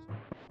 chill.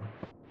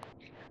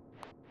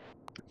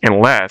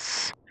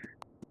 Unless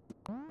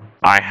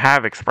I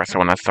have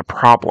espresso and that's the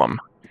problem.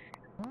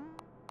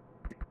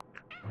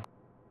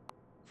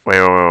 Wait.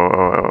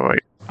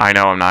 I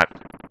know I'm not.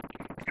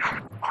 Oh,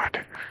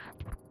 God.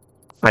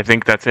 I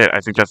think that's it. I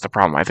think that's the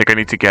problem. I think I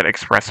need to get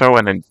espresso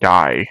and then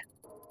die.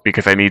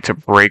 Because I need to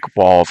break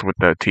walls with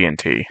the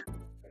TNT.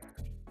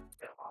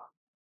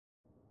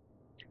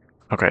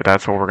 Okay,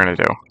 that's what we're gonna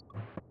do.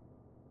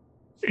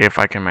 If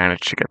I can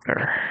manage to get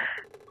there.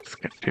 Let's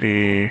get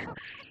Diddy.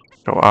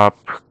 Go up,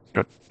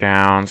 go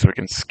down, so we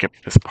can skip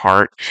this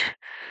part.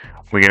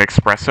 We get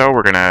espresso,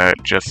 we're gonna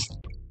just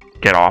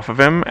get off of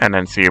him, and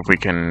then see if we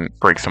can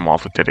break some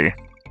walls with Diddy.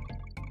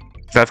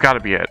 So that's gotta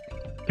be it.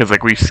 Because,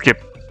 like, we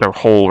skipped the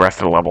whole rest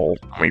of the level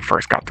when we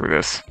first got through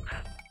this.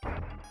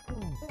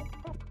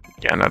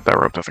 Yeah, and that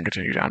rope doesn't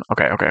continue down.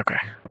 Okay.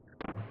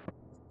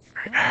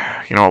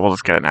 You know what, we'll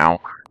just get it now.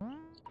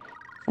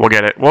 We'll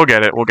get it. We'll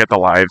get the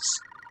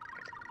lives.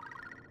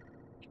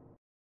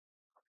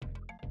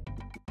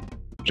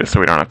 Just so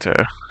we don't have to...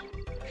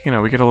 You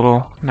know, we get a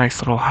little...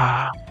 Nice little...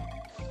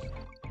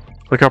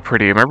 Look how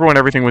pretty. Remember when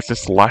everything was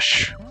just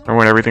lush? Remember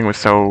when everything was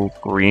so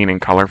green and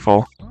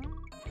colorful?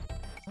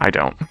 I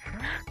don't.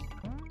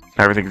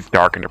 Everything's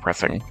dark and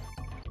depressing.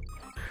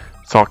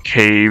 It's all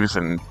caves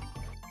and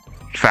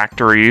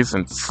factories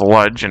and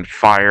sludge and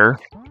fire.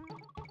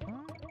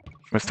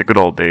 Miss the good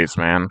old days,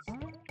 man.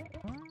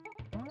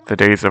 The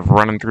days of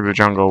running through the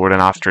jungle with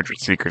an ostrich with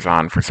seekers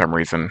on for some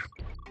reason.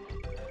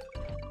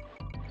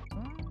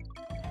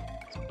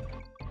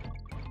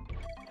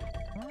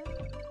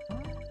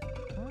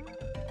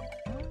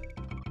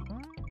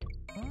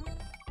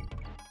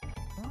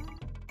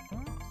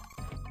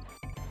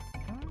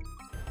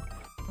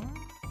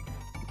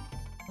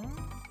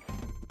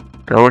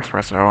 Go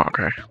espresso,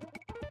 okay.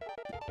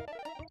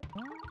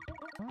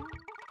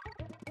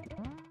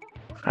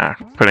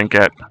 Couldn't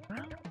get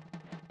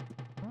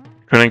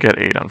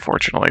 8,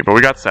 unfortunately, but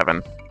we got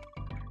 7.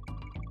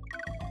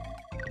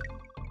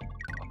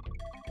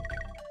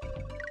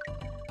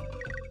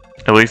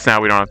 At least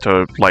now we don't have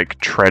to, like,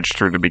 trudge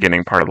through the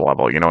beginning part of the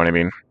level, you know what I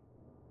mean?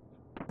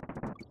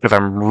 Because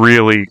I'm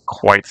really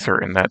quite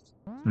certain that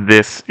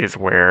this is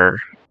where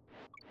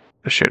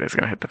the shit is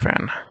gonna hit the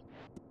fan.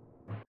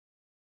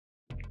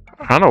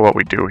 I don't know what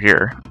we do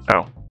here.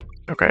 Oh.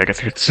 Okay, I guess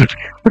he gets...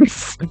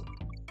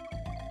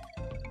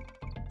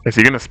 Is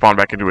he gonna spawn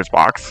back into his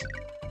box?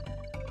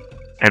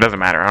 It doesn't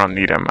matter, I don't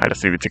need him. I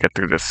just needed to get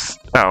through this.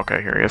 Oh,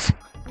 okay, here he is.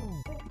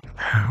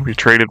 We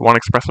traded one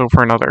espresso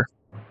for another.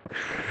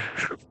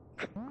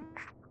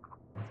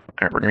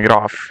 Alright, we're gonna get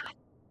off.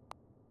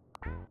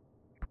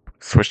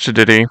 Switch to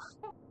Diddy.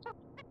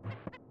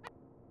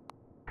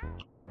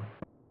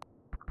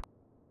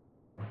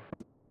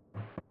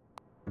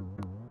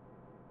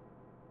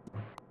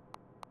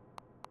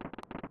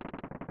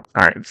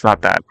 Alright, it's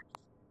not that.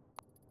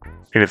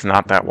 It is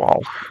not that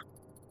wall.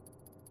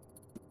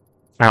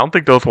 I don't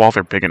think those walls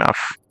are big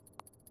enough.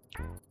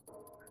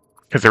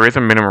 Because there is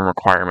a minimum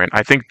requirement.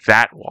 I think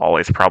that wall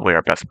is probably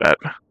our best bet.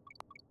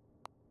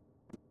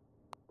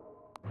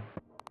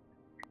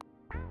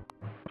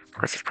 Of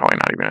course, there's probably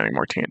not even any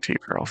more TNT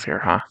barrels here,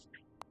 huh?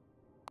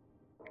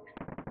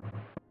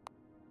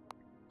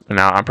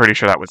 No, I'm pretty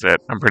sure that was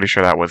it. I'm pretty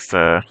sure that was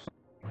the...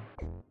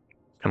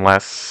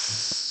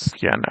 Unless...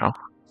 Yeah, no.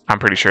 I'm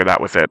pretty sure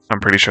that was it.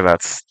 I'm pretty sure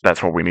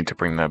that's what we need to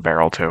bring the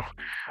barrel to.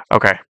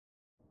 Okay.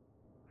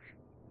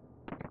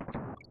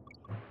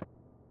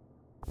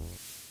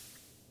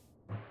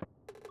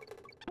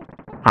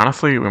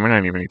 Honestly, we might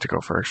not even need to go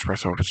for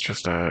espresso if it's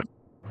just a...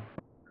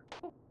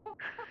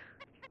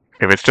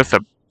 If it's just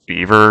a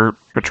beaver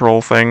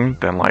patrol thing,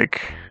 then,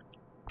 like...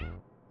 Look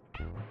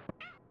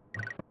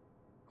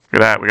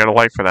at that, we got a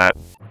light for that.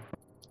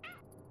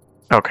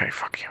 Okay,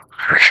 fuck you.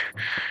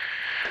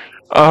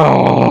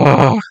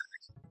 Oh!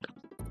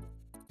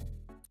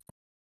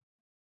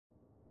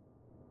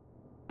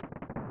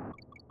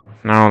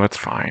 No, that's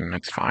fine,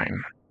 it's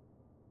fine.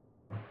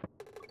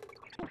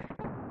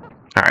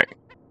 Alright.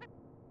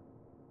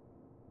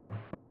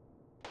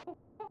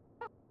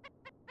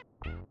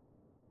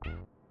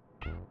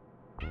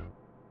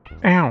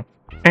 Ow!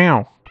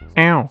 Ow!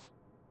 Ow!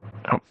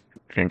 Oh, you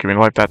didn't give me the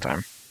light that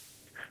time.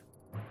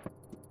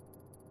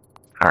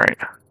 Alright.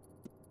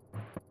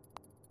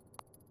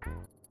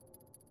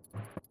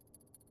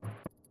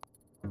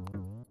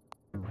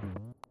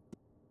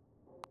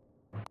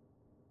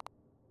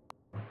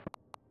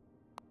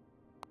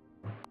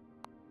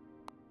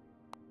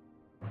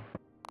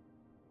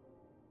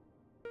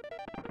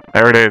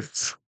 There it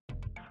is.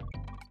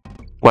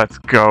 Let's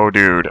go,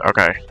 dude.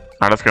 Okay.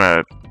 I'm just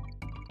gonna...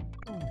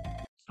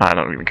 I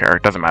don't even care.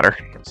 It doesn't matter.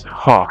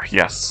 Oh,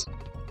 yes.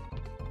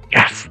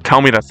 Yes!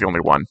 Tell me that's the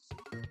only one.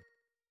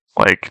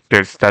 Like,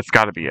 that's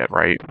gotta be it,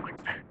 right?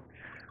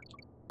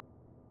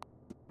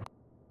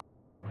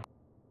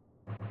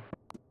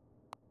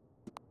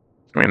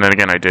 I mean, then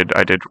again, I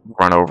did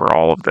run over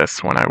all of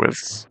this when I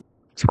was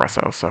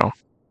espresso, so...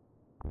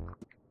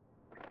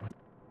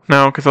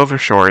 No, because those are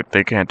short.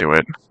 They can't do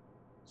it.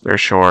 They're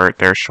short.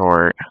 They're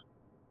short.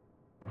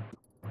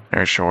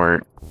 They're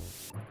short.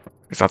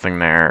 There's nothing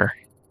there.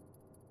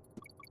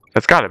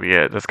 That's gotta be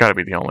it. That's gotta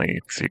be the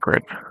only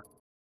secret.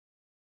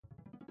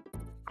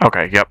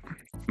 Okay, yep.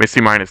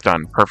 Misty Mine is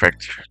done.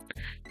 Perfect.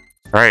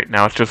 Alright,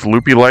 now it's just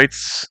loopy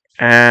lights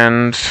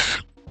and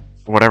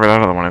whatever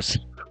that other one is.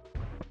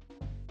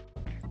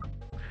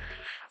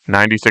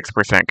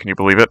 96%, can you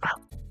believe it?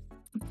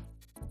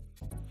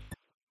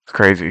 It's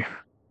crazy.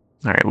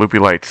 Alright, loopy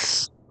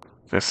lights.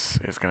 This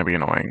is gonna be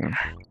annoying.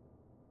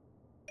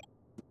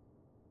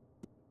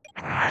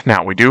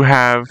 Now, we do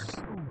have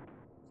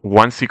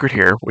one secret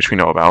here, which we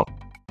know about.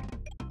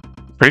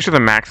 Pretty sure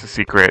the max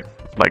secret,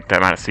 like the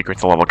amount of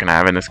secrets a level can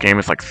have in this game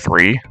is like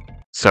 3.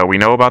 So we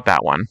know about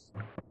that one.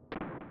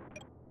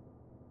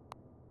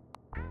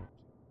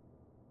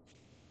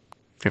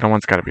 The other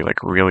one's gotta be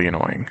like really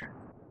annoying.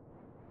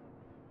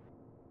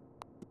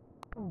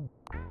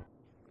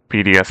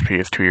 BDSP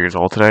is 2 years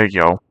old today.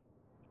 Yo.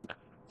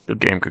 Good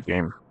game, good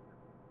game.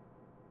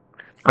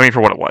 I mean,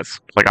 for what it was.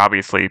 Like,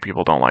 obviously,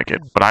 people don't like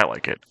it, but I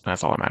like it.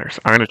 That's all that matters.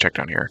 I'm gonna check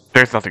down here.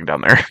 There's nothing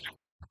down there.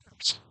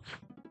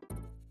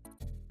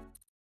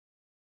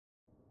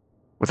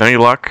 With any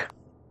luck,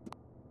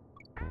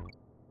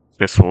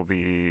 this will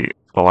be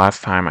the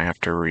last time I have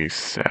to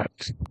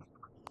reset.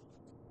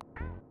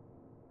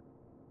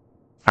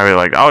 I'd be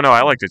like, oh no,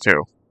 I liked it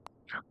too.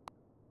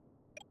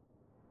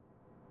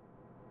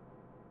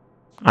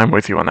 I'm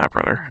with you on that,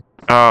 brother.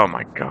 Oh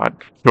my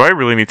god. Do I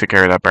really need to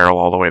carry that barrel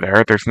all the way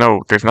there? There's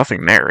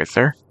nothing there, is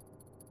there?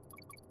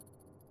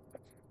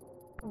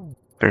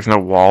 There's no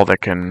wall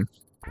that can...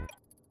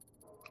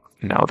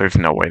 No, there's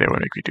no way they would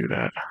make me do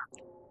that.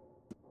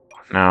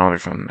 No,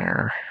 there's nothing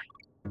there.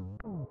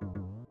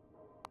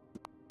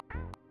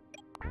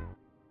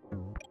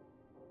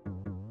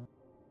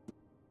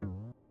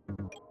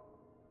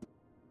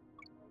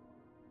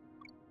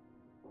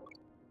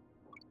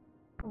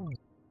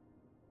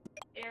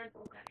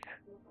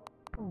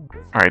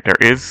 Alright, there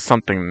is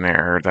something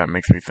there that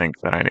makes me think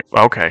that I need...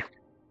 Okay.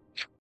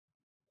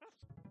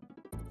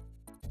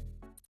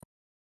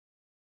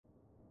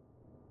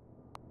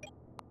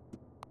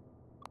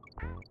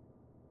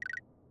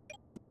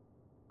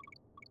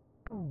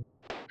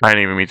 I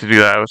didn't even mean to do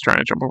that, I was trying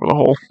to jump over the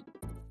hole.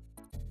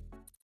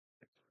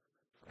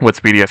 What's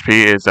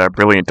BDSP is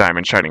Brilliant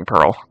Diamond Shining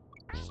Pearl.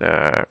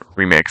 The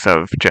remix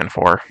of Gen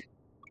 4.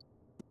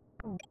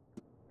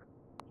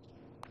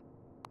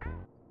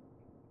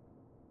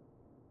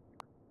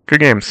 Good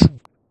games.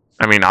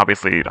 I mean,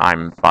 obviously,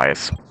 I'm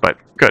biased, but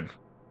good.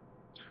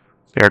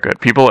 They are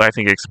good. People, I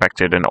think,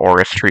 expected an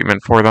Oris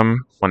treatment for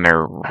them when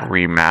they're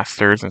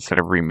remasters instead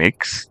of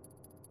remakes.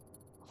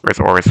 Whereas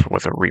Oris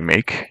was a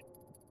remake.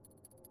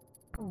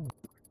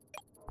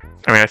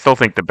 I mean, I still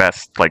think the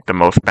best, like, the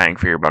most bang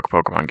for your buck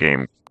Pokemon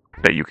game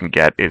that you can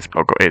get is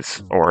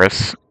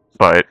Oris,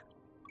 but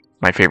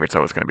my favorite's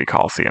always going to be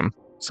Coliseum,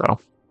 so...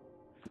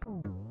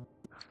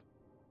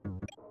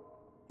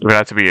 It would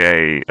have to be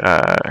a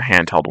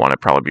handheld one.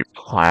 It'd probably be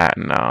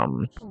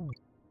Platinum.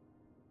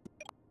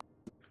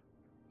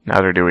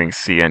 Now they're doing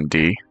C and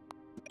D.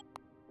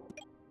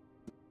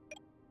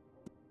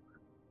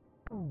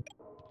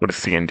 What is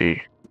C and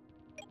D?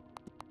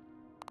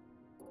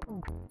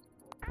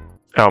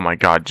 Oh my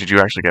god, did you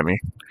actually get me?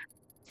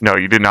 No,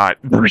 you did not.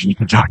 You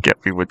did not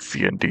get me with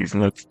C and Ds,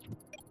 and that's...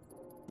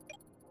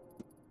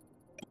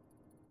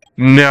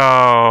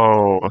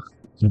 No!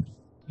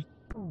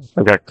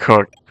 I got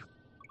cooked.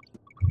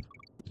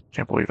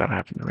 Can't believe that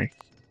happened to me.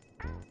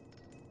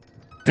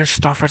 This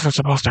stuff isn't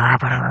supposed to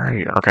happen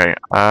already. Okay,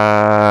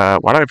 why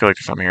do I feel like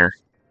there's something here?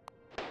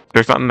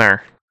 There's nothing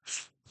there.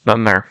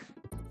 Nothing there.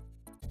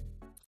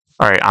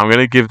 Alright, I'm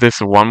gonna give this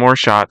one more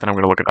shot, then I'm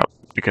gonna look it up.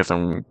 Because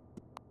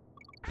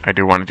I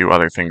do want to do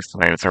other things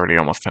tonight. It's already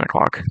almost 10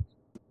 o'clock.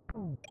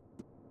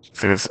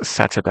 So it is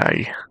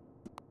Saturday.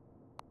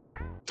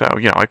 So,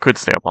 you know, I could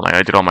stay up all night.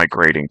 I did all my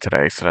grading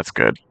today, so that's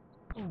good.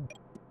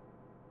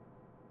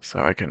 So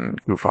I can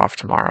goof off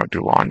tomorrow,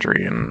 do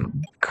laundry,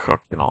 and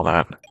cook and all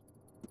that.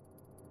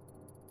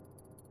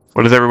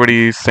 What is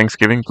everybody's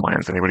Thanksgiving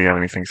plans? Anybody have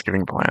any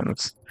Thanksgiving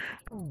plans?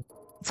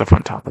 It's a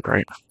fun topic,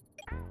 right?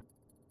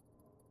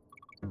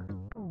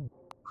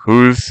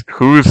 Whose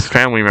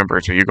family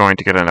members are you going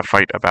to get in a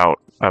fight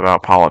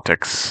about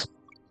politics?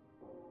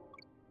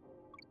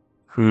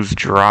 Who's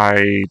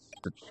dry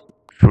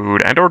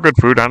food and or good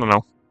food? I don't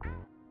know.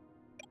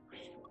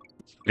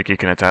 Nikki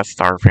can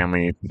attest, our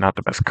family not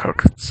the best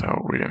cook,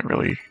 so we didn't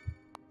really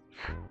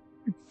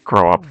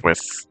grow up with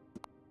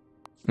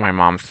my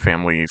mom's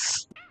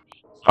family's...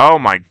 Oh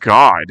my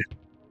god!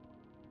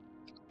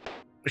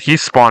 he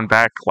spawned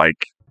back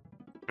like...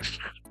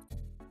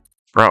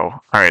 Bro,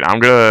 alright, I'm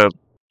gonna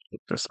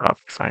look this up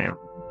because I am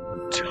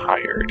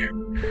tired.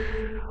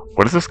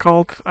 What is this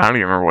called? I don't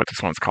even remember what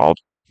this one's called.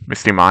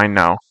 Misty Mine?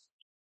 No.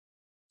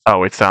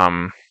 Oh, it's,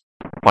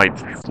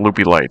 lights.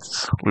 Loopy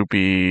lights.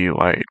 Loopy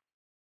light.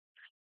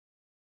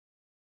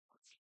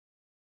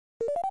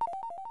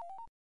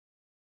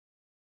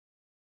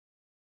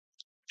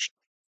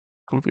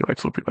 Loopy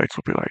lights, loopy lights,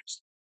 loopy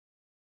lights.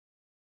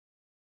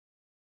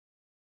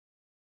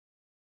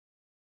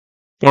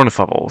 Bonus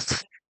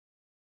levels.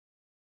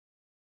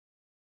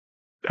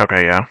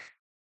 Okay, yeah.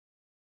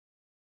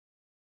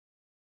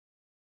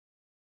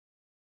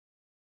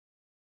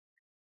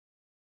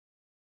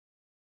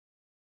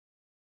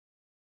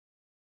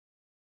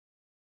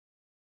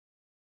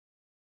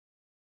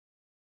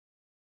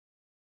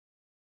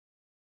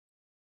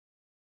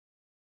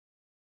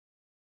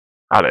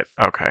 Got it.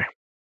 Okay.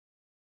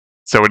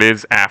 So it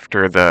is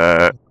after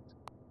the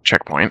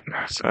checkpoint,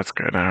 so that's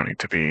good. I don't need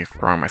to be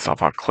throwing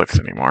myself off cliffs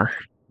anymore.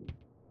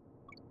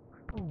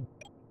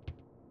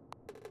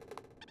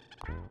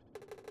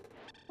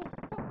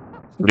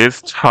 It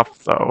is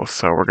tough, though,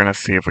 so we're gonna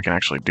see if we can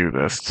actually do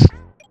this.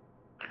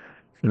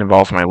 It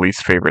involves my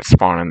least favorite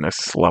spawn in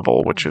this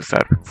level, which is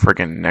that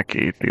friggin'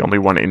 Neki, the only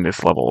one in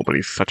this level, but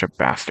he's such a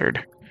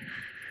bastard.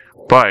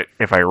 But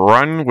if I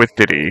run with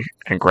Diddy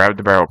and grab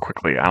the barrel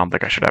quickly, I don't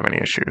think I should have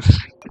any issues.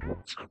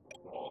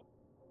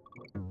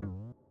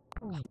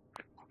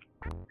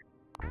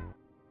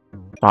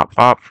 Pop,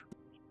 pop.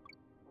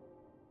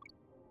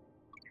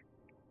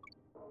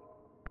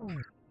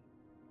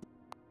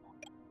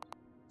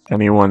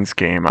 Anyone's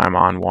game, I'm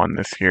on one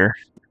this year.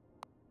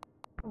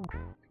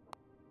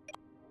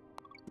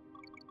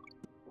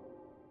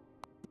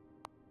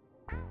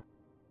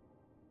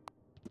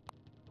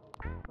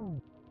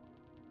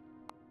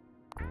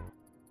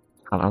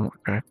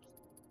 Okay.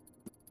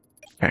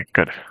 Okay,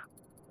 good.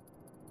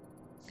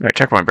 Alright,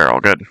 checkpoint barrel,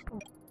 good.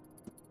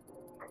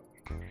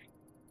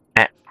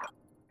 Eh.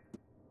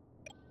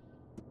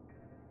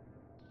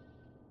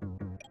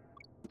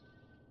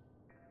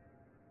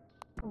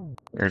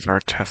 Here's our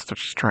test of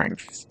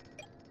strength.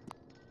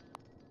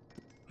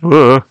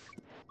 Ugh.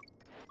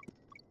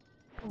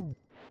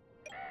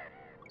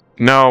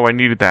 No, I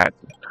needed that.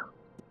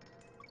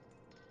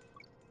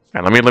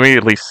 Right, let me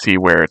at least see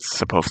where it's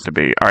supposed to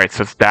be. Alright,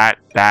 so it's that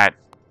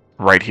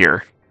right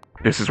here.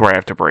 This is where I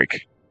have to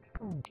break.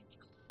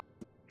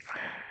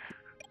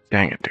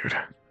 Dang it, dude.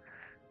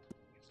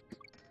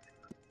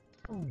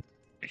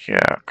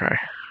 Yeah, okay.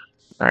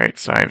 Alright,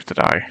 so I have to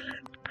die.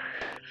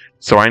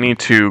 So I need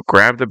to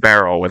grab the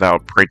barrel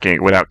without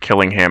breaking, without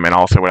killing him, and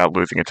also without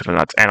losing it to the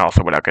nuts, and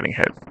also without getting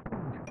hit.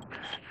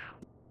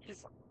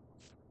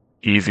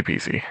 Easy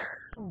peasy.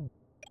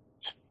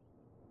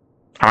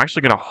 I'm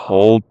actually gonna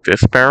hold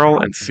this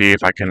barrel and see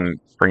if I can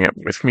bring it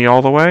with me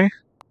all the way.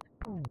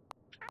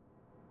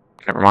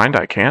 Never mind,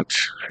 I can't.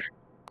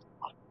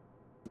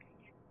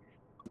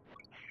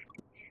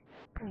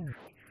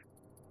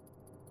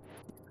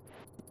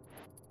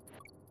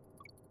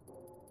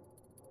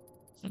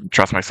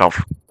 Trust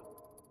myself.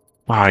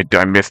 Oh,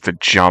 I missed the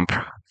jump.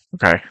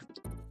 Okay.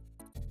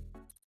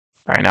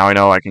 Alright, now I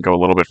know I can go a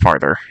little bit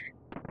farther.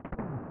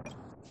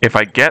 If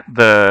I get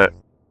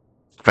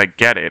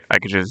it, I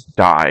could just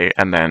die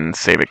and then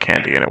save it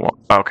candy and it won't.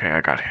 Okay,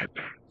 I got hit.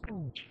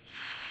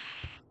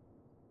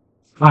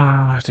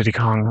 Diddy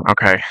Kong.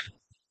 Okay.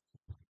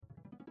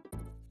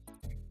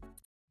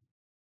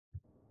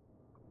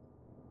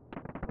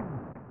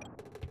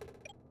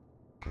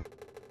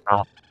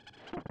 Oh.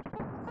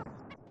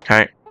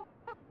 Okay.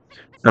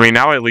 I mean,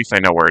 now at least I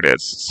know where it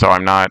is, so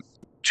I'm not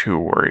too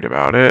worried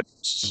about it.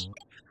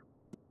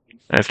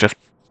 It's just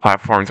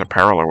platforms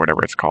apparel or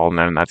whatever it's called, and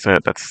then that's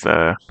it. That's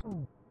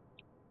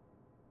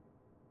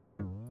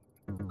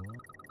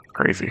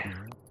crazy.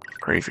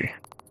 Crazy.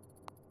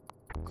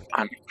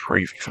 I'm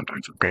crazy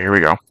sometimes. Okay, here we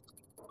go.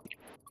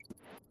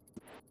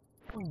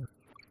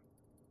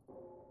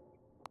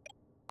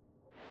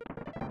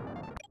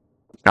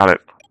 Got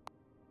it.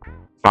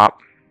 Pop.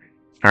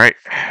 Alright,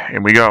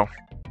 here we go.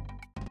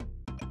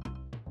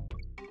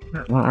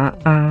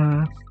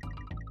 Oh,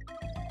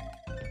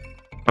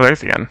 there's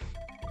the end.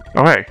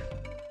 Oh, hey.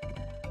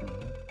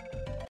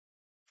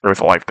 There was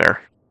a life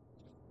there.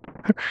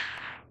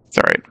 It's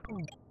alright.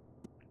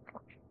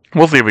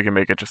 We'll see if we can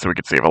make it just so we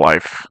can save a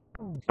life.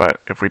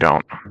 But if we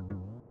don't,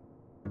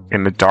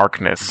 in the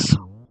darkness,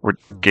 we're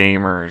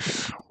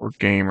gamers. We're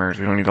gamers.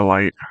 We don't need a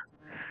light.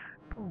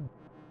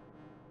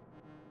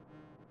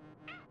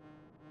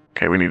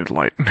 Okay, we needed the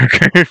light.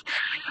 Okay.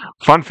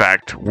 Fun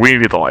fact, we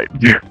needed the light.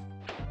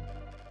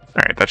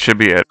 Alright, that should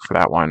be it for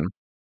that one.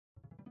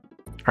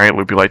 Alright,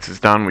 Loopy Lights is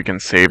done. We can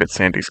save at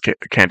Sandy's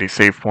Candy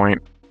save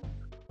point.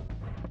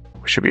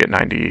 We should be at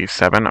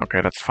 97.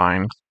 Okay, that's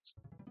fine.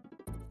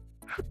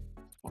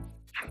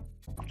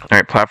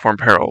 Alright, platform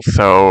perils.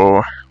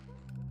 So,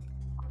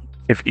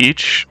 if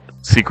each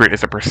secret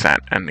is a percent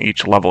and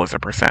each level is a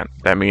percent,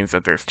 that means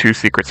that there's 2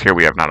 secrets here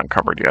we have not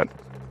uncovered yet.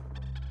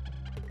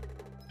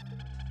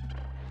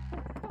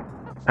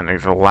 And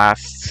these are the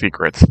last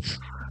secrets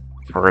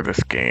for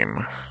this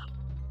game.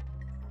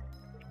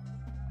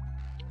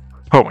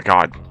 Oh my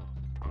god.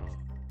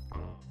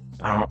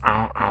 Ow,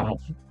 ow, ow.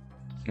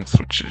 Let's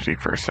switch to G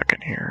for a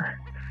second here.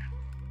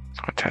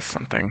 So I'll test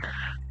something.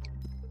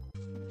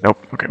 Nope.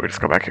 Okay, we just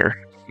go back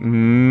here.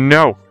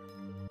 No!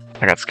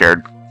 I got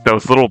scared.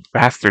 Those little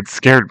bastards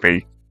scared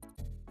me.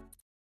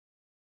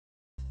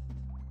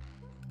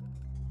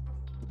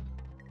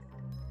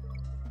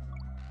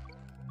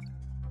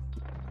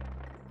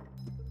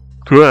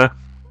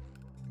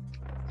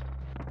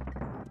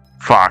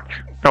 Fuck.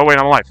 Oh wait,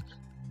 I'm alive.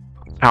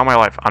 How am I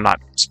alive? I'm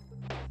not.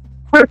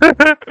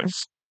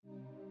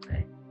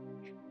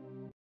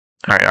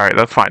 Alright,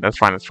 that's fine.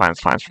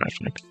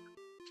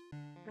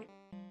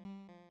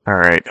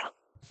 Alright.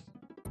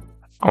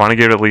 I want to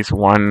give at least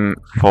one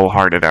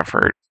full-hearted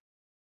effort.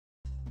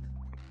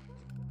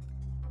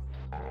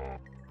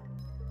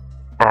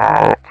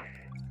 Oh.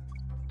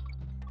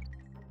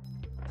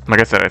 Like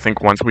I said, I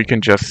think once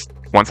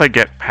I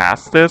get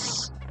past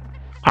this,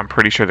 I'm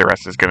pretty sure the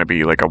rest is going to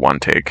be like a one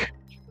take.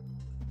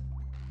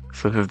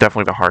 So this is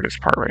definitely the hardest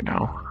part right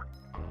now.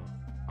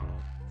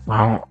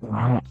 Ow.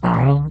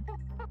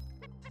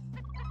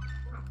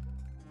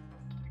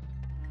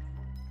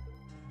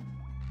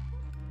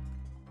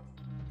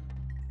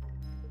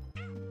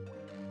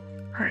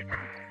 Alright.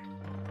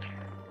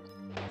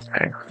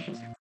 Okay.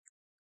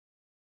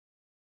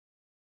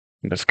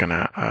 I'm just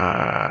gonna,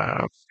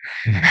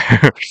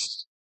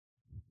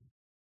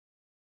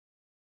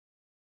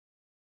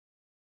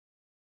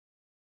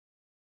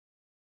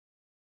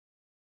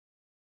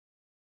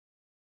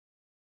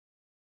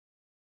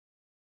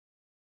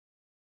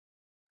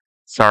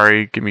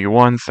 Sorry, give me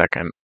 1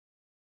 second.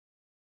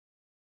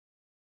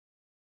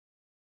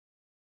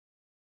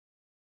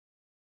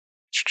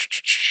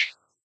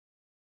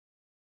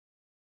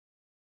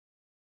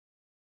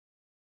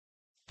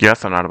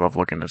 Yes, I'm not above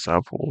looking this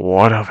up.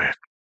 What of it?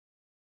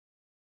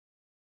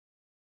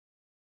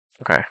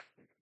 Okay.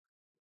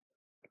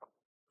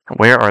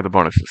 Where are the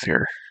bonuses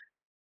here?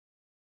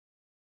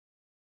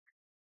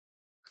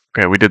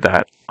 Okay, we did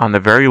that. On the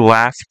very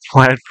last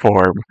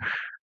platform.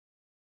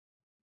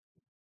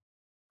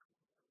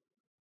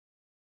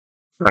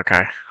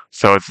 Okay,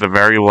 so it's the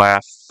very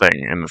last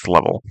thing in this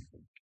level.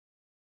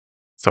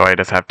 So I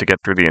just have to get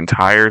through the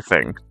entire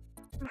thing.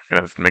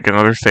 Let's make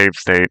another save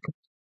state.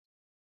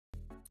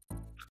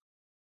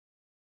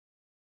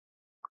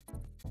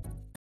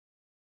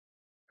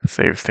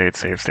 Save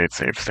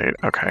state.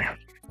 Okay.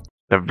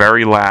 The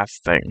very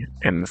last thing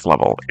in this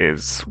level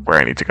is where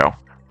I need to go.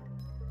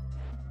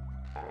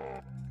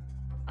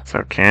 So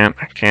I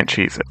can't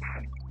cheese it.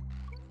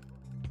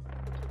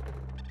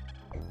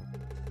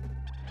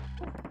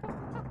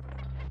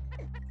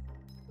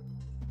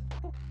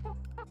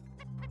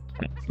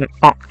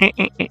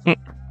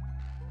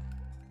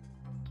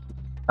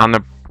 On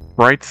the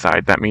right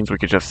side, that means we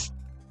could just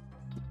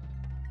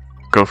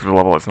go through the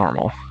level as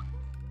normal.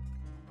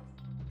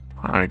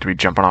 I don't need to be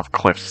jumping off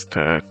cliffs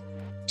to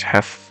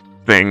test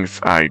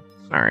things.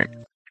 Alright.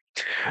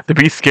 The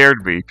Beast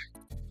scared me.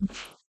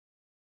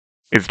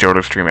 Is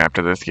Johto stream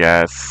after this?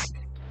 Yes.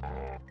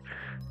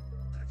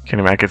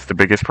 Kinemac is the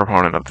biggest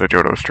proponent of the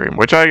Johto stream,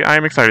 which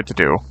I'm excited to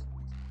do.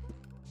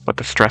 But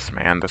the stress,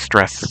 man, the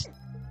stress.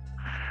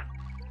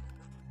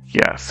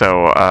 Yeah,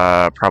 so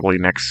probably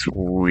next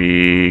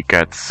week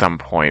at some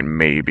point,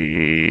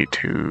 maybe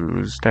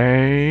Tuesday.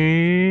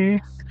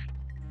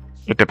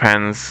 It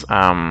depends.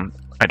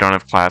 I don't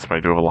have class, but I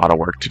do have a lot of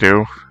work to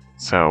do,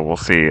 so we'll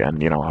see.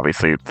 And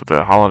obviously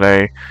the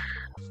holiday.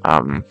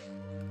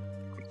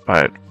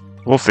 But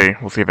we'll see.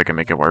 We'll see if I can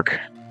make it work.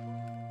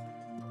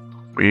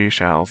 We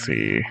shall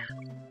see.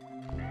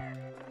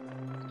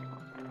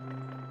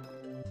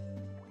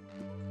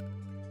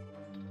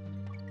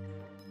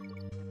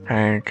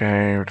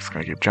 Okay, we're just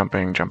gonna keep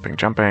jumping. We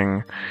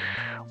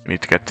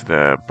need to get to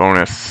the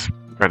bonus,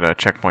 or the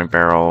checkpoint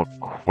barrel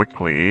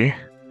quickly.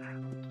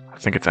 I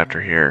think it's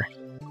after here.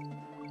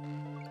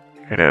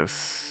 It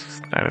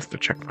is. That is the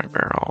checkpoint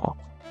barrel.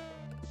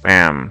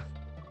 Bam.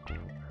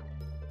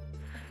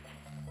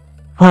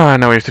 Ah,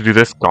 now we have to do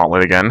this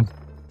gauntlet again.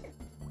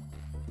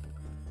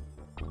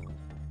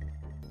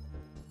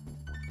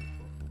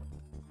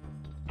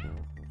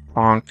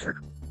 Bonk.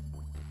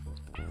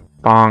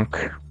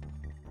 Bonk.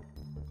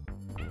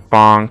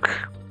 Bonk.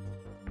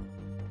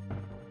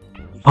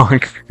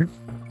 Bonk.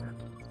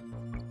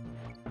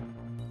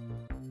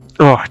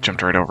 Oh, I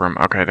jumped right over him.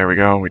 Okay, there we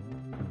go. We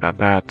got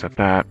that.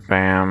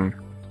 Bam.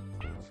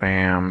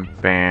 Bam.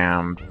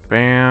 Bam.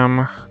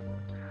 Bam.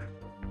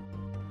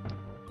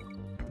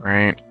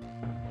 Right.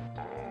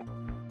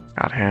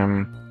 Got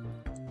him.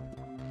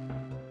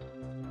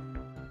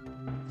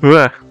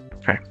 Ugh.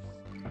 Okay.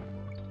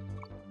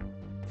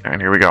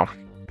 And here we go.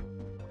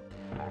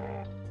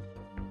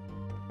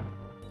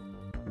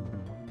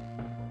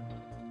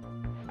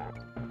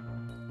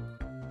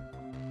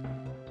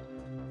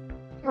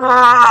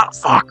 Ah,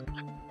 fuck.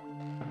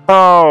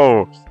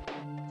 Oh.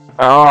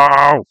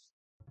 Oh.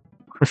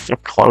 We're so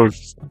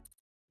close.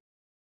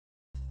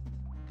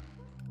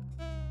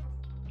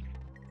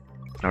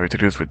 Now we have to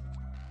do this with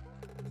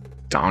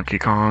Donkey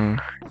Kong.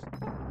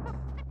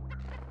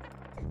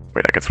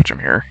 Wait, I can switch him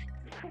here.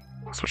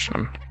 I'll switch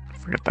him.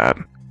 Forget that.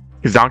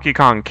 Because Donkey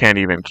Kong can't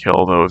even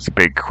kill those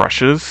big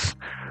crushes.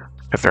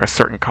 Because they're a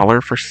certain color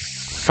for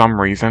some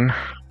reason.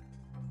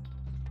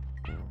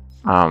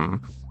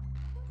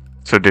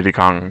 So Diddy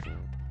Kong...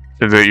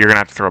 You're gonna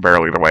have to throw a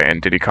barrel either way.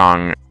 And Diddy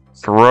Kong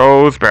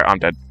throws... I'm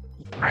dead.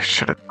 I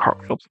should have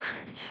cartwheeled.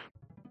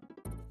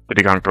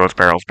 Diddy Kong throws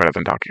barrels better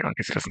than Donkey Kong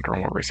because he doesn't throw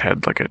them over his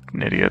head like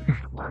an idiot.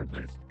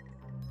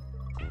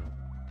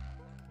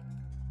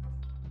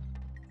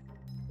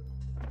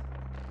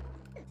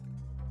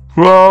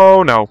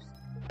 Whoa, no.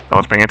 I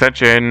was paying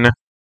attention.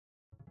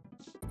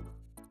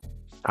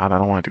 God, I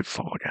don't want to do this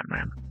all again,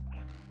 man.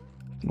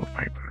 Move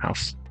my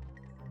mouse.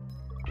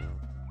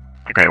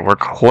 Okay, we're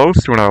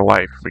close to another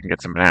life. We can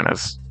get some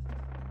bananas.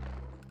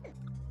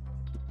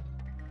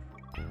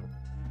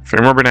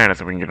 3 more bananas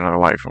and we can get another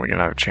life and we get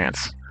another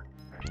chance.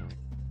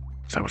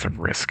 So that was a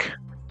risk.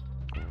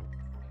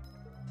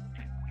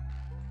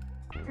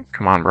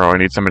 Come on, bro. I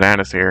need some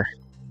bananas here.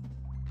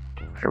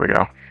 Here we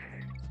go.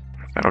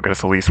 That'll get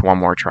us at least one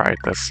more try at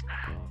this.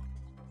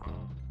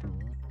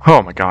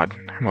 Oh my god.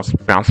 I almost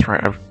bounced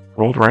right... I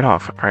rolled right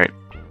off. Alright.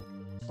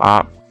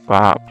 Bop,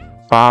 bop,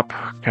 bop.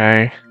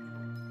 Okay.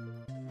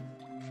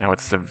 Now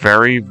it's the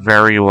very,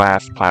 very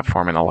last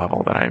platform in the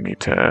level that I need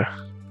to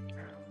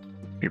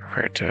be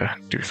prepared to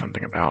do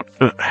something about.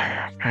 Ugh.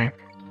 Okay.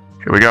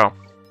 Here we go.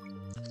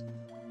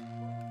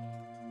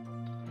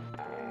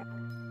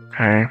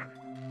 Okay.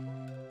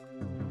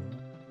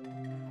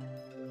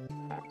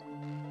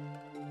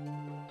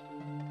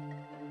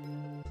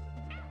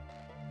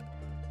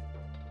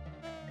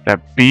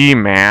 That bee,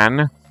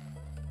 man.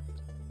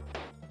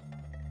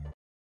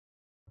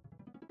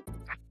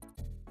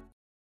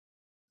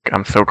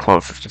 I'm so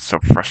close, it's just so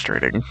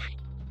frustrating.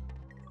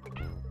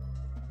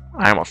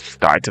 I almost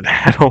died to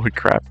that, holy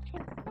crap.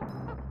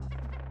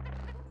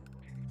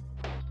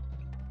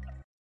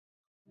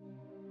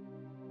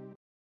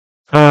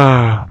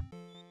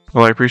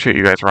 Well, I appreciate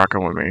you guys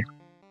rocking with me.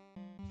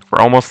 We're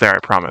almost there, I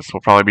promise.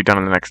 We'll probably be done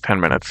in the next 10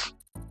 minutes.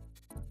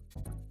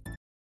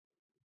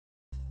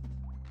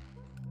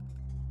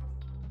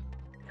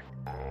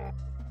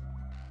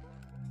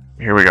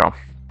 Here we go.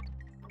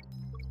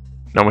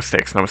 No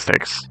mistakes, no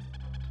mistakes.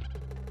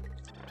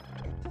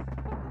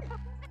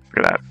 Look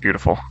at that,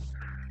 beautiful.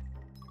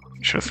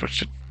 Should have switched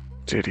to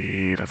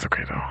Diddy, that's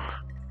okay though.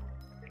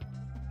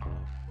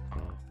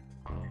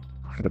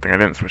 Good thing I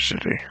didn't switch to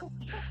Diddy.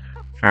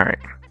 Alright.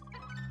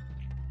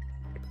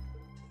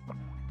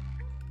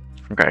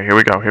 Okay, here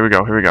we go, here we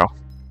go, here we go.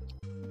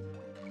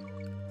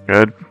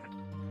 Good.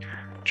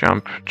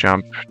 Jump,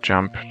 jump,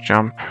 jump,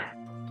 jump.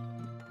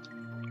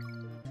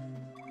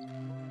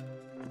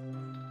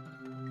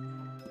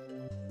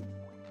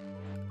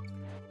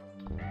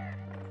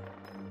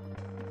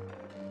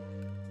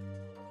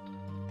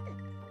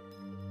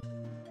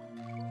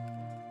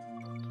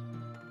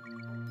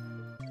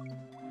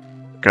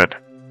 Good.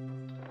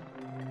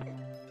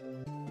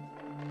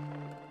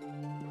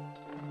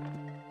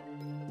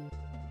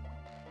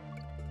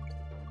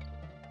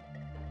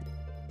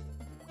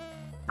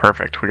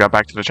 Perfect. We got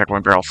back to the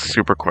checkpoint barrel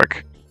super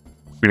quick.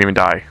 We didn't even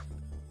die.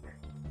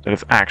 That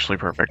is actually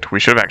perfect. We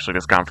should have actually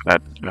just gone for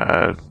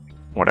that,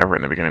 whatever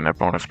in the beginning, that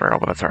bonus barrel,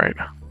 but that's alright.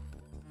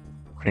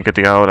 We didn't get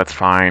the O, that's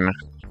fine.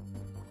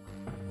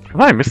 I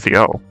thought I missed the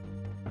O.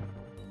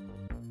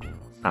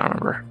 I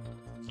don't remember.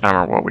 I don't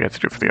remember what we had to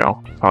do for the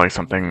O. Probably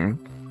something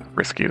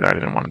risky that I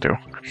didn't want to do.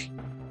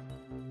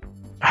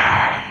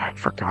 I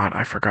forgot.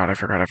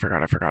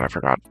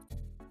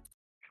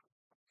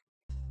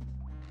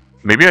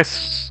 Maybe I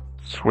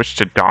switched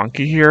to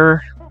Donkey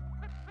here? So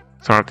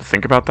I don't have to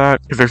think about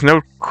that? Because there's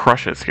no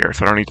crushes here,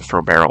 so I don't need to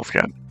throw barrels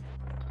yet.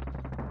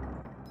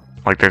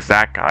 Like, there's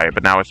that guy,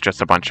 but now it's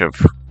just a bunch of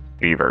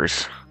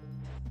beavers.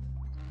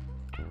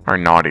 Or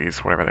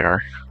naughties, whatever they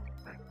are.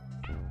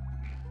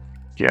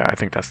 Yeah, I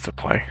think that's the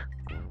play.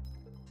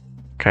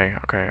 Okay.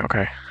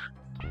 Okay.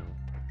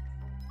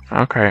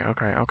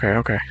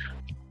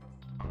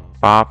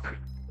 Bop.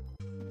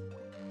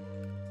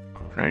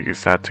 I'm gonna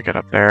use that to get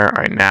up there.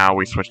 Alright, now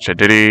we switch to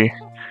Diddy.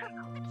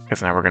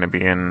 Because now we're gonna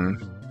be in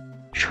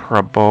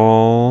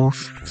trouble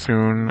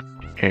soon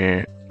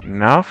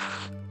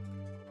enough.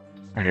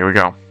 Alright, here we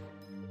go.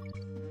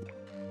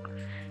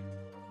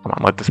 Come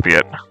on, let this be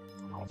it.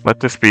 Let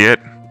this be it.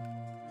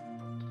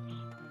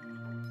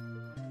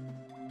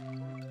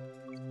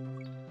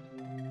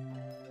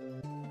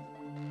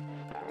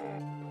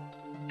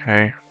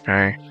 Okay.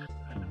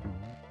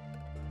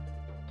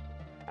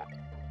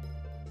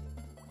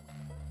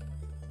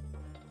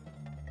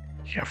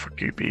 Yeah,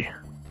 fuck you, B.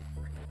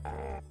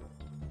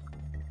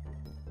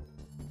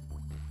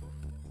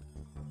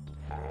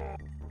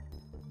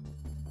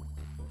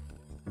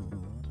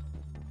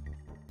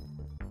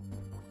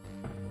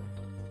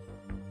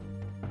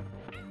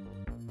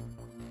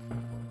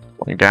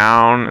 Going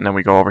down, and then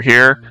we go over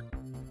here.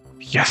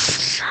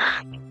 Yes!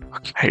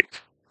 Okay.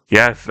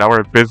 Yes, now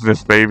we're in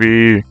business,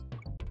 baby!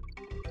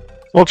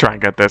 We'll try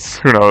and get this.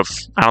 Who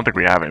knows? I don't think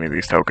we have any of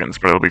these tokens,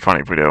 but it'll be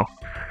funny if we do.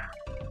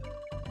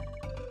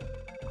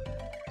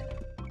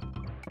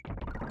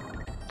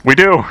 We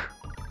do!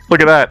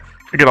 Look at that!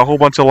 We get a whole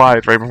bunch of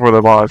lives right before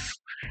the boss.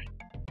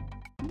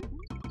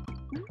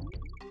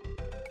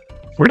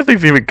 Where did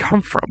these even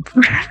come from?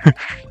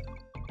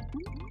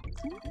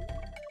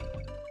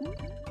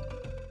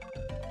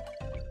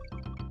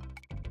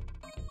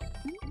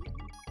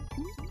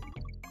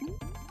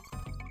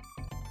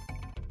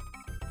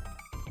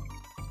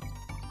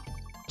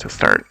 To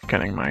start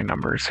getting my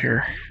numbers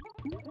here.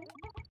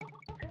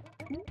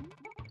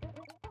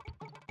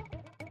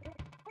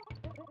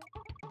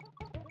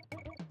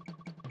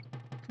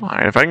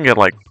 Alright, if I can get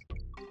like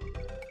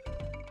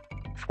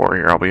 4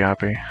 here, I'll be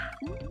happy.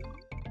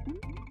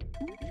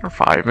 Or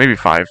 5, maybe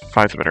 5.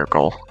 5's a better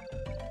goal.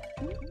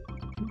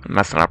 I'm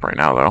messing up right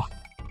now though.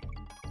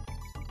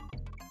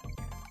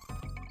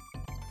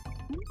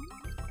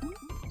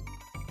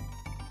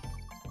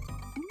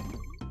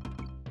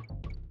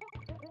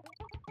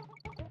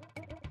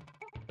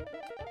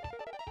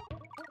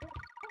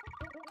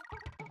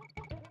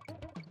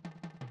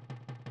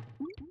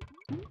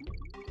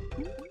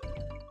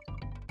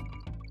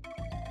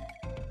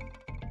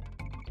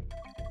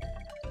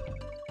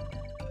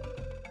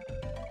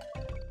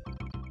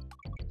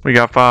 We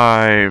got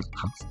 5.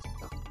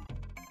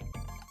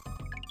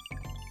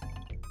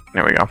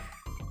 There we go.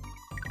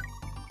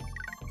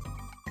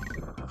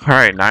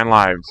 Alright, 9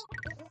 lives.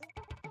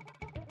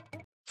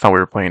 Thought we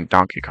were playing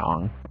Donkey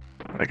Kong.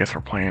 I guess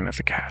we're playing as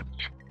a cat.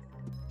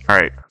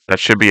 Alright, that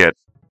should be it.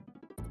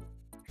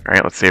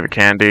 Alright, let's save a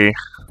candy.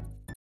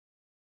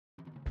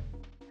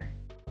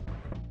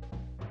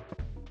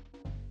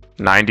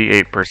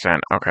 %.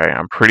 Okay,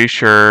 I'm pretty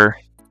sure.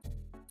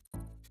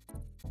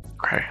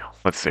 Okay,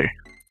 let's see.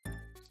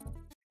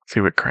 See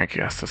what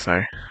Cranky has to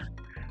say.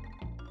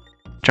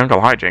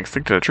 Jungle hijinks,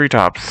 stick to the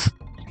treetops.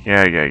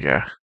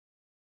 Yeah.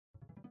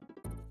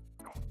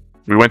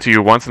 We went to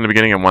you once in the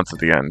beginning and once at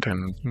the end,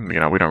 and, you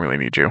know, we don't really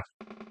need you.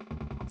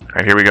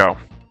 Alright, here we go.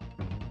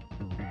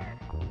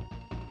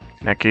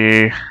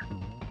 Nikki.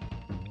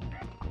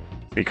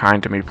 Be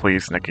kind to me,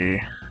 please,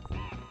 Nikki.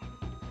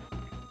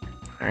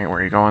 Alright, where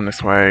are you going?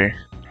 This way.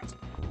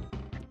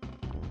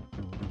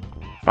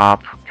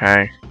 Bop,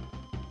 okay.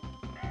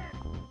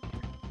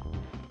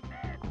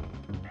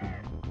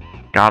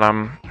 Got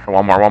him.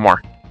 One more.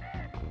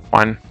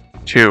 1,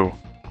 2,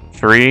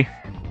 3,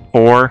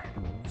 4,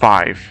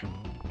 5.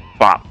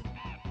 Bop.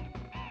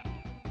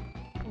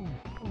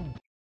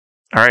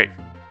 Alright.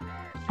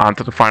 On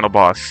to the final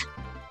boss.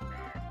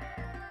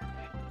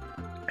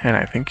 And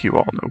I think you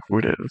all know who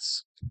it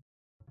is.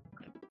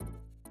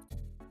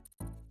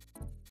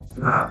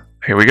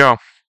 Here we go.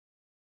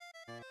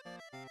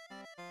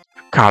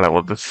 God, I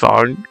love this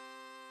song.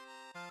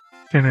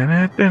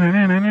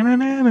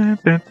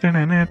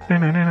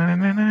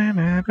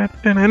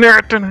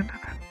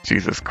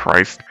 Jesus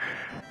Christ.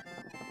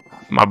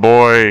 My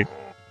boy.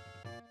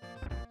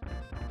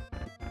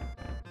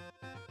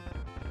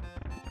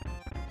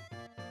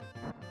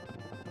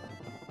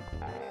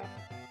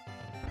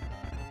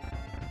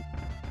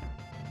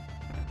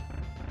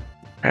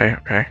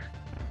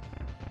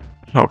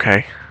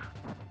 Okay.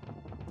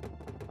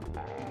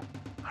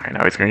 I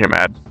know he's gonna get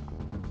mad.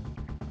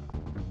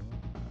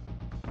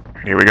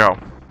 Here we go.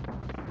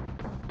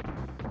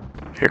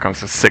 Here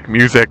comes the sick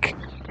music.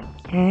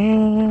 You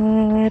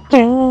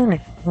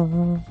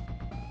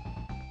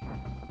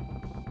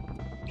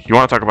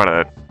want to talk about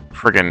a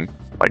friggin',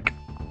 like...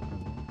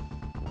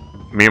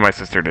 Me and my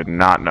sister did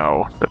not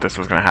know that this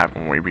was gonna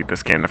happen when we beat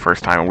this game the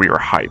first time, and we were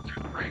hyped.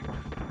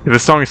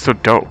 This song is so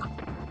dope.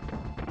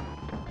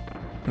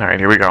 Alright,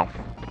 here we go.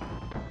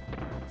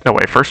 No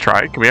way, first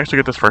try. Can we actually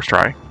get this first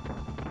try?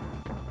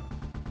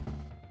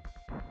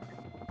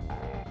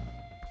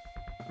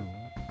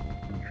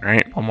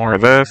 Alright, one more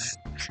of this.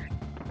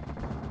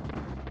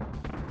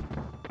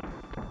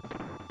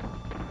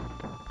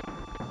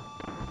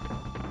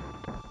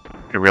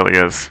 It really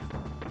is.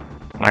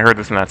 When I heard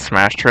this in that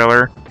Smash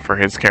trailer for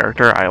his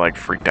character, I like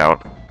freaked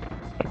out.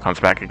 It comes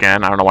back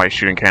again. I don't know why he's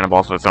shooting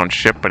cannonballs with his own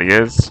ship, but he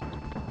is.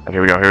 But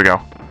here we go.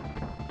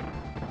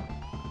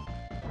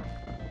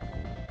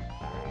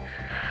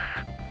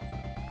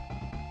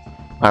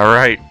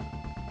 Alright.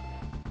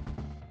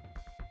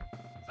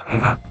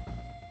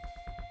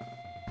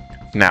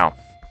 Now,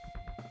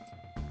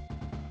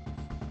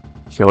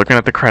 if you're looking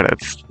at the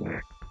credits,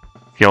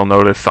 you'll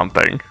notice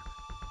something.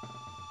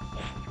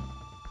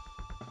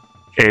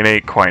 It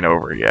ain't quite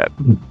over yet.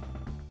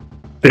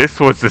 This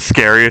was the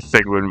scariest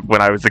thing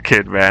when I was a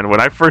kid, man. When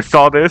I first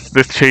saw this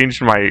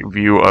changed my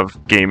view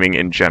of gaming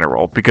in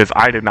general, because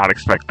I did not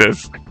expect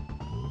this.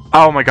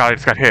 Oh my god, I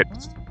just got hit.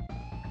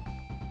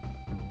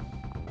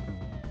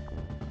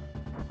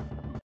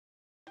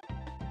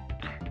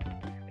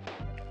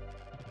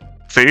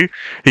 See?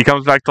 He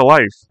comes back to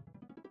life.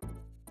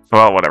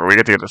 Well, whatever, we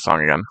get to get the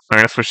song again. I'm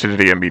gonna switch to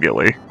D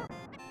immediately.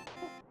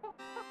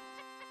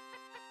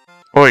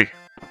 Oi!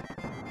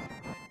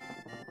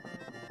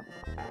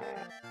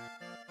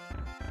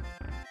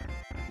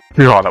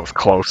 Oh, that was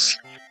close.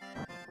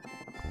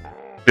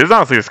 This is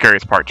honestly the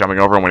scariest part, jumping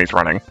over him when he's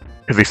running.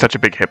 Because he's such a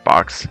big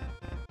hitbox.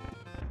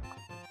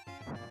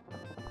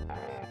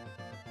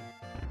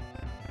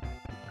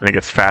 And he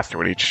gets faster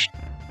with each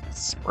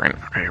sprint.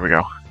 Okay, here we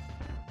go.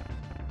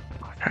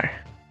 Okay.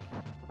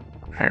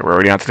 Alright, we're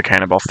already onto the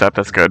cannonball step.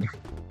 That's good.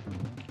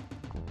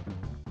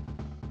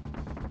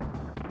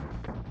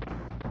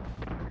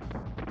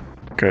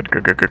 Good.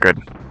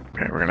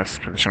 Okay, we're gonna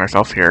position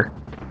ourselves here.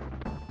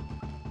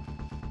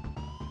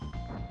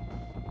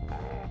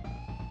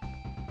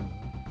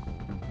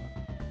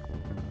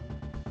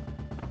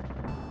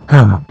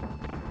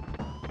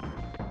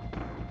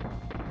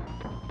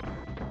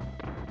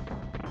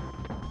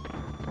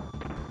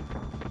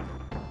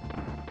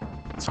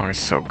 This song is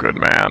so good,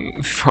 man.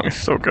 This song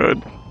is so good.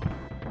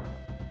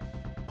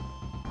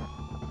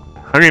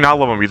 How do you not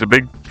love him? He's a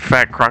big,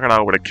 fat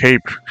crocodile with a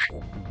cape.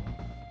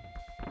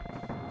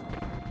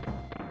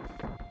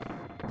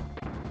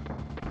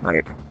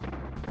 Right.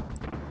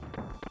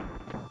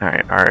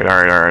 Alright.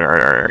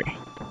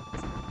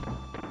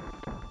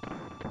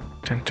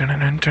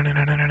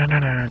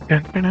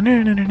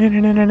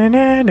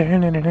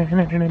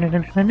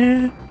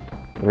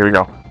 Here we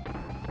go.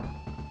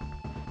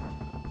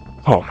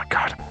 Oh my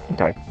god.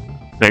 Okay.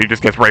 Now he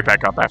just gets right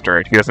back up after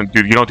it. You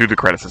don't do the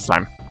credits this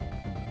time.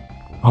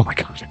 Oh my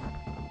god.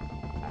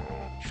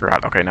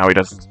 Forgot. Okay, now he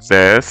does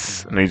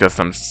this, and he does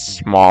some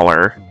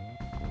smaller.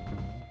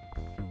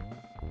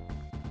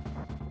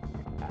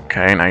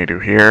 Okay, now you do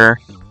here.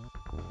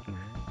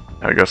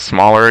 Now we go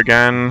smaller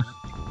again.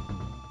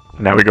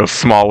 Now we go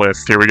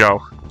smallest. Here we go.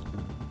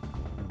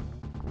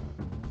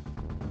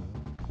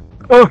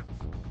 Oh!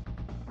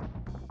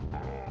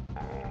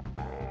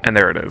 And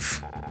there it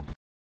is.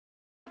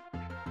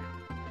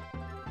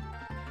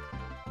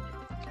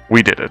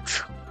 We did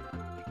it.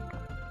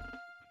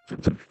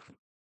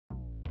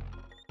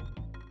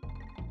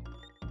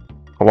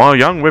 Well, a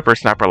young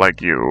whippersnapper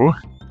like you,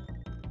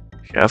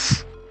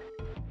 yes,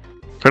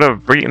 could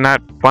have beaten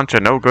that bunch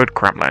of no-good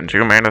kremlins.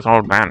 You made this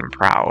old man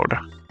proud.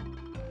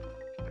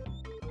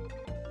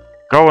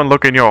 Go and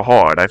look in your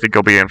hoard. I think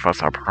you'll be in for a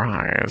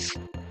surprise.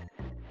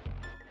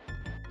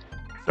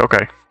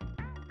 Okay.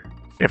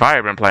 If I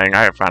have been playing,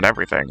 I have found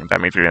everything.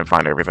 That means we didn't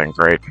find everything.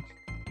 Great.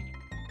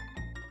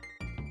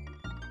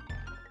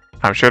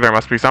 I'm sure there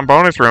must be some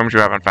bonus rooms you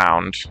haven't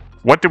found.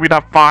 What did we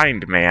not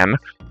find, man?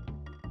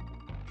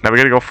 Now we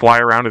gotta go fly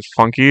around as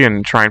Funky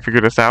and try and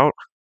figure this out?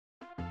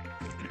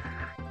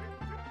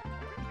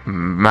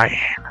 Man.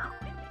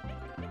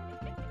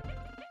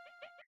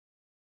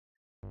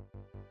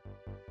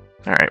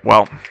 Alright,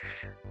 well,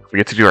 we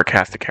get to do our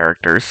cast of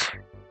characters.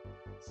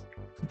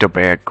 The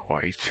bad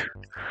guys.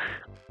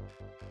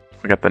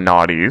 We got the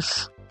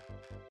naughties.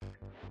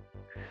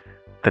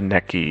 The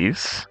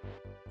neckies.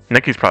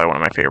 Necky's probably one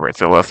of my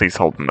favorites, unless he's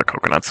holding the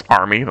coconuts.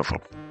 Army, those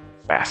little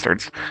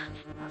bastards.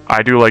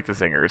 I do like the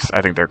zingers.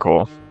 I think they're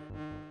cool.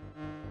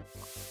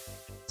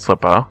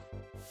 Slippa.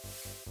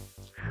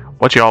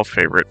 What's y'all's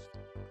favorite?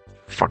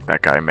 Fuck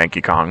that guy,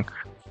 Manky Kong.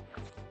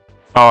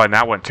 Oh, and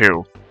that one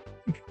too.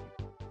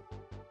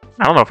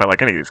 I don't know if I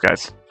like any of these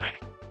guys.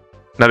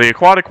 Now the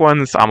aquatic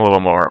ones, I'm a little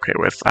more okay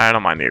with. I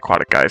don't mind the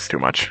aquatic guys too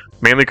much.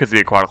 Mainly because the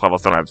aquatic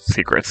levels don't have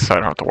secrets, so I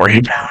don't have to worry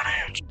about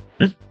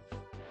it.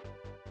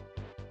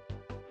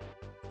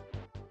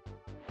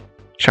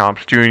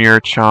 Chomps Jr.,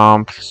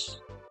 Chomps.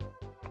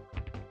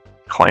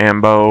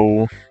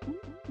 Clambo.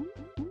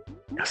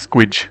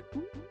 Squidge.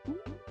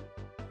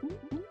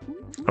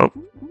 Oh.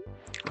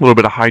 A little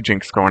bit of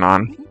hijinks going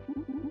on.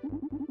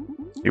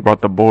 You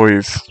brought the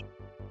boys.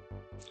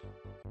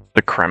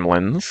 The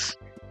Kremlins.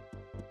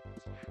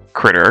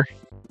 Critter.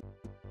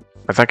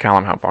 Is that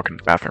Callum help walk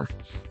into the bathroom?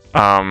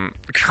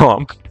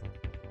 Clump.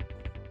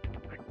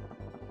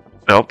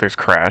 Nope, there's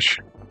Crash.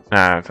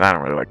 Nah, I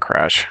don't really like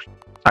Crash.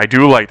 I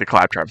do like the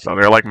Claptraps though,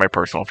 they're like my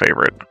personal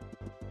favorite.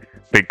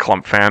 Big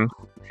Clump fan.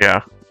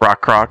 Yeah.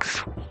 Rock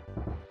Crocs.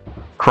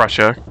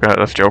 Crusher.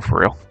 That's Joe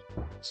for real.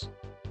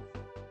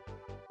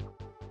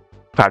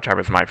 Claptrap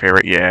is my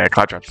favorite. Yeah,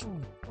 Claptrap's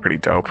pretty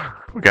dope.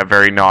 We got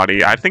very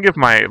naughty. I think of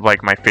my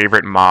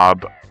favorite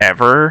mob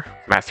ever,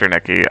 Master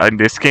Necky, in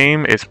this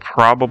game is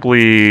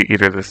probably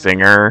either the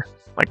singer,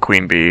 like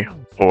Queen Bee,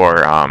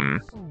 or I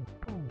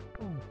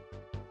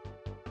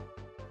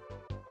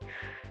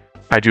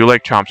do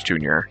like Chomps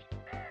Jr.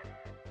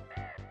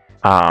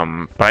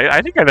 But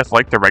I think I just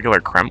like the regular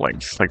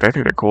Kremlings. Like, I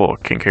think they're cool.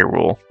 King K.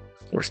 Rool.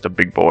 Of course, the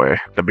big boy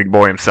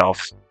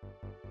himself.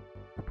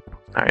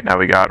 Alright, now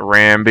we got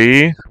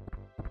Ramby.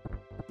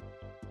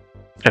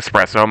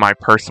 Espresso, my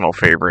personal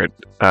favorite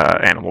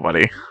animal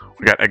buddy.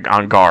 We got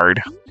On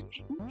Guard.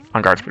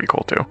 On Guard's pretty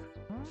cool too.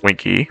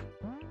 Winky.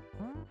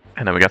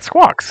 And then we got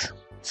Squawks.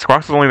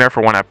 Squawks is only there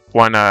for one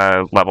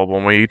level, but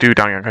when we do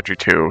Donkey Kong Country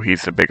 2,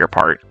 he's a bigger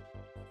part.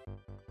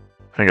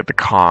 I got the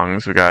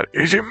Kongs. We got,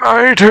 is it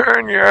my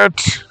turn yet?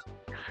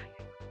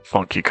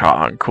 Funky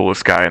Kong,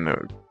 coolest guy in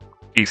the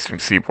Eastern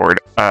Seaboard.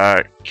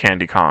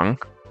 Candy Kong,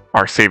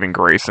 our saving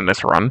grace in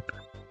this run.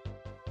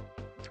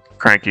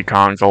 Cranky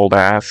Kong's old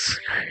ass.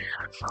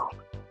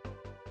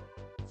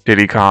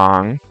 Diddy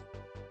Kong,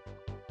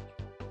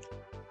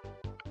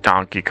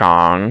 Donkey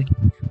Kong.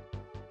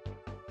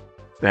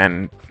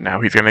 Then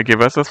now he's gonna give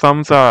us a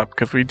thumbs up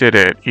because we did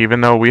it, even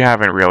though we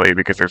haven't really,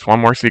 because there's one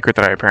more secret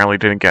that I apparently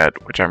didn't get,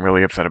 which I'm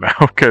really upset about.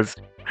 Because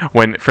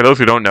for those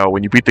who don't know,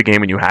 when you beat the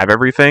game and you have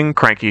everything,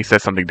 Cranky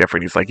says something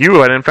different. He's like, "You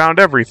went and found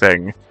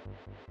everything."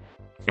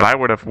 But I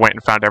would have went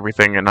and found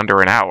everything in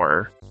under an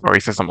hour, or he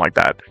says something like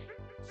that.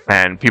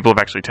 And people have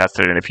actually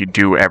tested it, and if you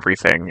do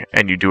everything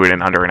and you do it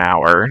in under an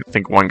hour, I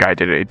think one guy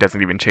did it. It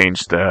doesn't even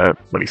change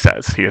what he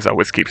says. He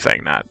always keeps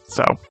saying that.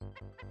 So,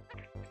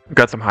 we've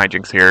got some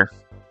hijinks here.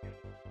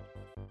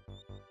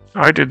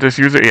 I did this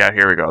user. Yeah,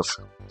 here he goes.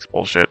 It's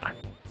bullshit.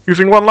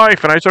 Using 1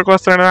 life, and I took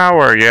less than an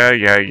hour.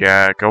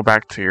 Yeah. Go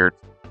back to your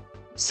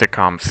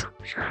sitcoms.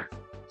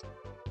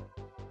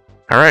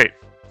 All right.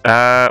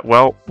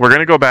 Well, we're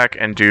gonna go back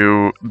and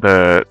do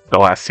the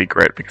last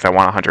secret because I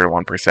want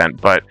 101%.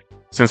 But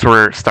since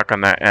we're stuck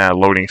on that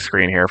loading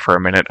screen here for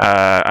a minute,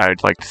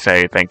 I'd like to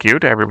say thank you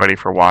to everybody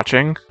for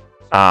watching.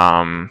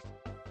 I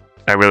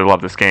really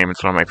love this game.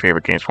 It's one of my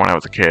favorite games from when I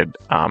was a kid.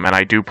 And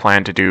I do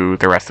plan to do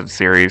the rest of the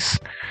series.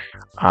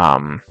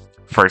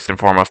 First and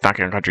foremost,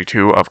 Donkey Kong Country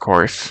 2, of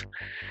course.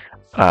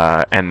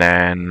 And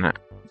then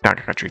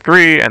Donkey Kong Country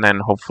 3, and then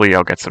hopefully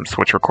I'll get some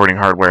Switch recording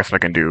hardware so I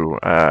can do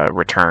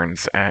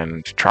Returns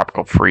and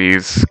Tropical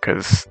Freeze,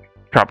 because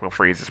Tropical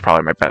Freeze is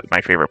probably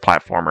my favorite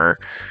platformer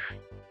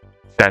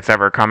that's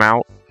ever come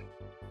out.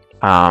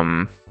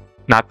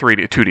 Not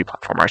 2D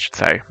platformer, I should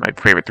say. My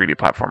favorite 3D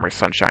platformer is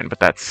Sunshine, but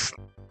that's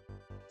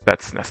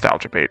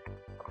nostalgia bait.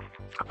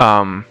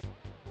 But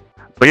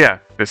yeah,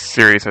 this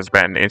series has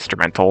been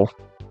instrumental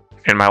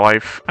in my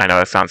life. I know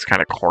that sounds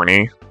kind of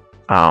corny,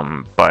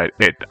 but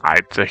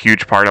it's a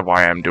huge part of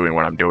why I'm doing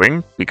what I'm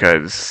doing,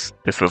 because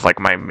this was like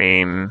my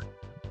main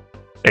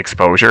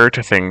exposure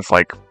to things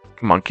like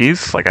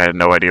monkeys. Like I had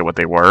no idea what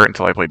they were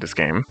until I played this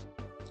game.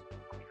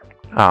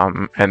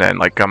 And then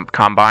like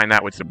combine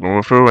that with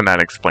Zabumafu, and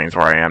that explains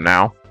where I am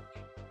now.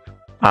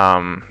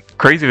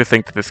 Crazy to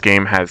think that this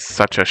game has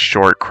such a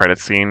short credit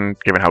scene,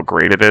 given how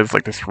great it is.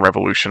 Like, this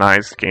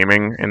revolutionized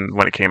gaming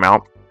when it came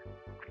out.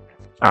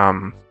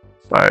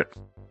 But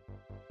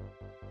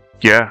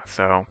yeah,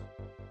 so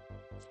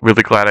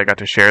really glad I got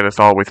to share this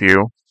all with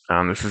you.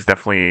 This is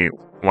definitely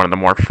one of the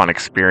more fun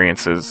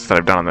experiences that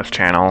I've done on this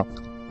channel.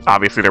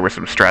 Obviously, there was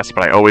some stress,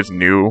 but I always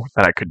knew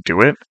that I could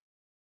do it,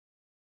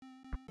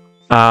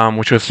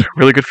 which was a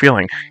really good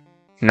feeling.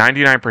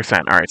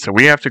 99%. All right, so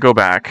we have to go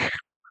back,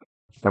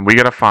 and we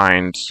gotta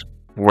find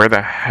where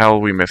the hell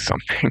we missed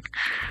something.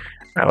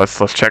 All right,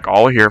 let's check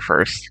all here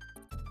first.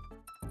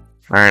 All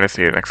right, I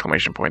see an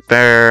exclamation point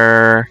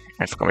there,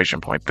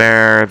 exclamation point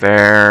there,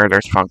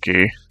 there's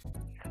Funky,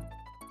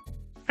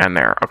 and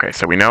there. Okay,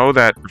 so we know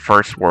that the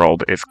first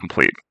world is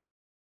complete.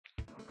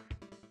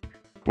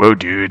 Whoa,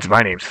 dudes,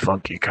 my name's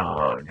Funky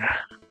Kong.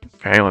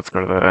 Okay, let's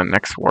go to the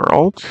next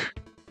world.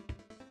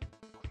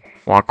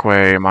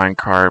 Walkway,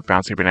 minecart,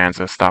 bouncy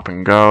bonanza, stop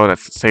and go.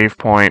 That's the save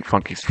point.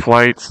 Funky's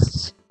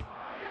flights.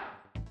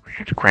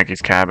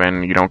 Cranky's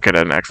cabin. You don't get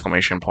an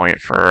exclamation point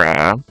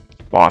for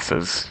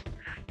bosses.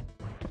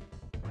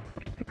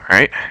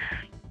 Alright.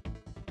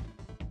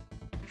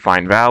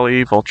 Fine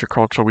Valley, Vulture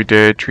Culture we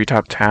did,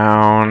 Treetop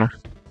Town,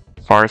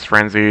 Forest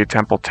Frenzy,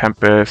 Temple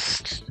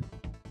Tempest,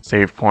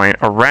 save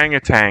point.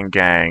 Orangutan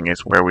Gang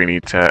is where we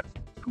need to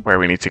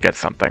get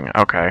something.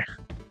 Okay.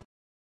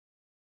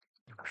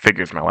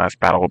 Figures my last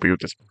battle will be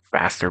with this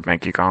bastard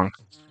Donkey Kong.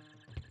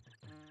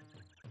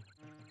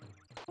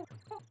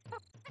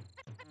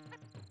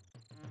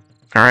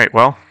 Alright,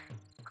 well,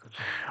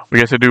 we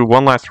get to do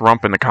one last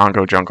rump in the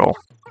Congo jungle.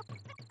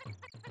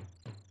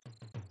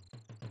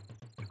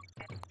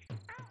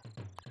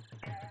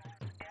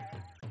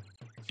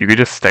 You could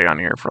just stay on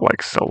here for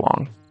like so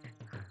long.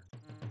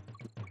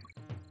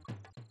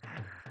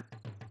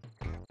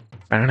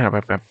 I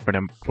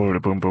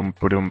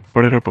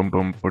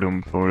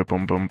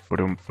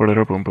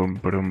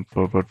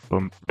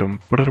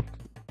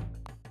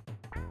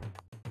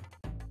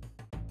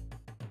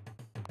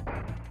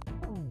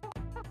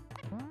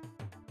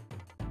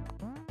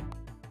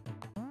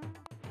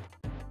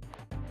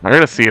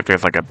gotta see if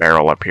there's like a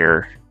barrel up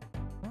here.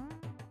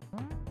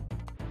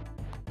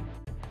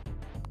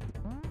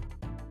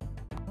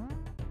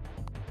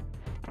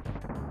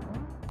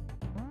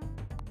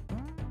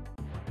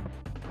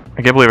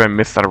 I can't believe I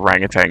missed that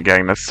orangutan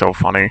gang. That's so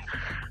funny.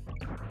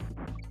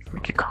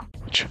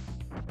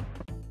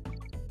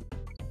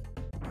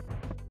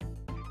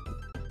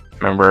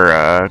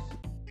 Remember,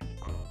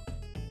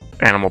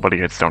 animal buddy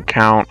hits don't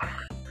count.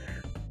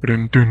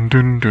 God,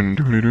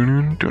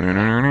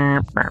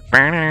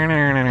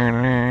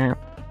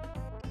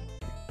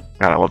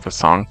 I love this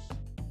song.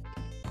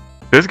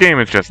 This game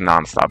is just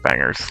non-stop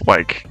bangers.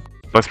 Like,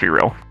 let's be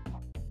real.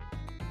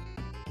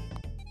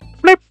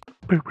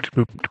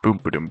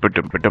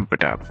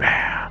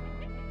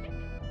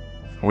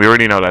 We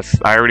already know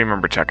that's. I already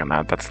remember checking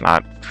that. That's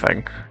not a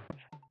thing.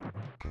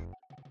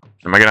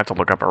 Am I gonna have to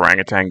look up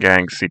orangutan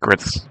gang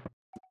secrets?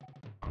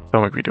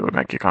 Don't make me do it,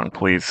 Donkey Kong,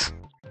 please.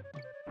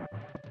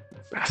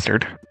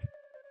 Bastard.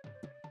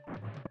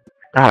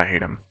 God, I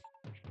hate him.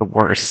 The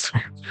worst.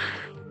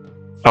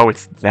 Oh,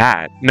 it's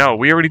that. No,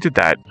 we already did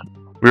that.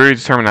 We already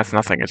determined that's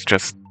nothing. It's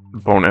just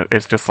bonus.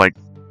 It's just like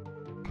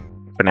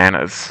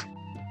bananas.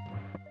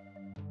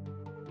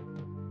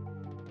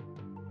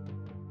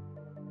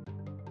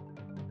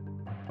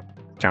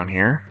 Down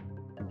here.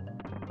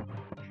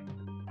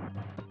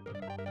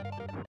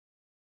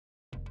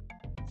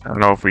 I don't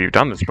know if we've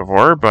done this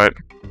before, but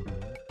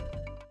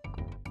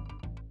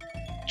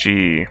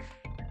gee,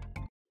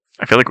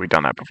 I feel like we've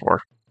done that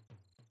before.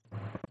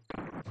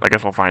 I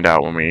guess we'll find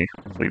out when we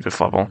leave this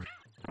level.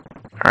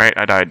 Alright,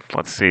 I died.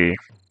 Let's see.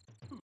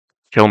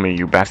 Kill me,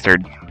 you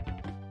bastard.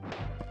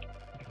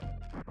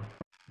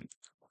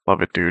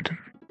 Love it, dude.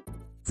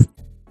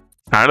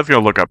 I'm just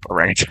gonna look up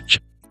orangutan.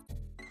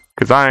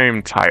 Because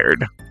I'm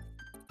tired.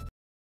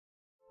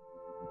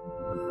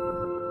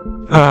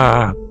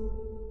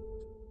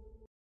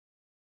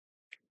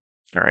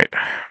 Alright.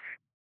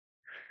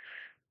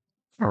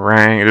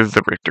 It is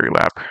the victory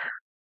lap.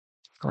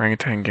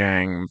 Orangutan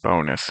gang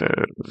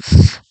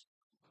bonuses.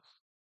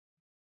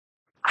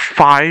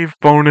 5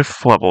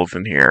 bonus levels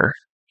in here.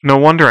 No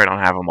wonder I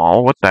don't have them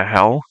all. What the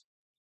hell?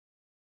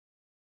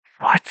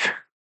 What?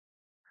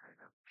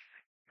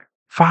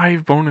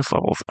 5 bonus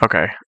levels.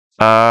 Okay.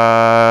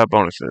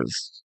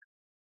 Bonuses.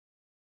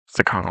 It's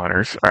the Kong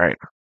letters. Alright.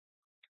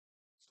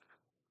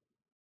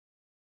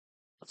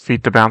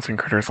 Defeat the bouncing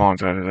critters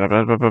alongside.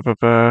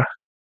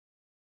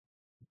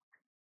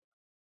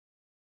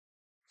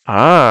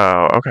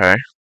 Oh, okay.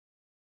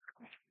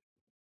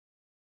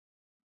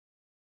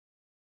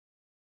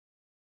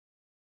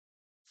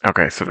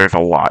 Okay, so there's a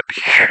lot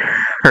here.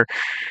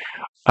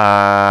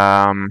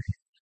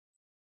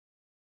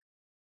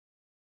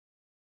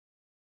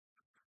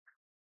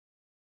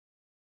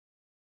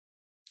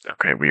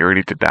 Okay, we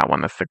already did that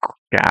one. That's the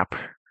gap.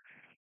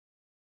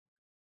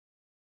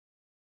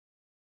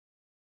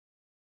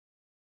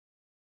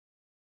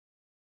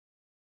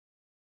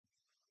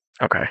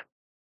 Okay.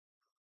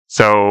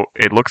 So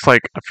it looks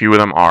like a few of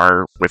them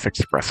are with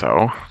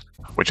espresso,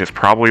 which is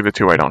probably the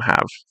 2 I don't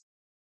have.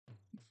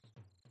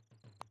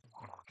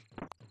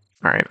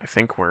 Alright, I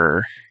think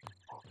we're...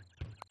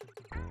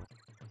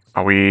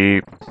 Are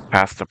we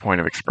past the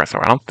point of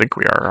espresso? I don't think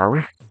we are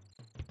we?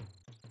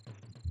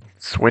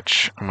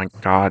 Switch. Oh my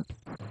god.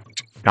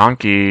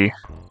 Donkey.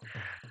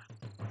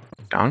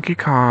 Donkey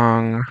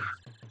Kong.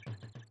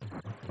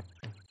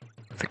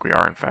 I think we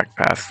are, in fact,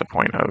 past the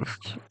point of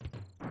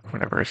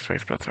whatever his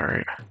face, but that's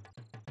alright.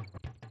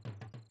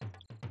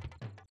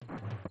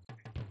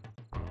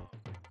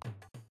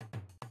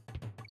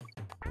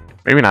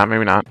 Maybe not,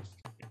 maybe not.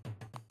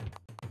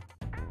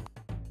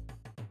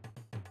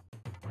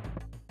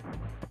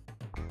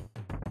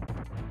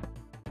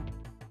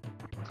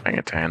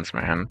 Orangutans,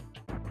 man.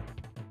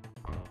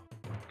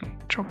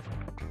 Jump.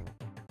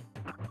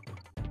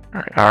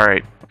 Alright,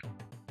 alright.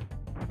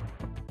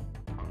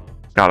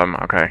 Got him,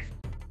 okay.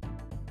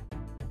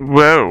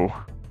 Whoa!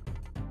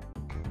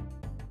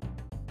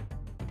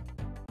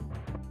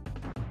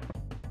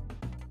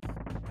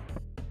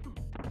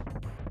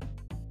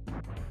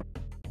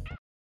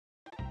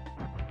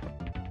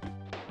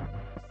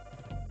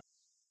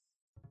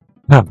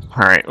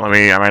 Alright,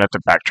 I might have to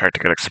backtrack to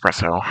get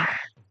espresso.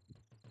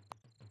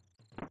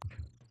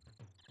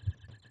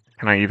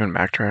 Can I even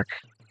backtrack?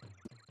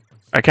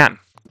 I can.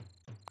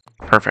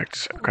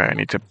 Perfect. Okay, I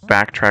need to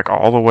backtrack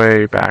all the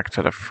way back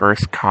to the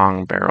first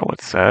Kong barrel,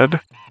 it said.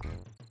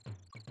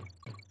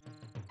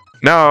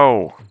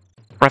 No!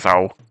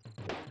 Espresso!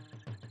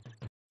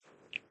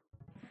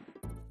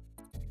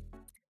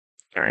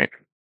 Alright.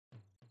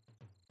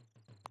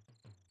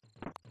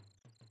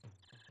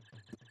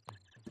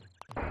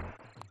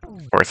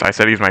 Of course, I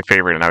said he's my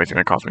favorite, and now he's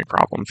gonna cause me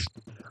problems.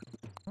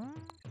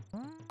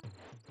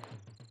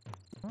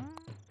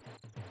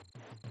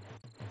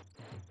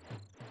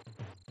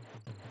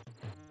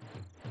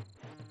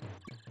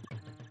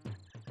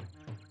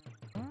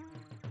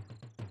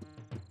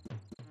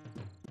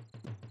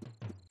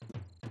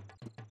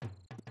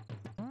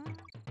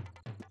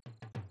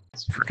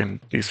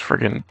 He's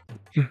freaking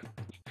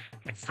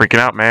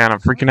out, man. I'm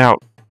freaking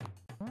out.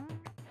 Oh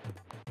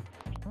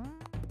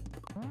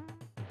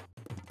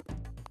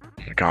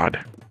my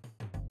god.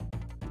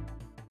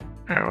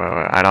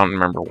 I don't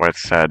remember what it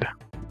said.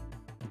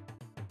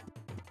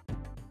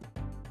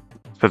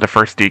 So the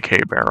first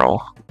DK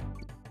barrel.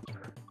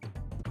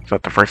 Is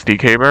that the first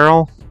DK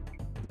barrel?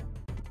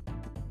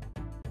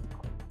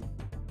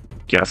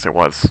 Yes, it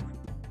was.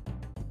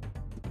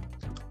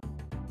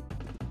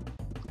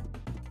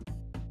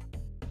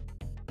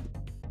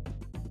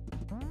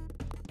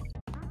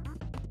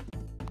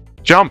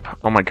 Jump!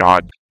 Oh my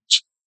god.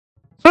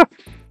 Okay,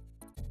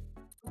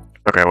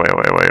 wait,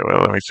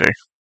 let me see.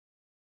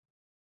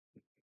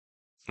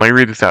 Let me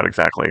read this out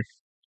exactly.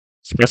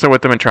 Espresso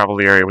with them and travel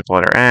the area with the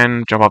letter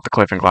N. Jump off the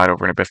cliff and glide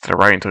over an abyss to the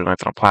right until you land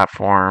on a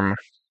platform.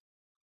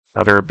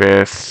 Another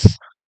abyss.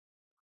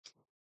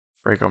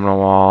 Break open a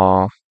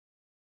wall.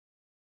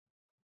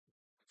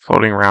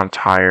 Floating around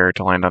tire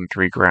to land on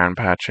 3 ground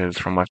patches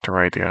from left to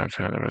right. The items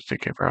in the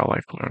DK barrel,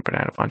 life balloon,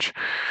 banana bunch.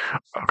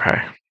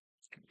 Okay.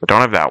 But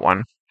don't have that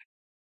one.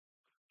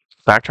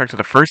 Backtrack to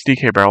the first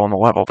DK barrel on the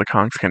level. The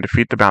conks can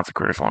defeat the bouncing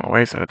critters along the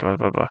way. So blah,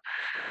 blah, blah.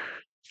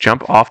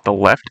 Jump off the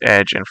left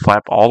edge and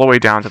flap all the way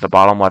down to the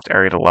bottom left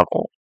area to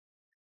level.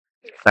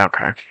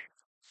 Okay.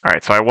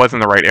 Alright, so I was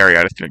in the right area,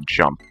 I just didn't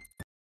jump.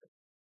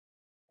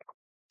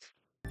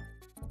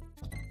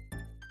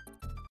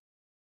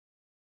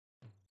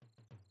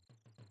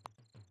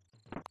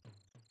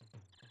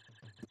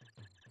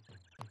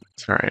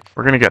 It's alright,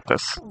 we're gonna get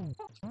this.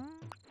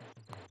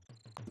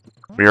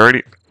 We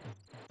already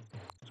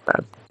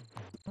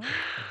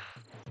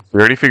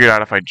figured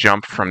out if I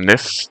jump from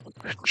this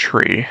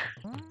tree,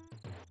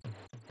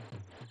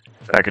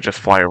 I could just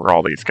fly over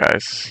all these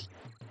guys.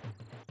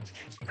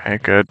 Okay,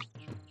 good.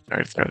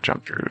 I just gotta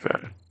jump through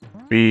the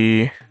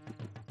B.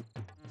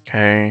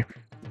 Okay.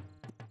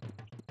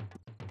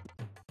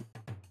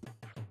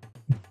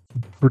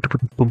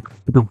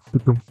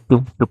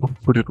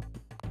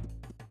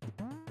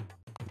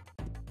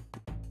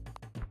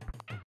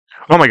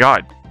 Oh my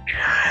god!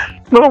 I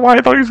don't know why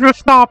I thought he was gonna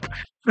stop!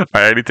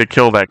 I need to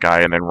kill that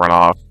guy and then run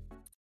off.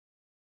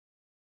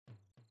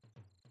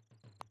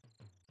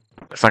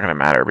 It's not gonna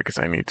matter because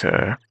I need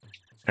to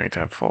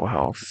have full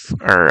health,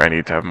 or I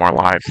need to have more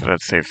lives so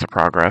that saves the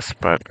progress,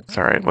 but it's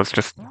alright, let's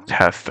just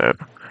test it.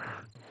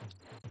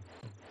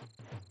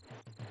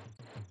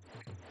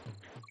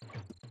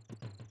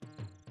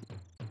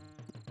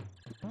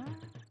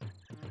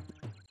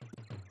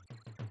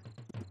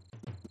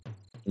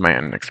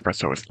 Man,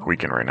 Espresso is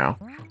squeaking right now.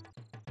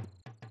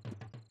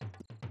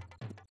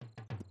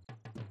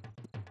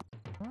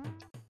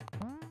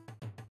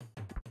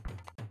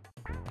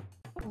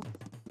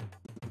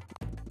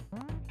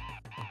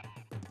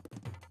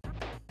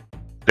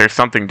 There's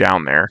something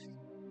down there.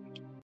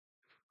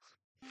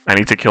 I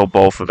need to kill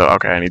both of the.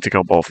 Okay, I need to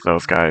kill both of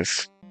those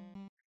guys.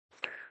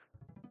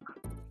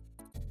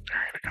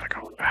 Alright, I gotta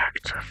go back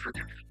to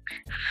freaking.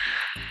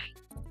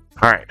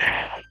 Alright.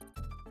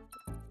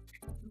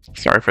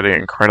 Sorry for the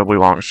incredibly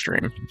long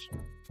stream.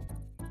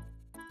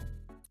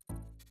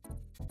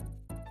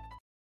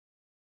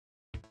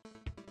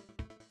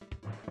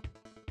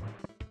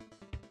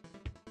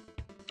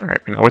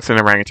 Alright, we know it's in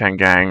Orangutan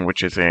Gang,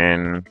 which is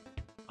in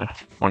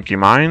Monkey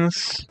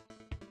Mines.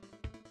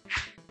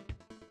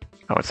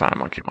 Oh, it's not in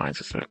Monkey Mines,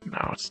 is it?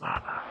 No, it's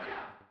not.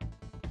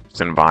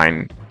 It's in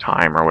Vine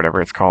Time, or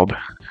whatever it's called.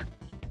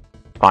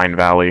 Vine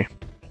Valley.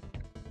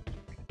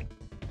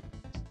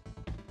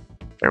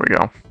 There we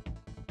go.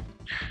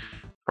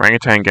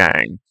 Orangutan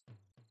Gang.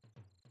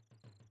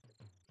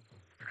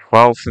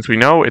 Well, since we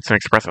know it's an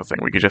espresso thing,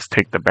 we could just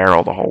take the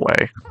barrel the whole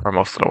way, or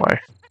most of the way.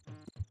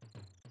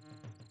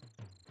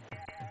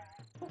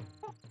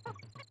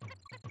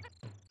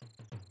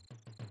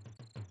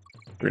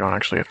 We don't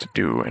actually have to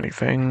do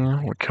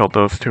anything. We killed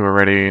those two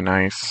already,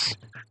 nice.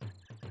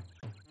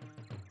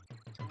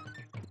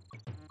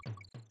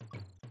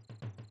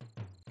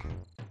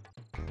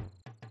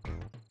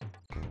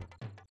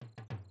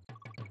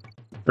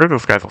 Sure,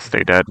 those guys will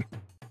stay dead.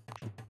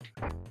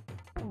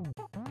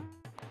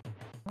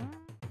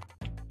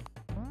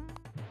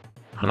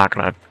 I'm not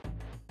gonna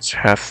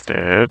test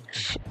it.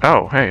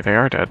 Oh, hey, they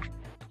are dead. I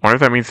wonder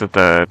if that means that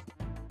the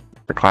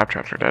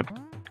claptraps are dead.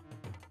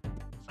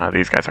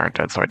 These guys aren't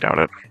dead, so I doubt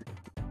it.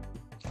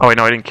 Oh, wait,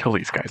 no, I didn't kill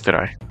these guys, did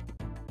I?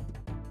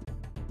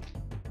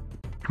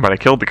 But I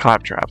killed the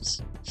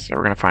claptraps, so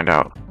we're gonna find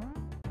out.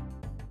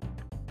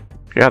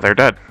 Yeah, they're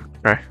dead.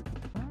 Okay.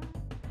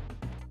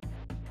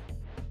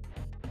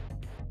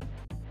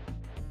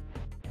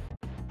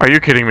 Are you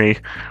kidding me?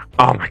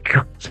 Oh my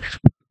god.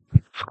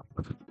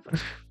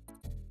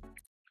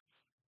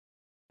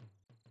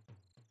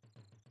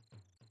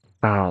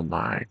 Oh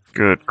my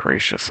good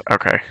gracious.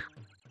 Okay.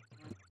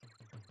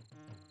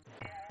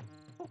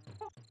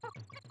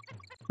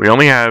 We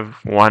only have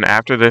one.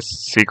 After this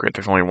secret,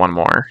 there's only one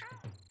more.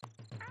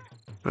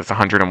 That's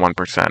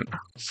 101%.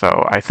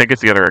 So I think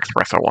it's the other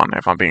espresso one,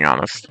 if I'm being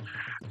honest.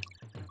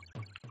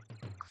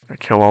 I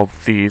kill all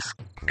these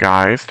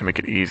guys to make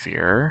it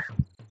easier.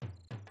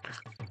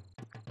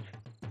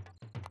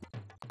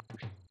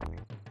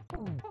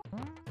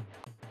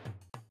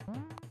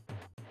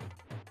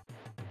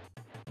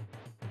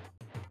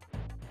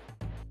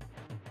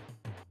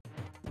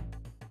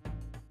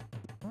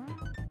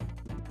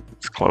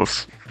 It's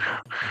close.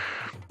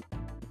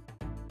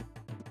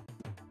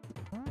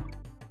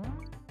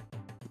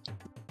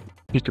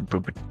 Here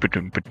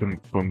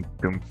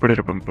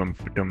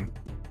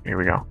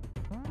we go.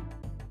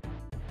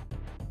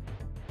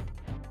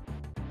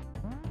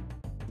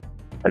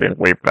 I didn't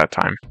wait for that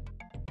time.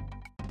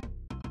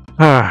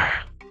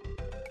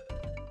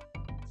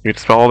 You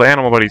spell all the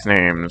animal buddies'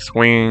 names.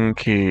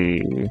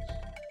 Winky.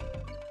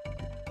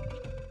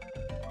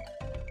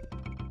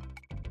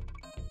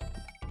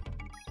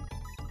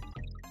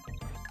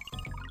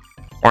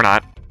 Or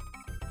not.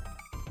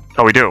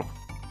 Oh, we do.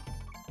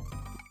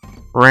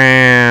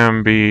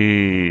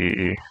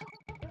 Ramby.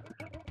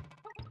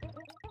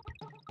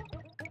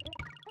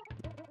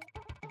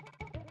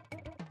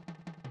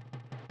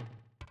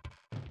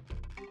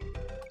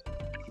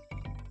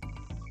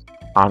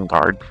 On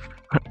guard.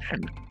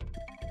 And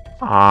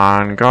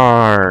on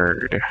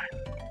guard.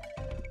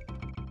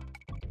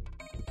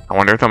 I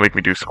wonder if they'll make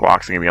me do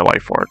squawks and give me a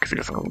life for it, because he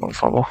doesn't have the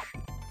bonus level.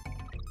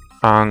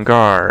 On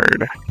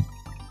guard.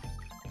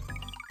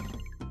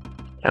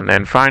 And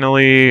then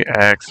finally,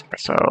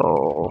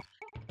 Espresso.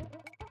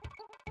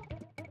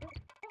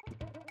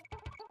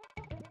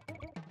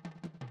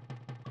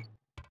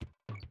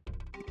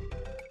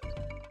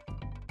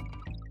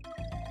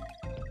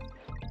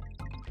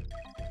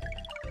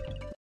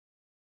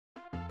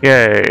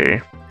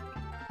 Yay.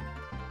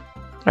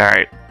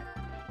 Alright.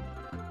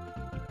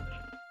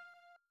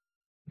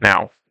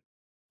 Now.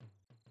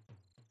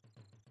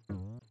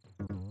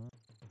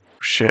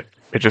 Shit.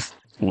 It just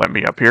let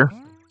me up here.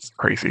 It's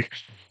crazy.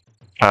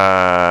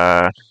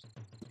 Let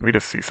me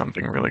just see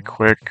something really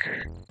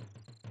quick.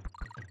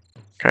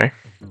 Okay.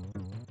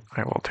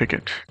 I will take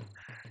it.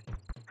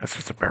 That's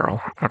just a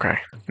barrel. Okay.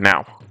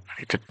 Now,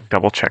 I need to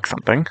double check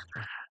something.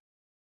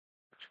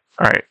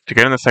 Alright, to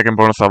get in the second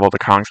bonus level, the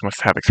Kongs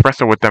must have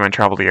Espresso with them and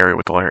travel the area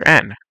with the letter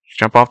N.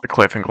 Jump off the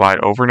cliff and glide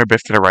over an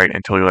abyss to the right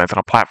until he lands on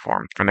a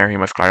platform. From there, he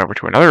must glide over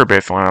to another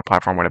abyss and land on a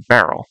platform with a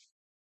barrel.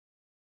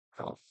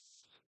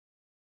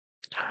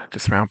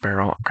 Dismount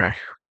barrel, okay.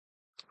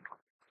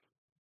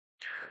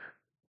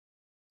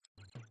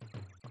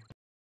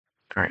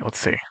 Alright, let's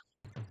see.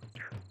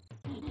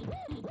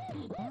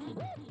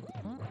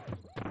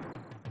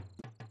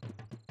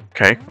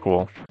 Okay,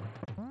 cool.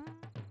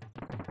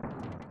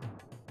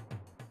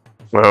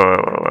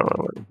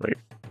 Wait.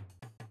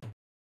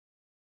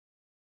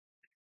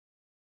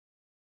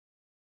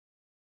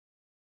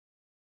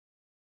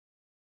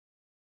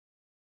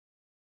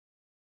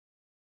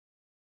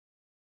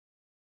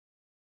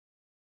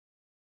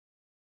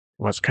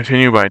 Let's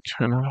continue by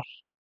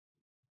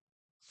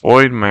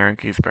avoid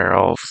Maranki's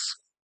barrels,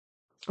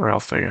 or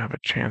else they have a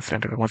chance to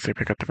enter. Once they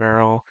pick up the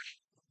barrel,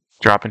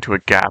 drop into a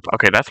gap.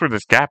 Okay, that's where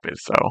this gap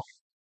is, though.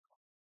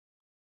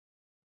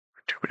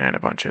 2 banana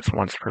bunches,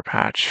 once per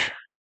patch.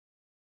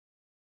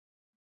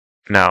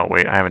 No,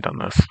 wait, I haven't done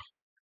this.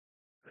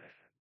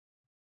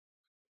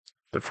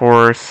 The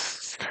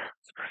forest.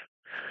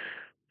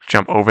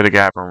 Jump over the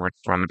gap and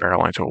run the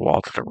barrel into a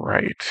wall to the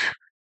right.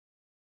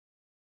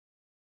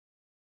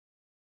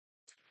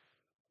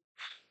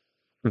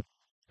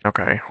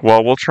 Okay,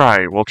 well, we'll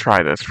try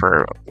this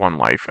for 1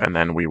 life, and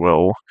then we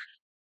will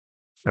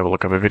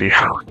look up a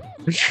video.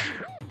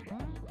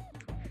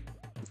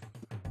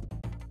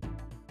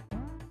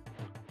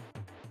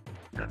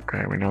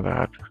 Okay, we know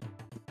that.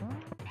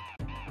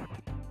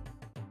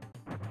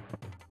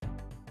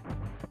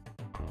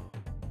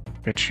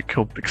 Bitch, you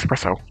killed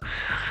Espresso.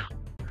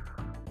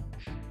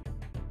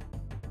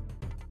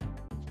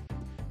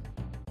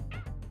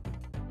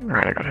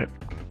 Alright, I got hit.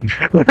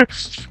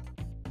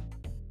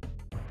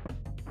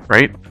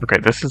 Right? Okay,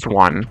 this is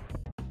 1.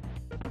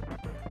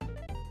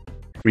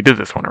 We did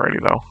this one already,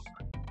 though.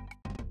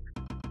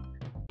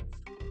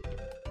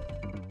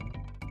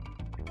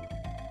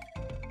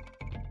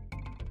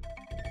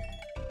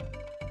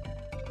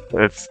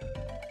 It's...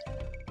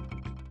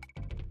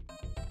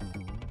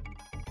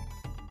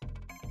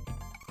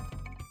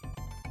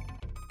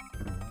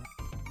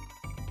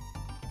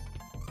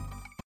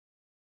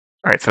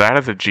 Alright, so that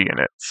has a G in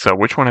it. So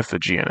which one has the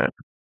G in it?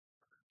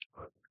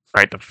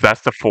 Alright,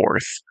 that's the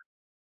 4th.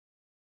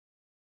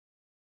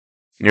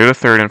 Near the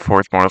 3rd and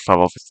 4th bonus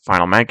levels is the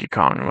final Monkey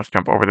Kong. You must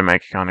jump over the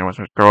Monkey Kong. You must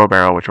throw a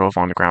barrel which rolls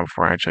along the ground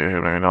before actually...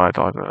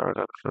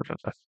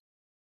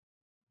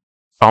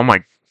 Oh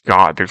my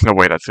god, there's no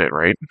way that's it,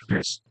 right?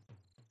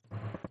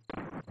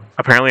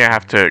 Apparently I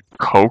have to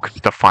coax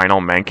the final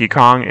Monkey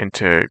Kong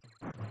into...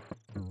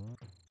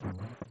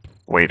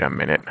 Wait a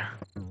minute.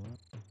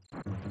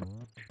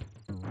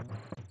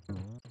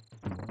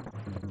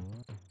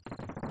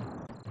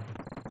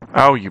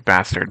 Oh, you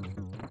bastard.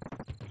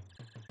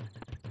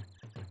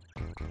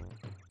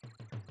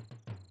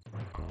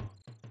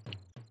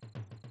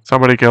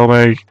 Somebody kill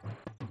me.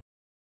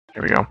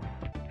 Here we go.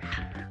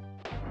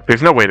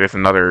 There's no way there's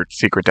another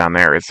secret down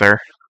there, is there?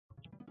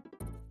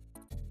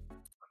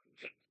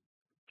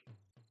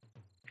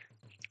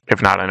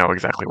 If not, I know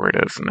exactly where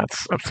it is, and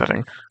that's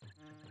upsetting.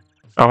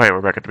 Oh, hey,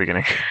 we're back at the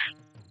beginning.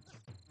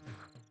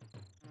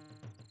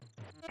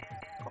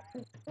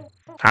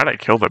 How did I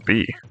kill the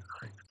bee?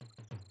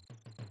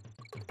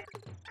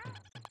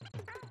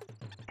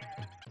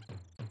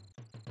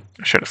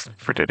 I should have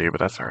for Diddy, but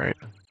that's alright.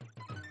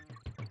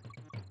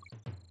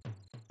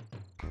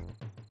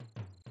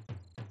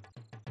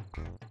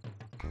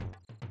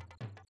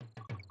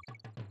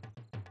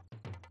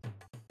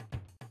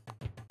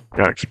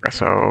 Got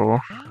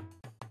Espresso.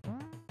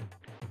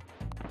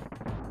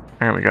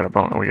 And we got a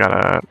bone. We got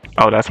a...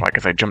 Oh, that's why,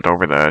 because I jumped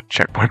over the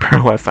checkpoint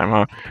barrel last time,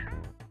 huh?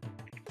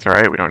 It's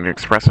alright, we don't need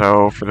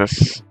Espresso for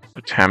this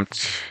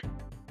attempt.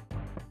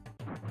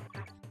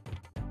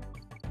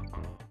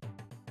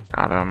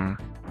 Got him.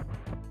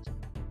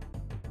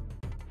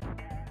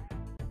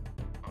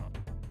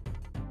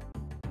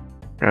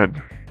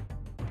 Good.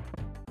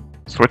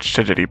 Switch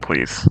to Diddy,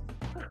 please.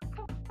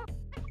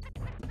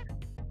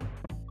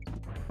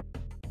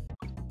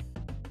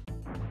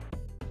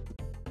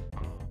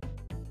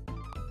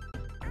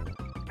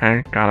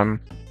 Got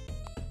him.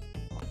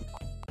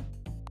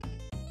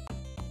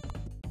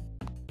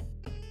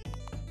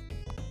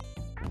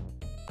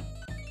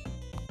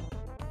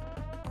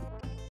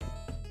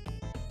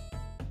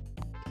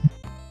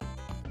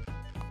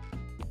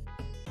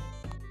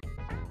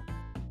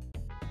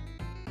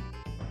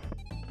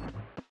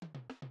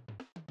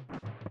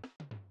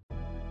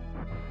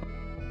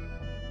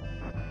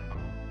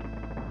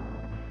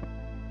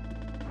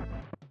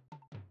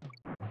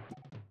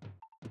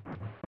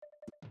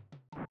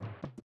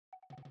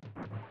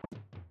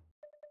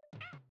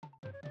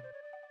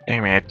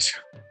 Damn it.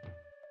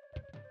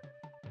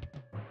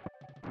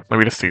 Let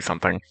me just see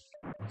something.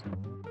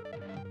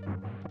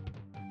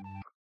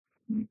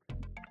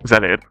 Is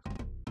that it?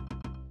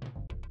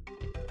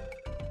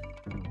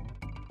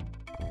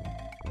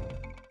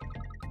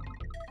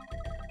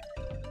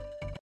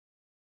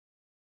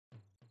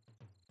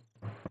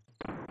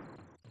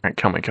 Alright,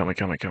 kill me, kill me,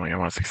 kill me, kill me. I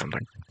want to see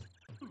something.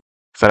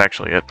 Is that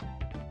actually it?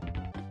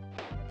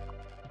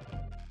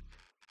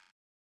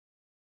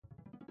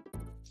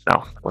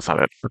 No, that's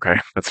not it. Okay,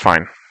 that's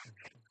fine.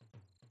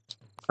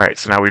 Alright,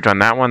 so now we've done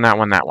that one, that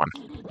one, that one.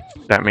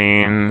 That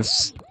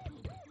means...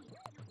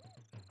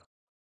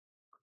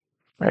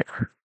 Right.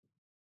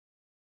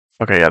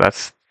 Okay, yeah,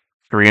 that's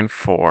 3 and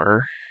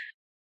 4.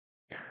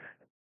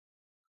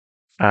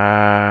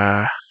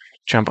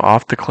 Jump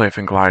off the cliff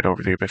and glide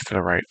over the abyss to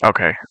the right.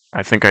 Okay,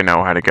 I think I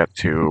know how to get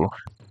to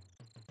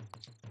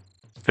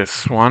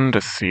this one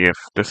to see if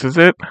this is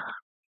it.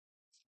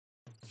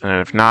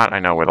 And if not, I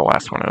know where the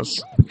last one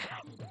is.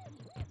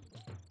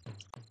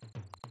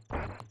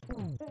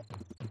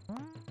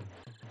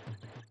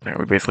 Right,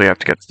 we basically have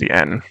to get to the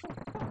end.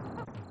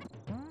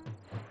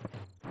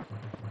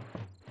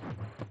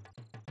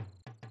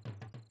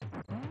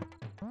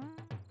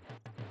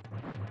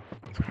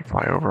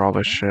 Fly over all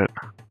this shit.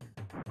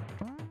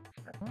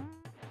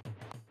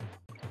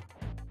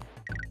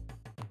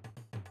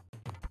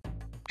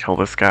 Kill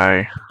this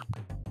guy.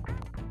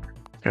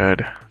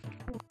 Good.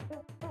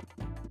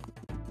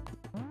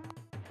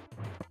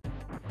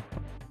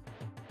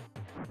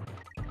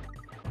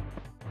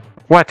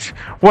 What?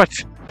 What?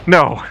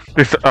 No!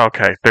 There's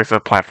okay, there's a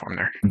platform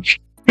there.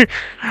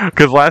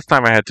 Because last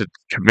time I had to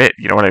commit,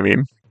 you know what I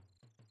mean?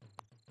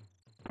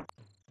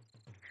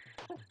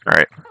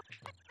 Alright.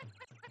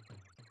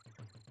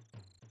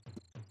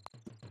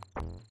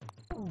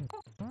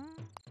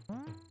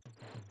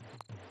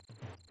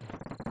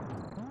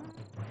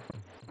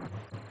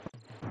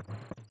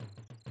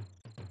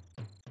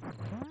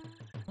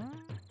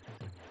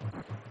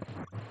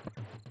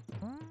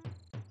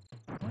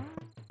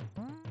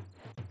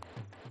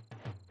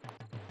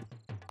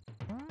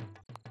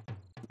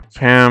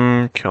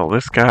 Him, kill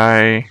this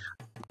guy.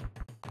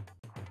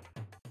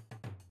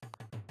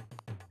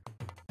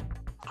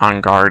 On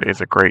guard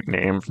is a great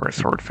name for a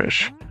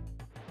swordfish.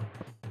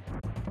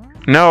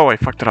 No, I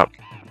fucked it up.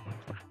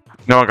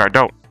 No, on guard,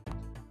 don't.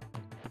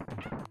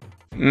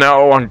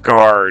 No, on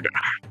guard.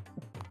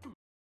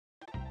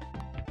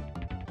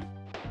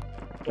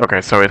 Okay,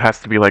 so it has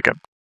to be like a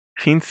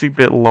teensy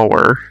bit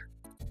lower.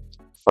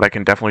 But I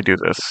can definitely do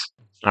this.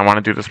 I want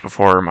to do this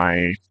before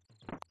my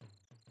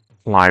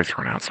lives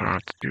run out, so I don't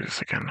have to do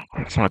this again.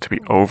 I just want it to be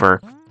over.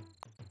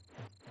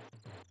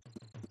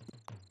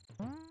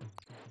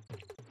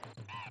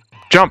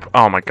 Jump!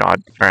 Oh my god.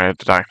 Alright, I have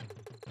to die.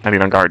 I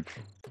need on guard.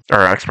 Or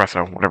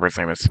Espresso, whatever his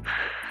name is.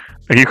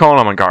 If you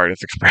call him on guard,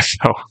 it's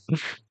Espresso.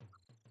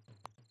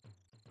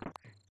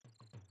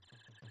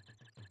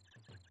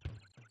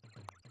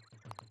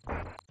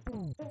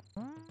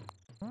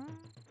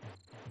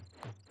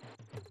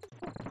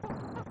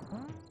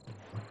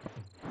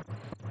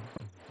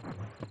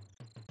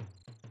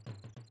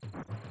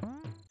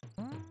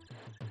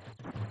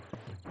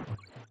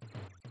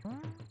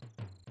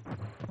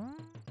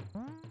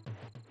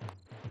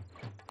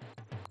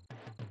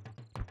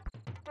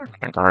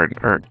 On guard,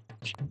 or...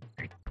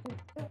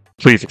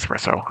 Please,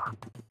 Espresso.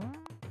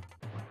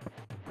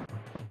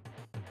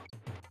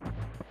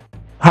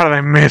 How did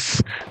I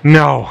miss?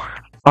 No!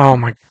 Oh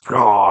my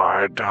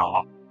god.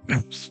 Oh.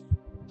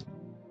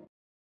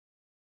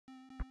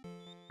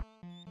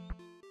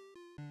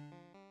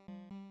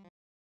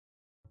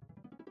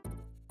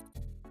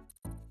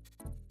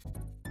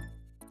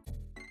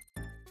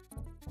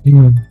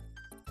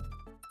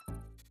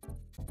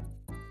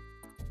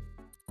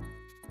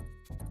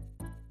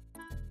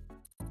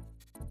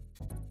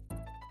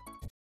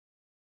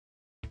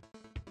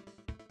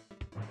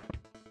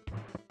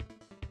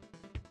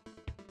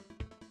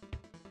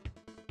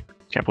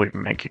 Can't believe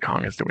Monkey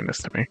Kong is doing this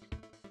to me.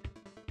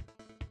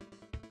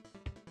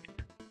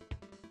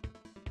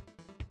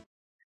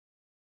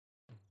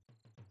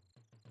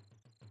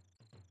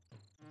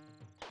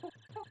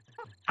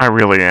 I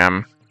really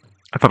am.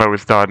 I thought I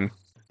was done.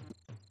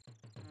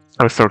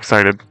 I was so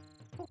excited.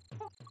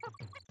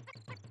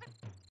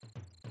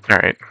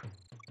 Alright.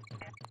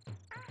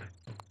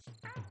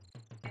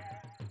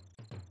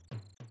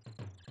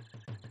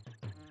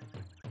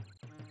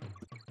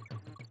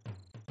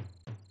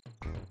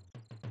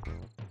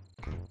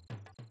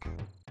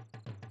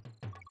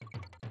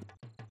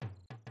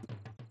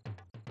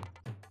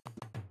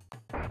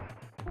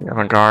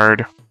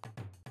 Avant-garde.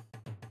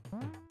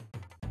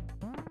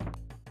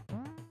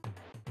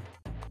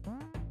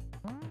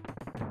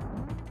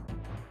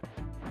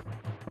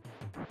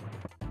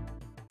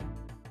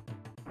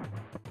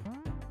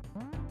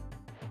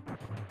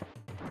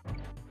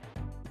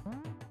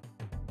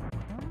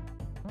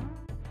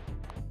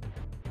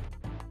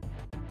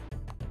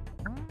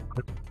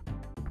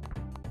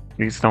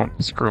 Please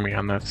don't screw me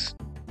on this.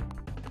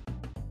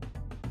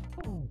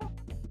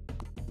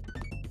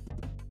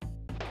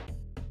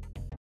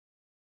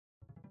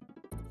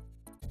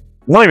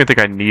 I don't even think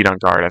I need on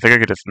guard. I think I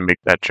could just make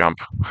that jump.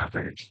 I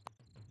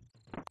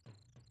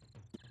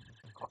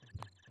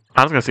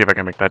was gonna see if I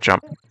can make that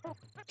jump.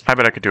 I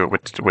bet I could do it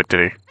with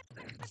Diddy.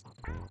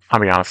 I'll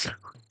be honest.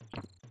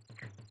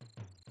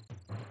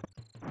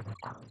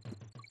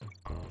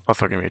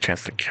 Also give me a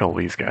chance to kill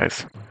these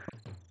guys.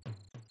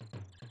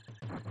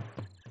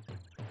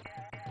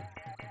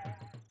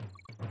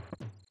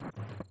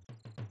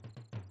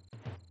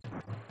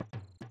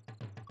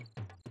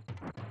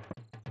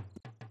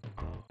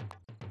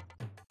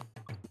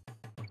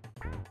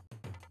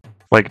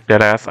 Like,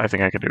 deadass, I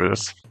think I could do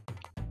this.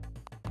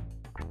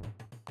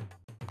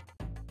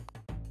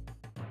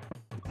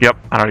 Yep,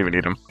 I don't even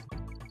need him.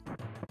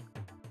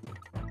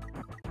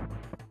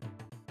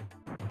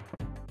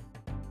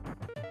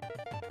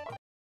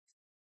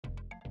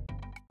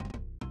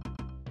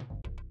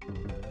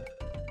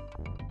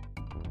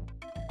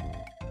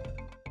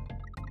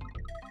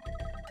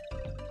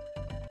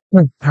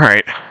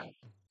 Alright.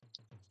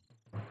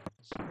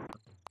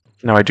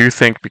 Now I do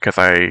think because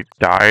I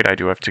died, I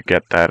do have to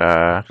get that,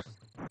 I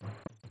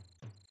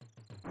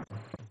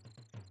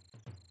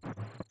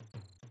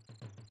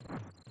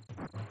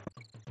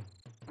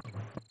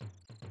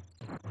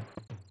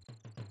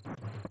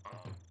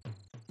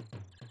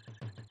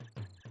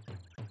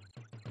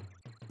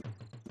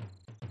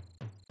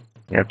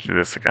have to do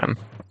this again.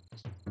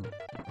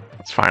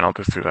 It's fine, I'll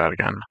just do that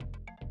again.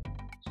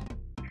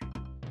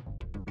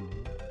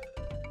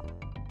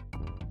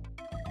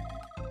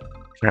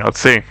 Yeah,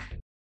 let's see.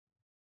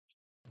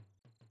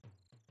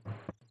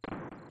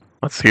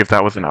 Let's see if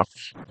that was enough.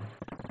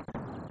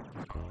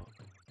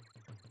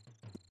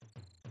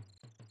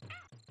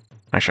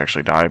 I should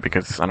actually die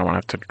because I don't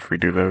want to have to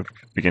redo the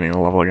beginning of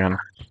the level again.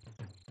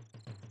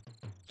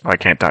 Oh, I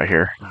can't die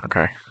here.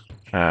 Okay.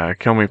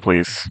 Kill me,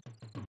 please.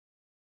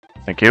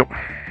 Thank you.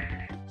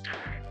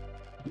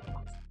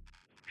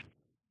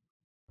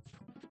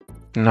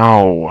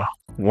 No.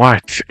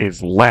 What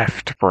is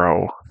left,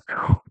 bro?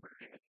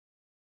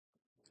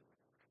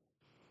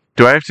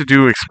 Do I have to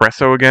do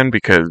espresso again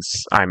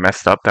because I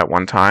messed up that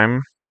one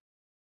time?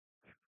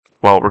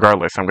 Well,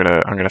 regardless, I'm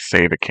gonna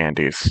save the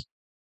candies.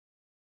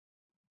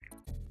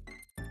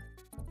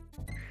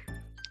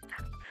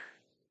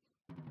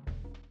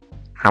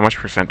 How much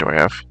percent do I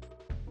have?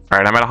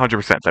 Alright, I'm at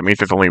 100%. That means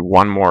there's only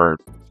one more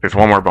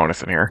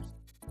bonus in here.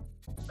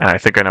 And I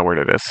think I know where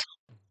it is.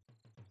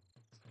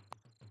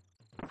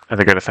 I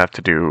think I just have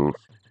to do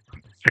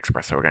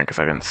espresso again because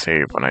I didn't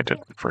save when I did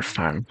the first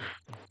time.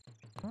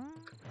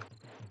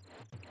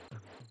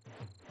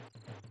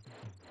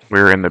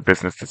 We're in the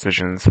business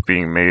decisions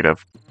being made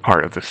of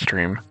part of the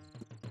stream.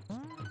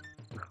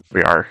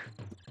 We are.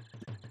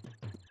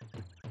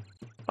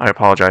 I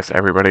apologize to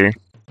everybody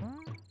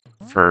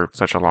for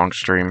such a long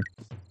stream.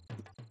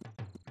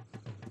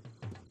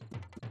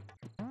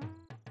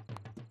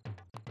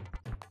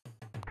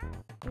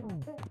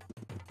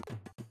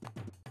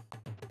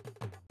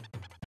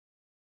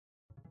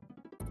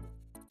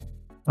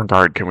 On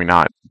guard, can we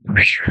not?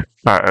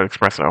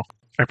 Espresso.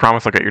 I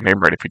promise I'll get your name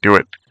right if you do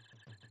it.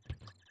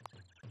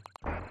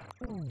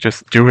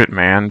 Just do it,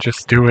 man.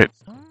 Just do it.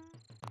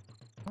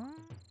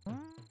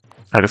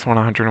 I just want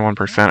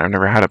 101%. I've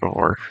never had it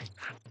before.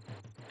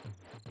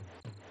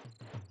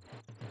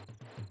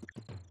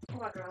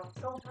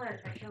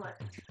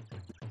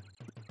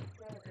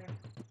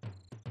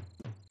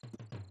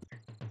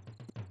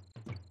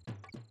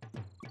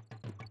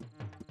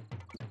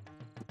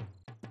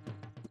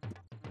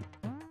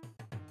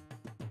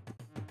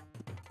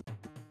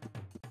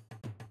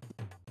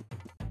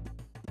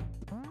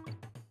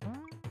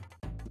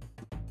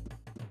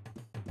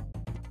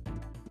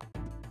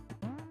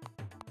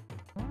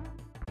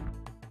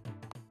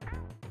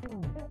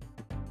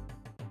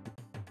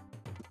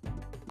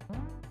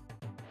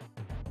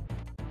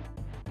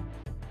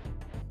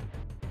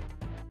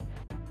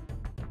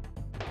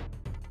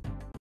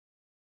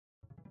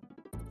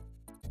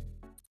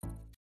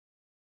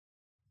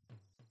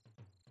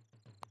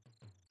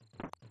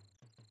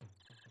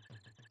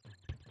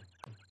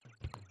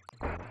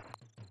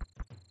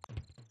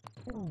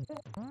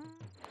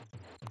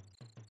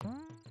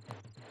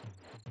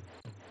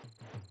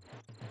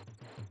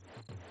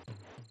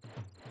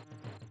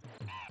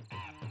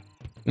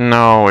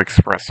 No,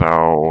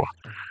 espresso.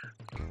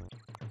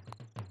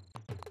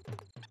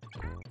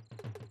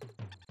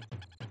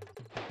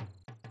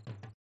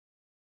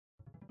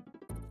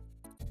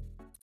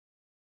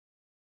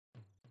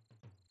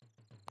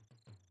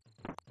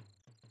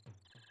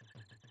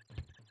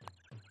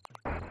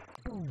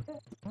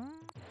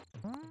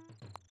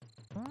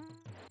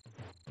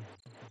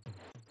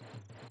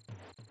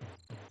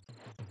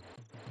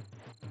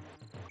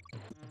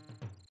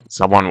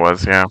 Someone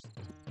was, yeah.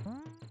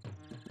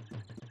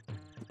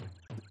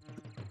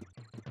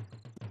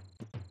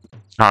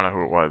 I don't know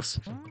who it was.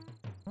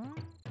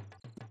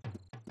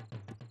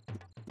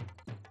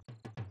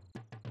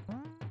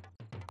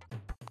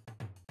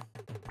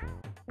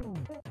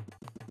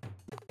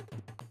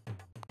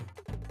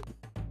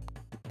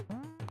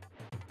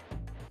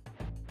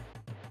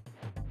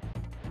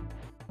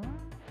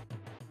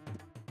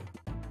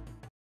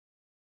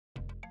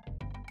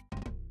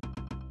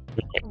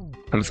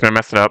 I'm just gonna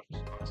mess it up.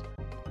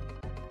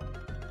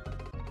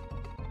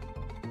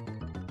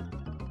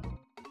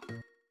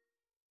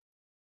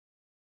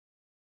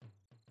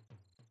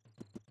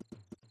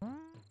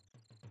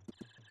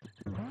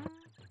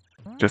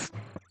 Just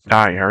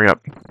die, hurry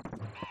up.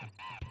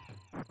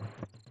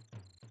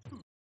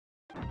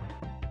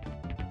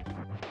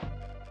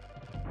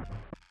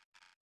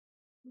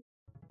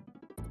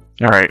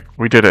 Alright,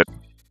 we did it.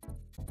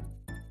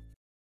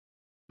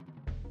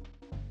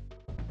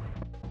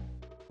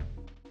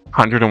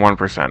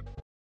 101%.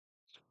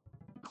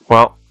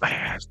 Well,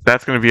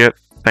 that's gonna be it.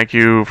 Thank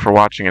you for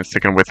watching and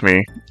sticking with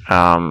me.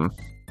 Sorry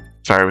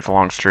it was a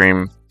long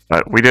stream,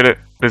 but we did it.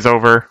 It's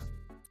over.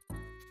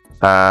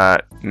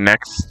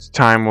 Next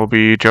time will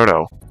be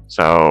Johto.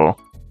 So,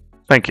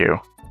 thank you.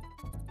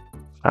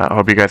 I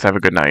hope you guys have a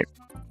good night.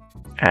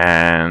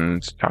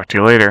 And talk to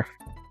you later.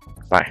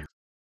 Bye.